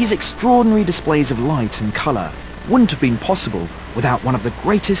 These extraordinary displays of light and colour wouldn't have been possible without one of the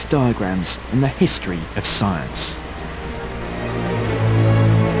greatest diagrams in the history of science.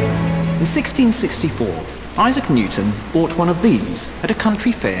 In 1664, Isaac Newton bought one of these at a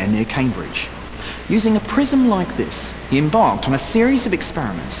country fair near Cambridge. Using a prism like this, he embarked on a series of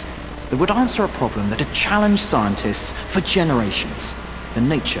experiments that would answer a problem that had challenged scientists for generations, the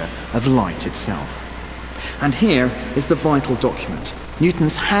nature of light itself. And here is the vital document,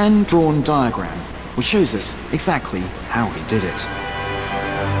 Newton's hand-drawn diagram, which shows us exactly how he did it.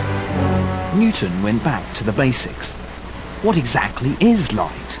 Newton went back to the basics. What exactly is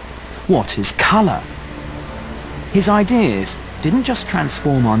light? What is colour? His ideas didn't just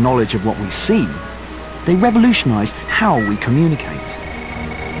transform our knowledge of what we see, they revolutionised how we communicate.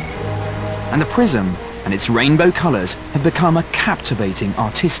 And the prism and its rainbow colours have become a captivating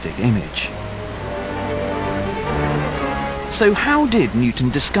artistic image. So how did Newton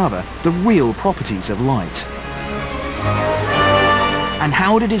discover the real properties of light? And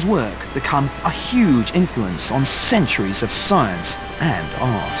how did his work become a huge influence on centuries of science and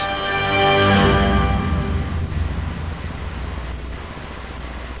art?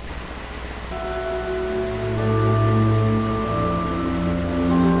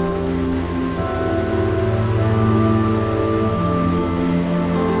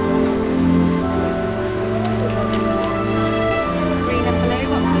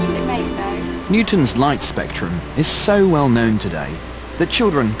 Newton's light spectrum is so well known today that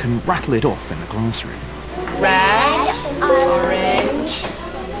children can rattle it off in the classroom. Red, orange,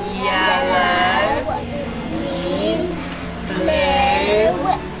 yellow, green, blue,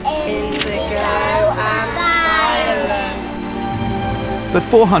 indigo and violet. But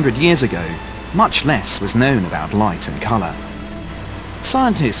 400 years ago, much less was known about light and colour.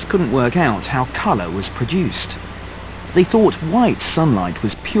 Scientists couldn't work out how colour was produced. They thought white sunlight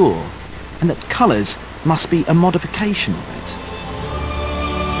was pure, and that colours must be a modification of it.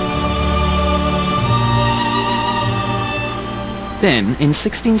 Then, in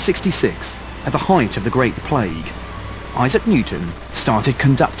 1666, at the height of the Great Plague, Isaac Newton started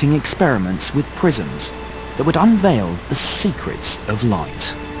conducting experiments with prisms that would unveil the secrets of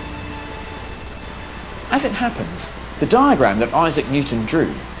light. As it happens, the diagram that Isaac Newton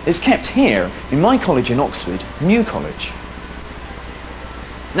drew is kept here in my college in Oxford, New College.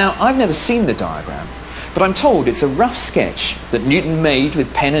 Now, I've never seen the diagram, but I'm told it's a rough sketch that Newton made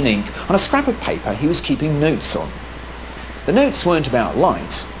with pen and ink on a scrap of paper he was keeping notes on. The notes weren't about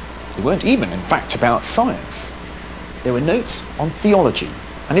light. They weren't even, in fact, about science. They were notes on theology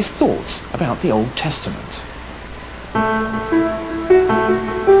and his thoughts about the Old Testament.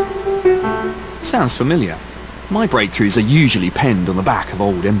 Sounds familiar. My breakthroughs are usually penned on the back of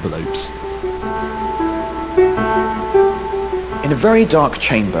old envelopes. In a very dark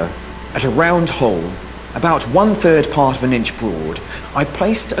chamber, at a round hole, about 1/3 part of an inch broad, I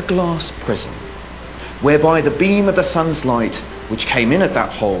placed a glass prism, whereby the beam of the sun's light, which came in at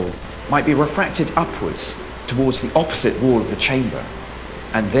that hole, might be refracted upwards towards the opposite wall of the chamber,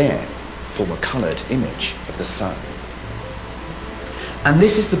 and there form a coloured image of the sun. And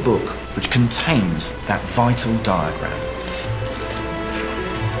this is the book which contains that vital diagram.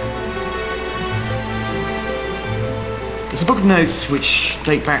 It's a book of notes which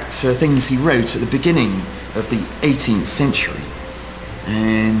date back to things he wrote at the beginning of the 18th century.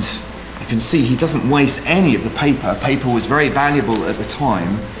 And you can see he doesn't waste any of the paper. Paper was very valuable at the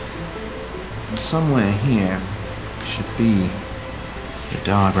time. And somewhere here should be the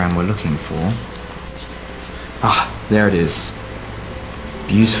diagram we're looking for. Ah, there it is.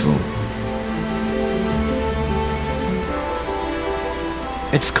 Beautiful.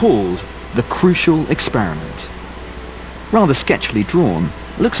 It's called The Crucial Experiment. Rather sketchily drawn,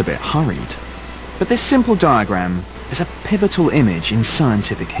 looks a bit hurried. But this simple diagram is a pivotal image in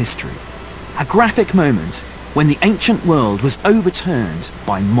scientific history. A graphic moment when the ancient world was overturned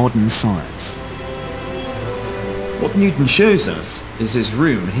by modern science. What Newton shows us is his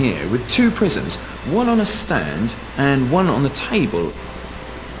room here with two prisms, one on a stand and one on the table.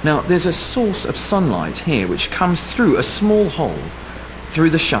 Now there's a source of sunlight here which comes through a small hole through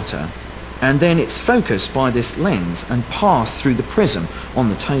the shutter, and then it's focused by this lens and passed through the prism on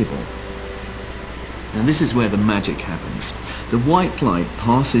the table. Now this is where the magic happens. The white light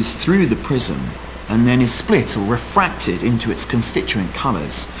passes through the prism and then is split or refracted into its constituent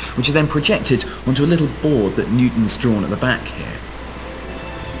colours, which are then projected onto a little board that Newton's drawn at the back here.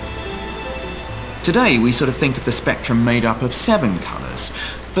 Today we sort of think of the spectrum made up of 7 colours,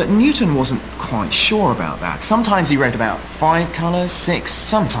 but Newton wasn't quite sure about that. Sometimes he wrote about 5 colours, 6,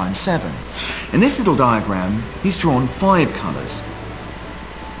 sometimes 7. In this little diagram, he's drawn 5 colours.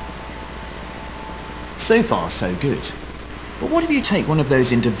 So far, so good. But what if you take one of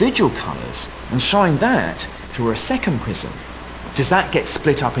those individual colours and shine that through a second prism? Does that get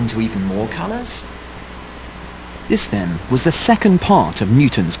split up into even more colours? This then was the second part of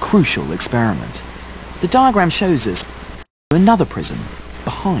Newton's crucial experiment. The diagram shows us another prism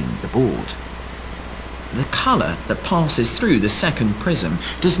behind the board. The colour that passes through the second prism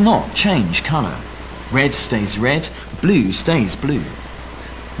does not change colour. Red stays red, blue stays blue.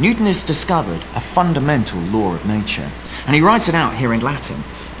 Newton has discovered a fundamental law of nature, and he writes it out here in Latin.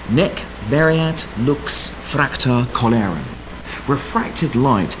 Nec variat lux fracta colerem. Refracted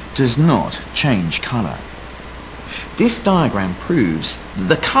light does not change colour. This diagram proves that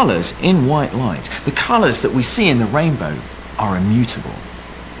the colours in white light, the colours that we see in the rainbow, are immutable.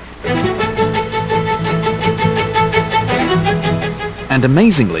 And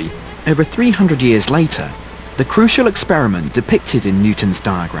amazingly, over 300 years later, the crucial experiment depicted in Newton's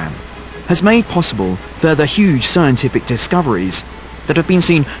diagram has made possible further huge scientific discoveries that have been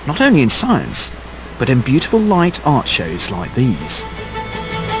seen not only in science, but in beautiful light art shows like these.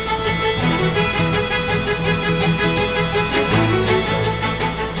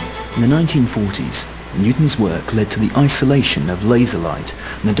 In the 1940s, Newton's work led to the isolation of laser light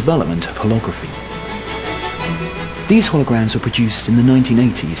and the development of holography. These holograms were produced in the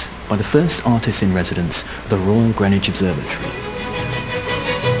 1980s by the first artists in residence of the Royal Greenwich Observatory.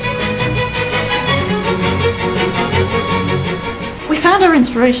 We found our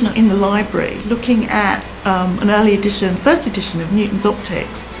inspiration in the library, looking at an early edition, first edition of Newton's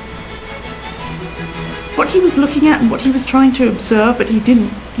Optics. What he was looking at and what he was trying to observe, but he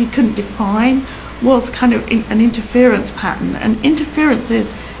couldn't define, was kind of an interference pattern. And interference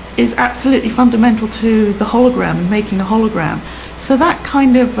is absolutely fundamental to the hologram and making a hologram. So that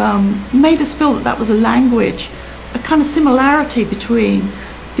kind of made us feel that that was a language, a kind of similarity between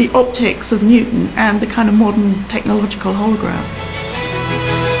the optics of Newton and the kind of modern technological hologram.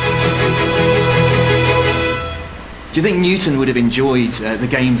 Do you think Newton would have enjoyed the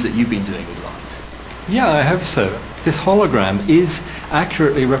games that you've been doing with light? Yeah, I hope so. This hologram is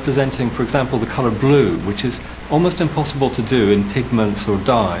accurately representing, for example, the colour blue, which is almost impossible to do in pigments or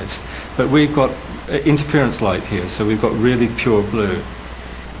dyes. But we've got interference light here, so we've got really pure blue.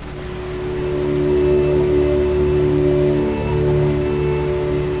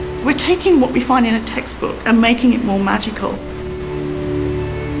 We're taking what we find in a textbook and making it more magical.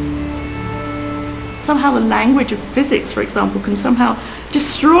 Somehow the language of physics, for example, can somehow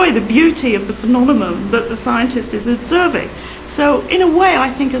destroy the beauty of the phenomenon that the scientist is observing. So in a way, I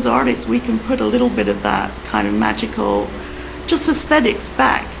think as artists we can put a little bit of that kind of magical, just aesthetics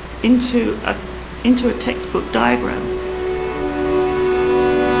back into a textbook diagram.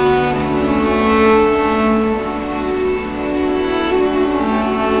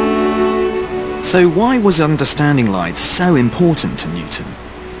 So why was understanding light so important to Newton?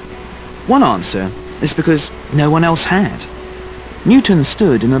 One answer is because no one else had. Newton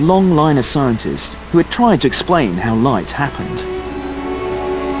stood in a long line of scientists who had tried to explain how light happened.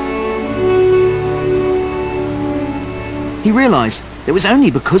 He realised it was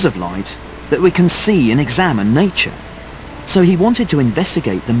only because of light that we can see and examine nature. So he wanted to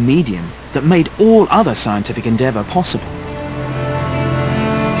investigate the medium that made all other scientific endeavour possible.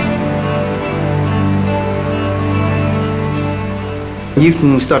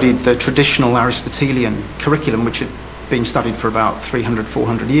 Newton studied the traditional Aristotelian curriculum, which had been studied for about 300,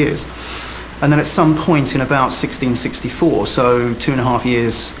 400 years. And then at some point in about 1664, so 2.5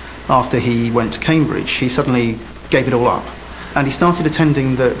 years after he went to Cambridge, he suddenly gave it all up. And he started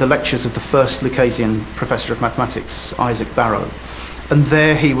attending the lectures of the first Lucasian professor of mathematics, Isaac Barrow. And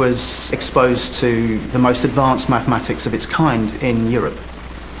there he was exposed to the most advanced mathematics of its kind in Europe.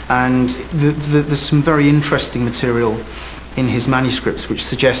 And there's some very interesting material in his manuscripts which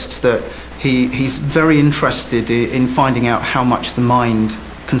suggests that he's very interested in finding out how much the mind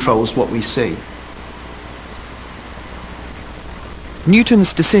controls what we see.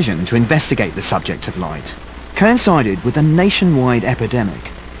 Newton's decision to investigate the subject of light coincided with a nationwide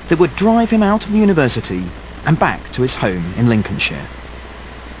epidemic that would drive him out of the university and back to his home in Lincolnshire.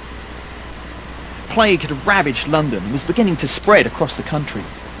 Plague had ravaged London and was beginning to spread across the country.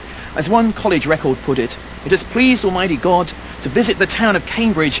 As one college record put it, "It has pleased Almighty God to visit the town of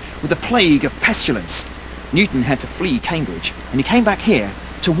Cambridge with a plague of pestilence." Newton had to flee Cambridge, and he came back here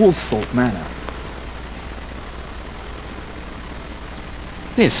to Woolsthorpe Manor.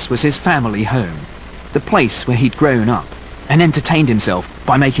 This was his family home, the place where he'd grown up and entertained himself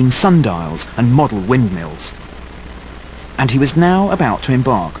by making sundials and model windmills. And he was now about to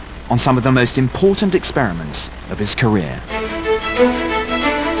embark on some of the most important experiments of his career.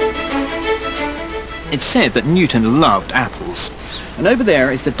 It's said that Newton loved apples, and over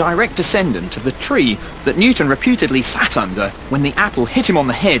there is the direct descendant of the tree that Newton reputedly sat under when the apple hit him on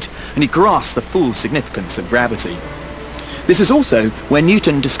the head and he grasped the full significance of gravity. This is also where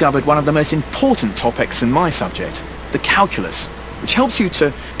Newton discovered one of the most important topics in my subject, the calculus, which helps you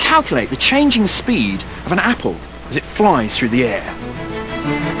to calculate the changing speed of an apple as it flies through the air.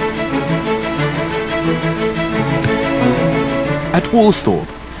 At Woolsthorpe,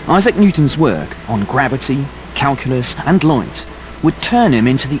 Isaac Newton's work on gravity, calculus and light would turn him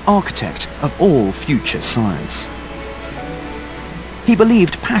into the architect of all future science. He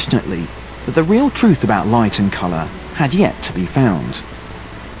believed passionately that the real truth about light and colour had yet to be found,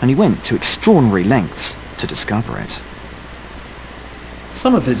 and he went to extraordinary lengths to discover it.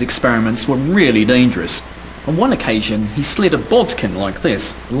 Some of his experiments were really dangerous. On one occasion, he slid a bodkin like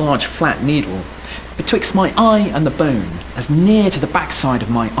this, a large flat needle, betwixt my eye and the bone, as near to the backside of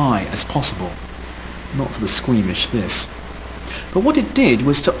my eye as possible. Not for the squeamish, this. But what it did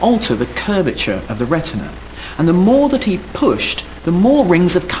was to alter the curvature of the retina, and the more that he pushed, the more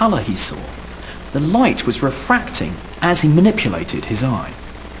rings of colour he saw. The light was refracting as he manipulated his eye.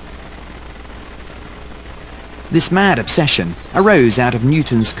 This mad obsession arose out of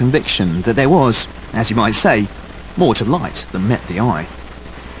Newton's conviction that there was, as you might say, more to light than met the eye.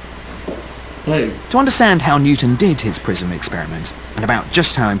 Hello. To understand how Newton did his prism experiment, and about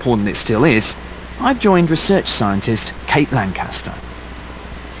just how important it still is, I've joined research scientist Kate Lancaster.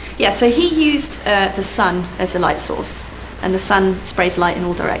 Yeah, so he used the sun as a light source, and the sun sprays light in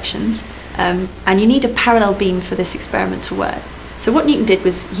all directions, and you need a parallel beam for this experiment to work. So what Newton did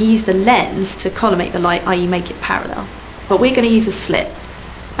was he used a lens to collimate the light, i.e. make it parallel. But we're going to use a slit.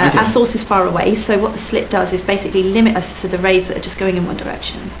 Okay. Our source is far away, so what the slit does is basically limit us to the rays that are just going in one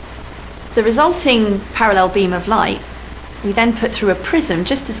direction. The resulting parallel beam of light we then put through a prism,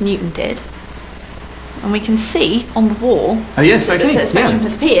 just as Newton did, and we can see on the wall Oh yes, that okay. the spectrum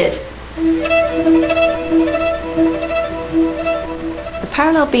has appeared. The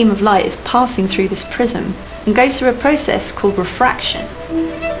parallel beam of light is passing through this prism and goes through a process called refraction,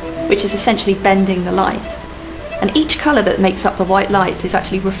 which is essentially bending the light. And each colour that makes up the white light is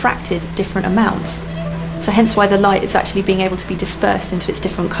actually refracted at different amounts. So hence why the light is actually being able to be dispersed into its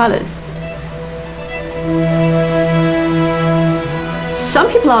different colours. Some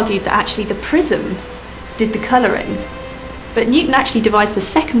people argued that actually the prism did the colouring, but Newton actually devised a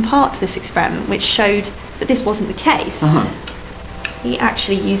second part to this experiment which showed that this wasn't the case. He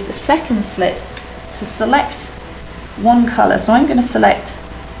actually used a second slit to select one colour. So I'm going to select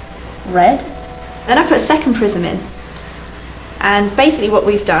red. Then I put a second prism in. And basically what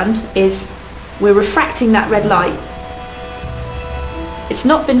we've done is we're refracting that red light. It's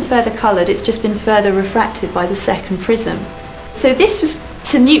not been further coloured, it's just been further refracted by the second prism. So this was,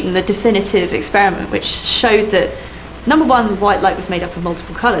 to Newton, the definitive experiment which showed that, number one, the white light was made up of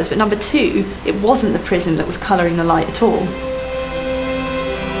multiple colours, but number two, it wasn't the prism that was colouring the light at all.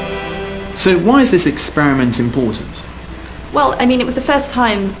 So why is this experiment important? Well, I mean, it was the first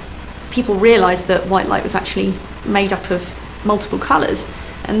time people realised that white light was actually made up of multiple colours.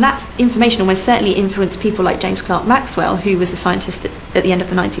 And that information almost certainly influenced people like James Clerk Maxwell, who was a scientist at the end of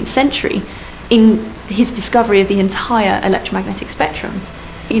the 19th century, in his discovery of the entire electromagnetic spectrum.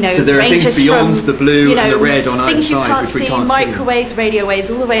 You know, so there are things beyond the blue and the red on either things you side can't which we see, can't microwaves, radio waves,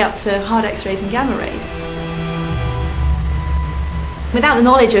 all the way up to hard X-rays and gamma rays. Without the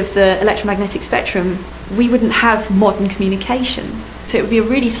knowledge of the electromagnetic spectrum, we wouldn't have modern communications. So it would be a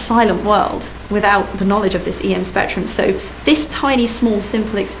really silent world without the knowledge of this EM spectrum. So this tiny, small,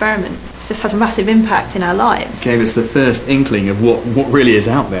 simple experiment just has a massive impact in our lives. Gave us the first inkling of what really is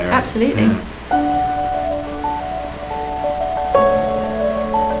out there. Absolutely. Yeah.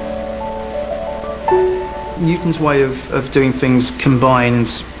 Newton's way of doing things combined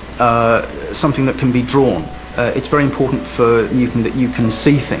something that can be drawn. It's very important for Newton that you can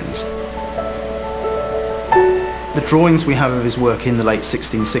see things. The drawings we have of his work in the late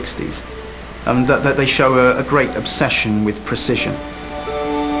 1660s, that they show a great obsession with precision.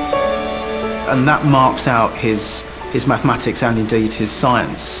 And that marks out his mathematics and indeed his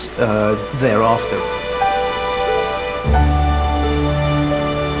science thereafter.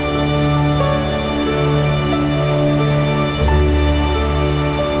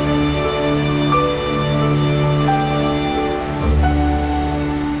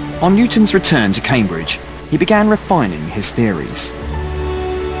 On Newton's return to Cambridge, he began refining his theories.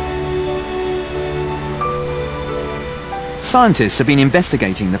 Scientists have been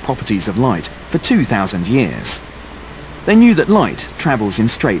investigating the properties of light for 2,000 years. They knew that light travels in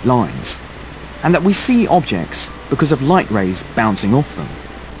straight lines, and that we see objects because of light rays bouncing off them.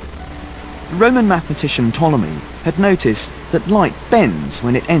 The Roman mathematician Ptolemy had noticed that light bends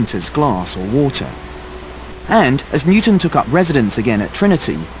when it enters glass or water. And as Newton took up residence again at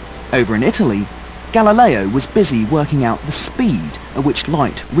Trinity, over in Italy, Galileo was busy working out the speed at which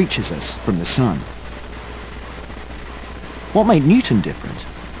light reaches us from the sun. What made Newton different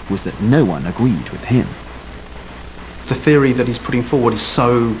was that no one agreed with him. The theory that he's putting forward is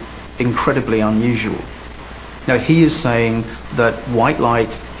so incredibly unusual. Now, he is saying that white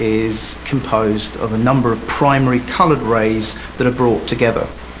light is composed of a number of primary coloured rays that are brought together.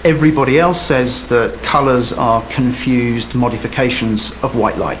 Everybody else says that colours are confused modifications of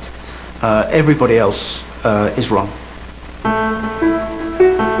white light. Everybody else is wrong.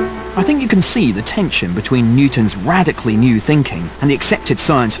 I think you can see the tension between Newton's radically new thinking and the accepted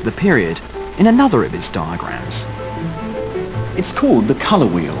science of the period in another of his diagrams. It's called the colour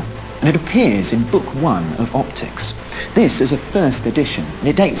wheel, and it appears in Book 1 of Optics. This is a first edition, and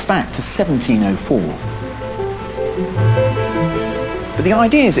it dates back to 1704. But the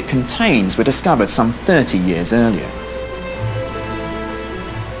ideas it contains were discovered some 30 years earlier.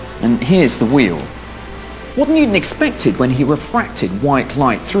 And here's the wheel. What Newton expected when he refracted white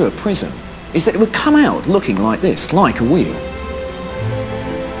light through a prism is that it would come out looking like this, like a wheel.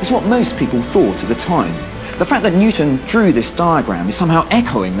 It's what most people thought at the time. The fact that Newton drew this diagram is somehow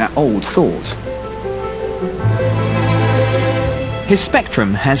echoing that old thought. His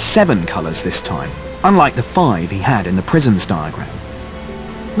spectrum has 7 colours this time, unlike the 5 he had in the prisms diagram.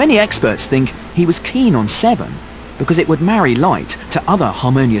 Many experts think he was keen on 7 because it would marry light to other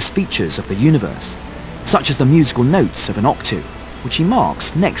harmonious features of the universe, such as the musical notes of an octave, which he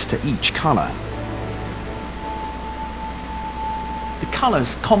marks next to each colour. The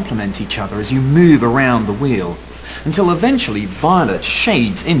colours complement each other as you move around the wheel, until eventually violet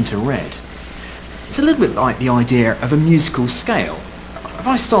shades into red. It's a little bit like the idea of a musical scale. If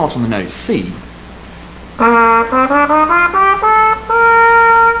I start on the note C,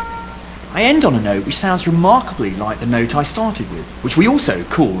 I end on a note which sounds remarkably like the note I started with, which we also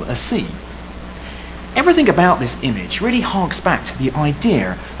call a C. Everything about this image really harks back to the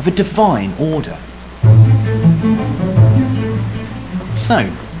idea of a divine order. So,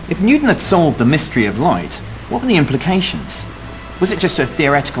 if Newton had solved the mystery of light, what were the implications? Was it just a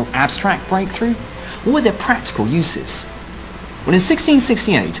theoretical abstract breakthrough, or were there practical uses? Well, in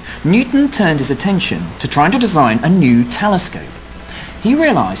 1668, Newton turned his attention to trying to design a new telescope. He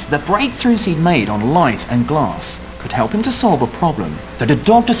realised that the breakthroughs he'd made on light and glass could help him to solve a problem that had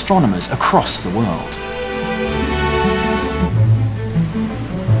dogged astronomers across the world.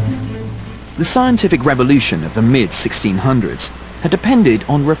 The scientific revolution of the mid-1600s had depended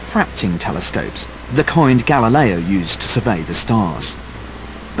on refracting telescopes, the kind Galileo used to survey the stars.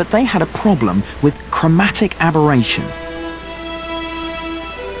 But they had a problem with chromatic aberration.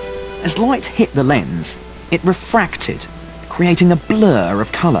 As light hit the lens, it refracted, creating a blur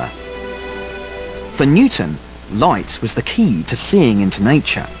of colour. For Newton, light was the key to seeing into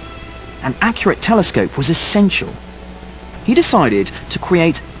nature. An accurate telescope was essential. He decided to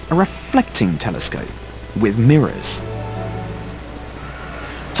create a reflecting telescope with mirrors.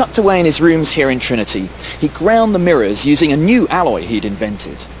 Tucked away in his rooms here in Trinity, he ground the mirrors using a new alloy he'd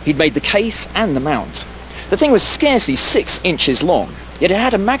invented. He'd made the case and the mount. The thing was scarcely 6 inches long, yet it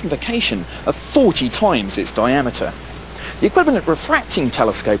had a magnification of 40 times its diameter. The equivalent refracting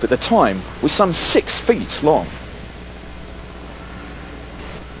telescope at the time was some 6 feet long.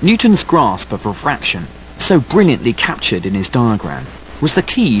 Newton's grasp of refraction, so brilliantly captured in his diagram, was the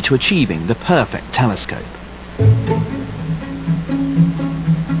key to achieving the perfect telescope.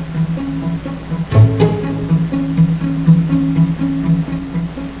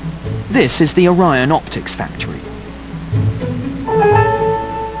 This is the Orion Optics factory,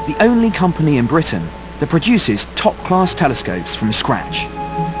 the only company in Britain that produces top-class telescopes from scratch,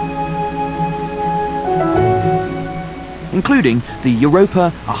 including the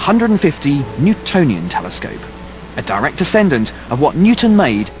Europa 150 Newtonian telescope, a direct descendant of what Newton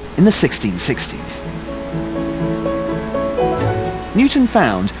made in the 1660s. Newton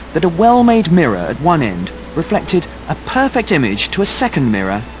found that a well-made mirror at one end reflected a perfect image to a second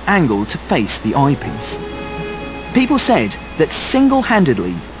mirror angled to face the eyepiece. People said that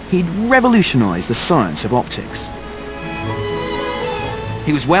single-handedly he'd revolutionised the science of optics.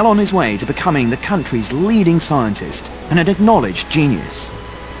 He was well on his way to becoming the country's leading scientist and an acknowledged genius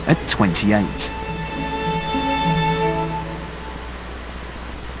at 28.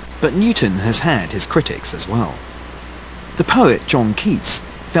 But Newton has had his critics as well. The poet John Keats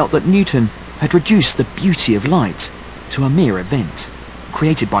felt that Newton had reduced the beauty of light to a mere event,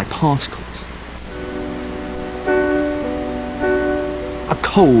 created by particles. A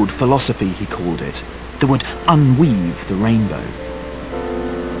cold philosophy, he called it, that would unweave the rainbow.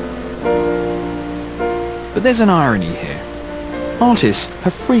 But there's an irony here. Artists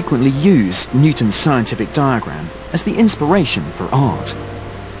have frequently used Newton's scientific diagram as the inspiration for art.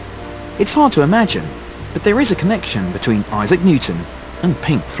 It's hard to imagine, but there is a connection between Isaac Newton and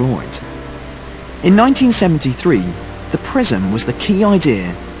Pink Floyd. In 1973, the prism was the key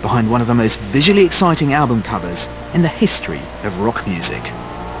idea behind one of the most visually exciting album covers in the history of rock music.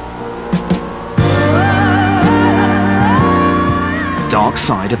 Dark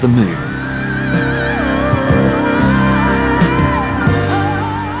Side of the Moon.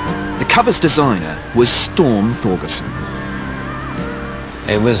 The cover's designer was Storm Thorgerson.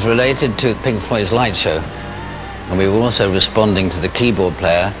 It was related to Pink Floyd's Light Show, and we were also responding to the keyboard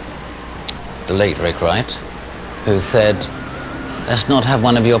player, the late Rick Wright, who said, "Let's not have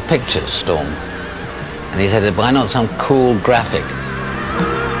one of your pictures, Storm." And he said, "Why not some cool graphic?"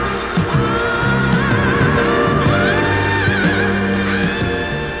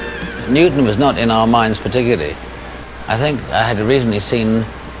 Newton was not in our minds particularly. I think I had recently seen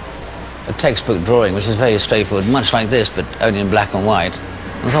a textbook drawing which is very straightforward, much like this, but only in black and white.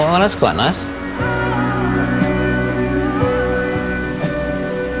 And I thought, well, that's quite nice.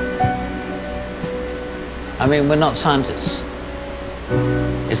 I mean, we're not scientists.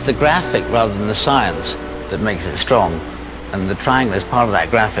 It's the graphic rather than the science that makes it strong. And the triangle is part of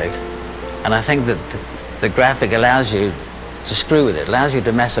that graphic. And I think that the graphic allows you to screw with it, allows you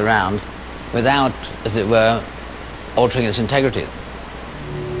to mess around without, as it were, altering its integrity.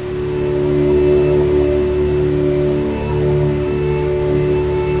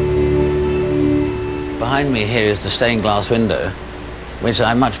 Behind me here is the stained glass window, which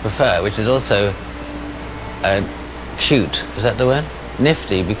I much prefer, which is also cute, is that the word?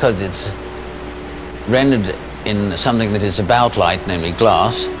 Nifty, because rendered in something that is about light, namely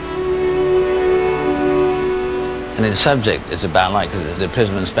glass, and its subject is about light because it's the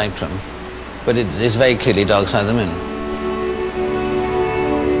prism and spectrum, but it is very clearly dark side of the moon.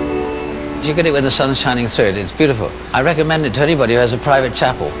 If you get it when the sun's shining through it, it's beautiful. I recommend it to anybody who has a private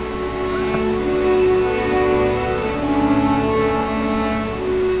chapel.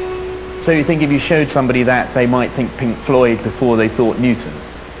 So you think if you showed somebody that, they might think Pink Floyd before they thought Newton?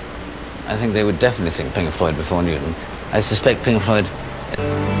 I think they would definitely think Pink Floyd before Newton. I suspect Pink Floyd...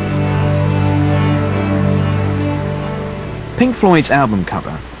 Pink Floyd's album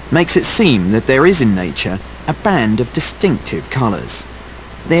cover makes it seem that there is in nature a band of distinctive colours.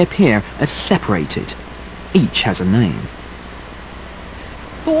 They appear as separated. Each has a name.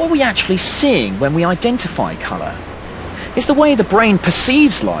 But what are we actually seeing when we identify colour? Is the way the brain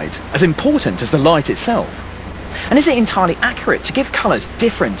perceives light as important as the light itself? And is it entirely accurate to give colours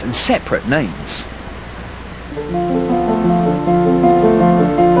different and separate names?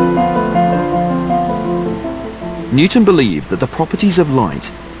 Newton believed that the properties of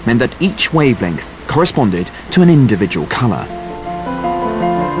light meant that each wavelength corresponded to an individual colour.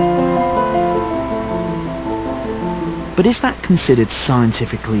 But is that considered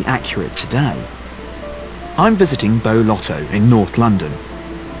scientifically accurate today? I'm visiting Bo Lotto in North London.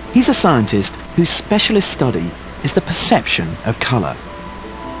 He's a scientist whose specialist study is the perception of colour.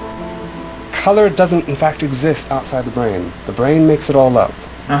 Color doesn't in fact exist outside the brain. The brain makes it all up.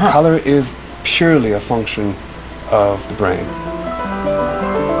 Color is purely a function of the brain.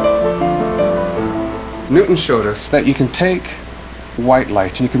 Newton showed us that you can take white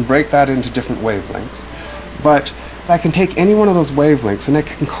light and you can break that into different wavelengths, but that can take any one of those wavelengths and it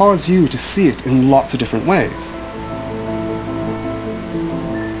can cause you to see it in lots of different ways.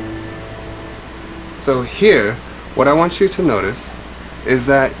 So here, what I want you to notice is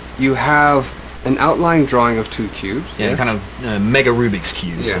that you have an outline drawing of two cubes. Yeah, yes? kind of mega Rubik's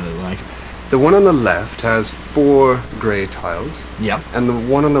cubes, Yeah. sort of like. The one on the left has 4 grey tiles. Yeah. And the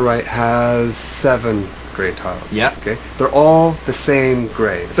one on the right has 7 grey tiles. Yeah. Okay. They're all the same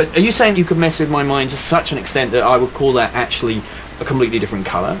greys. But are you saying you could mess with my mind to such an extent that I would call that actually a completely different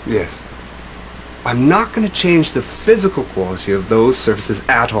colour? Yes. I'm not going to change the physical quality of those surfaces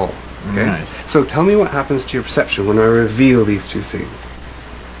at all. Okay. Right. So tell me what happens to your perception when I reveal these two scenes.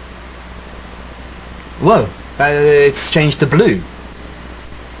 Whoa, it's changed to blue.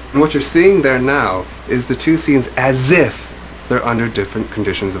 And what you're seeing there now is the two scenes as if they're under different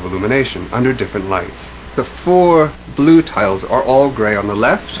conditions of illumination, under different lights. The 4 blue tiles are all grey on the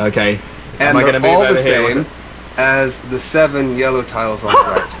left. Okay. And Am I they're gonna move all the over here, same as the 7 yellow tiles on the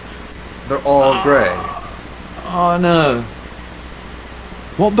right. They're all grey. Oh no.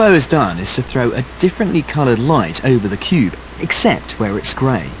 What Bo has done is to throw a differently coloured light over the cube, except where it's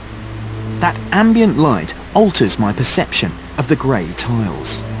grey. That ambient light alters my perception of the grey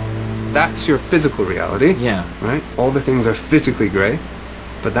tiles. That's your physical reality. Yeah. Right? All the things are physically grey,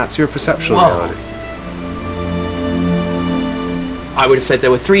 but that's your perceptual Whoa. reality. I would have said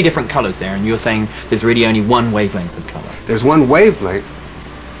there were 3 different colours there, and you're saying there's really only one wavelength of colour. There's one wavelength,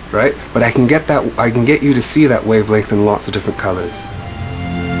 right? But I can get you to see that wavelength in lots of different colours.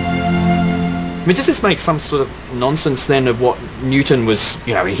 I mean, does this make some sort of nonsense then of what Newton was,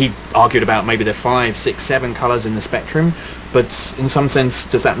 you know, he argued about maybe there are 5, 6, 7 colours in the spectrum, but in some sense,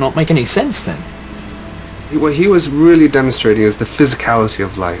 does that not make any sense then? What he was really demonstrating is the physicality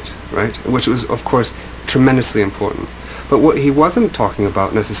of light, right? Which was, of course, tremendously important. But what he wasn't talking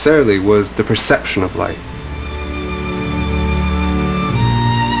about necessarily was the perception of light.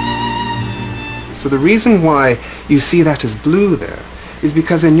 So the reason why you see that as blue there is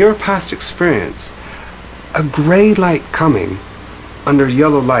because in your past experience, a grey light coming under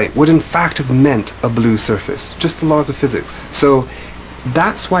yellow light would in fact have meant a blue surface, just the laws of physics. So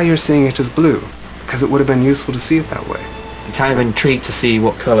that's why you're seeing it as blue, because it would have been useful to see it that way. I'm kind of intrigued to see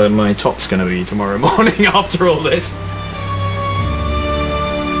what colour my top's going to be tomorrow morning after all this.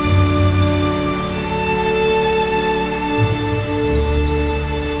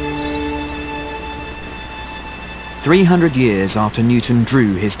 "300 years after Newton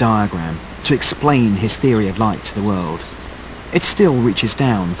drew his diagram to explain his theory of light to the world, it still reaches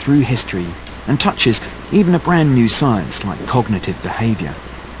down through history and touches even a brand new science like cognitive behaviour.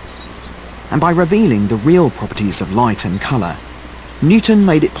 And by revealing the real properties of light and colour, Newton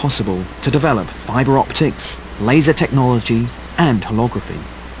made it possible to develop fibre optics, laser technology and holography.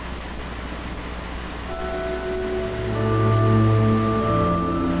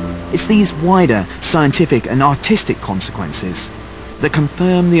 It's these wider scientific and artistic consequences that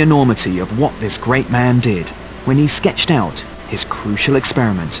confirm the enormity of what this great man did when he sketched out his crucial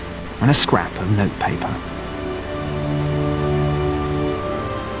experiment and a scrap of notepaper.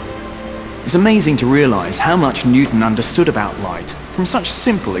 It's amazing to realise how much Newton understood about light from such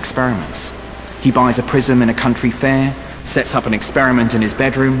simple experiments. He buys a prism in a country fair, sets up an experiment in his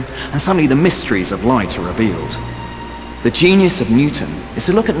bedroom, and suddenly the mysteries of light are revealed. The genius of Newton is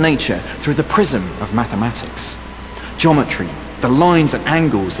to look at nature through the prism of mathematics. Geometry, the lines and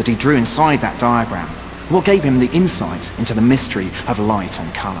angles that he drew inside that diagram, what gave him the insights into the mystery of light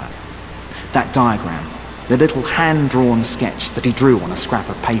and colour. That diagram, the little hand-drawn sketch that he drew on a scrap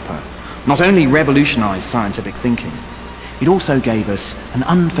of paper, not only revolutionised scientific thinking, it also gave us an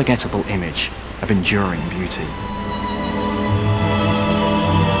unforgettable image of enduring beauty.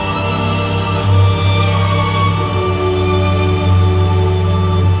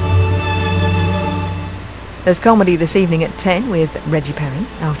 There's comedy this evening at 10 with Reggie Perry,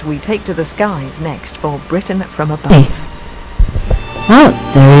 after we take to the skies next for Britain from Above. Well,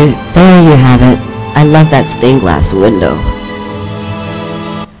 there you have it. I love that stained glass window.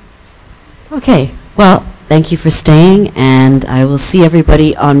 Okay, well, thank you for staying, and I will see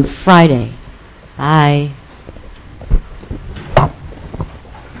everybody on Friday. Bye.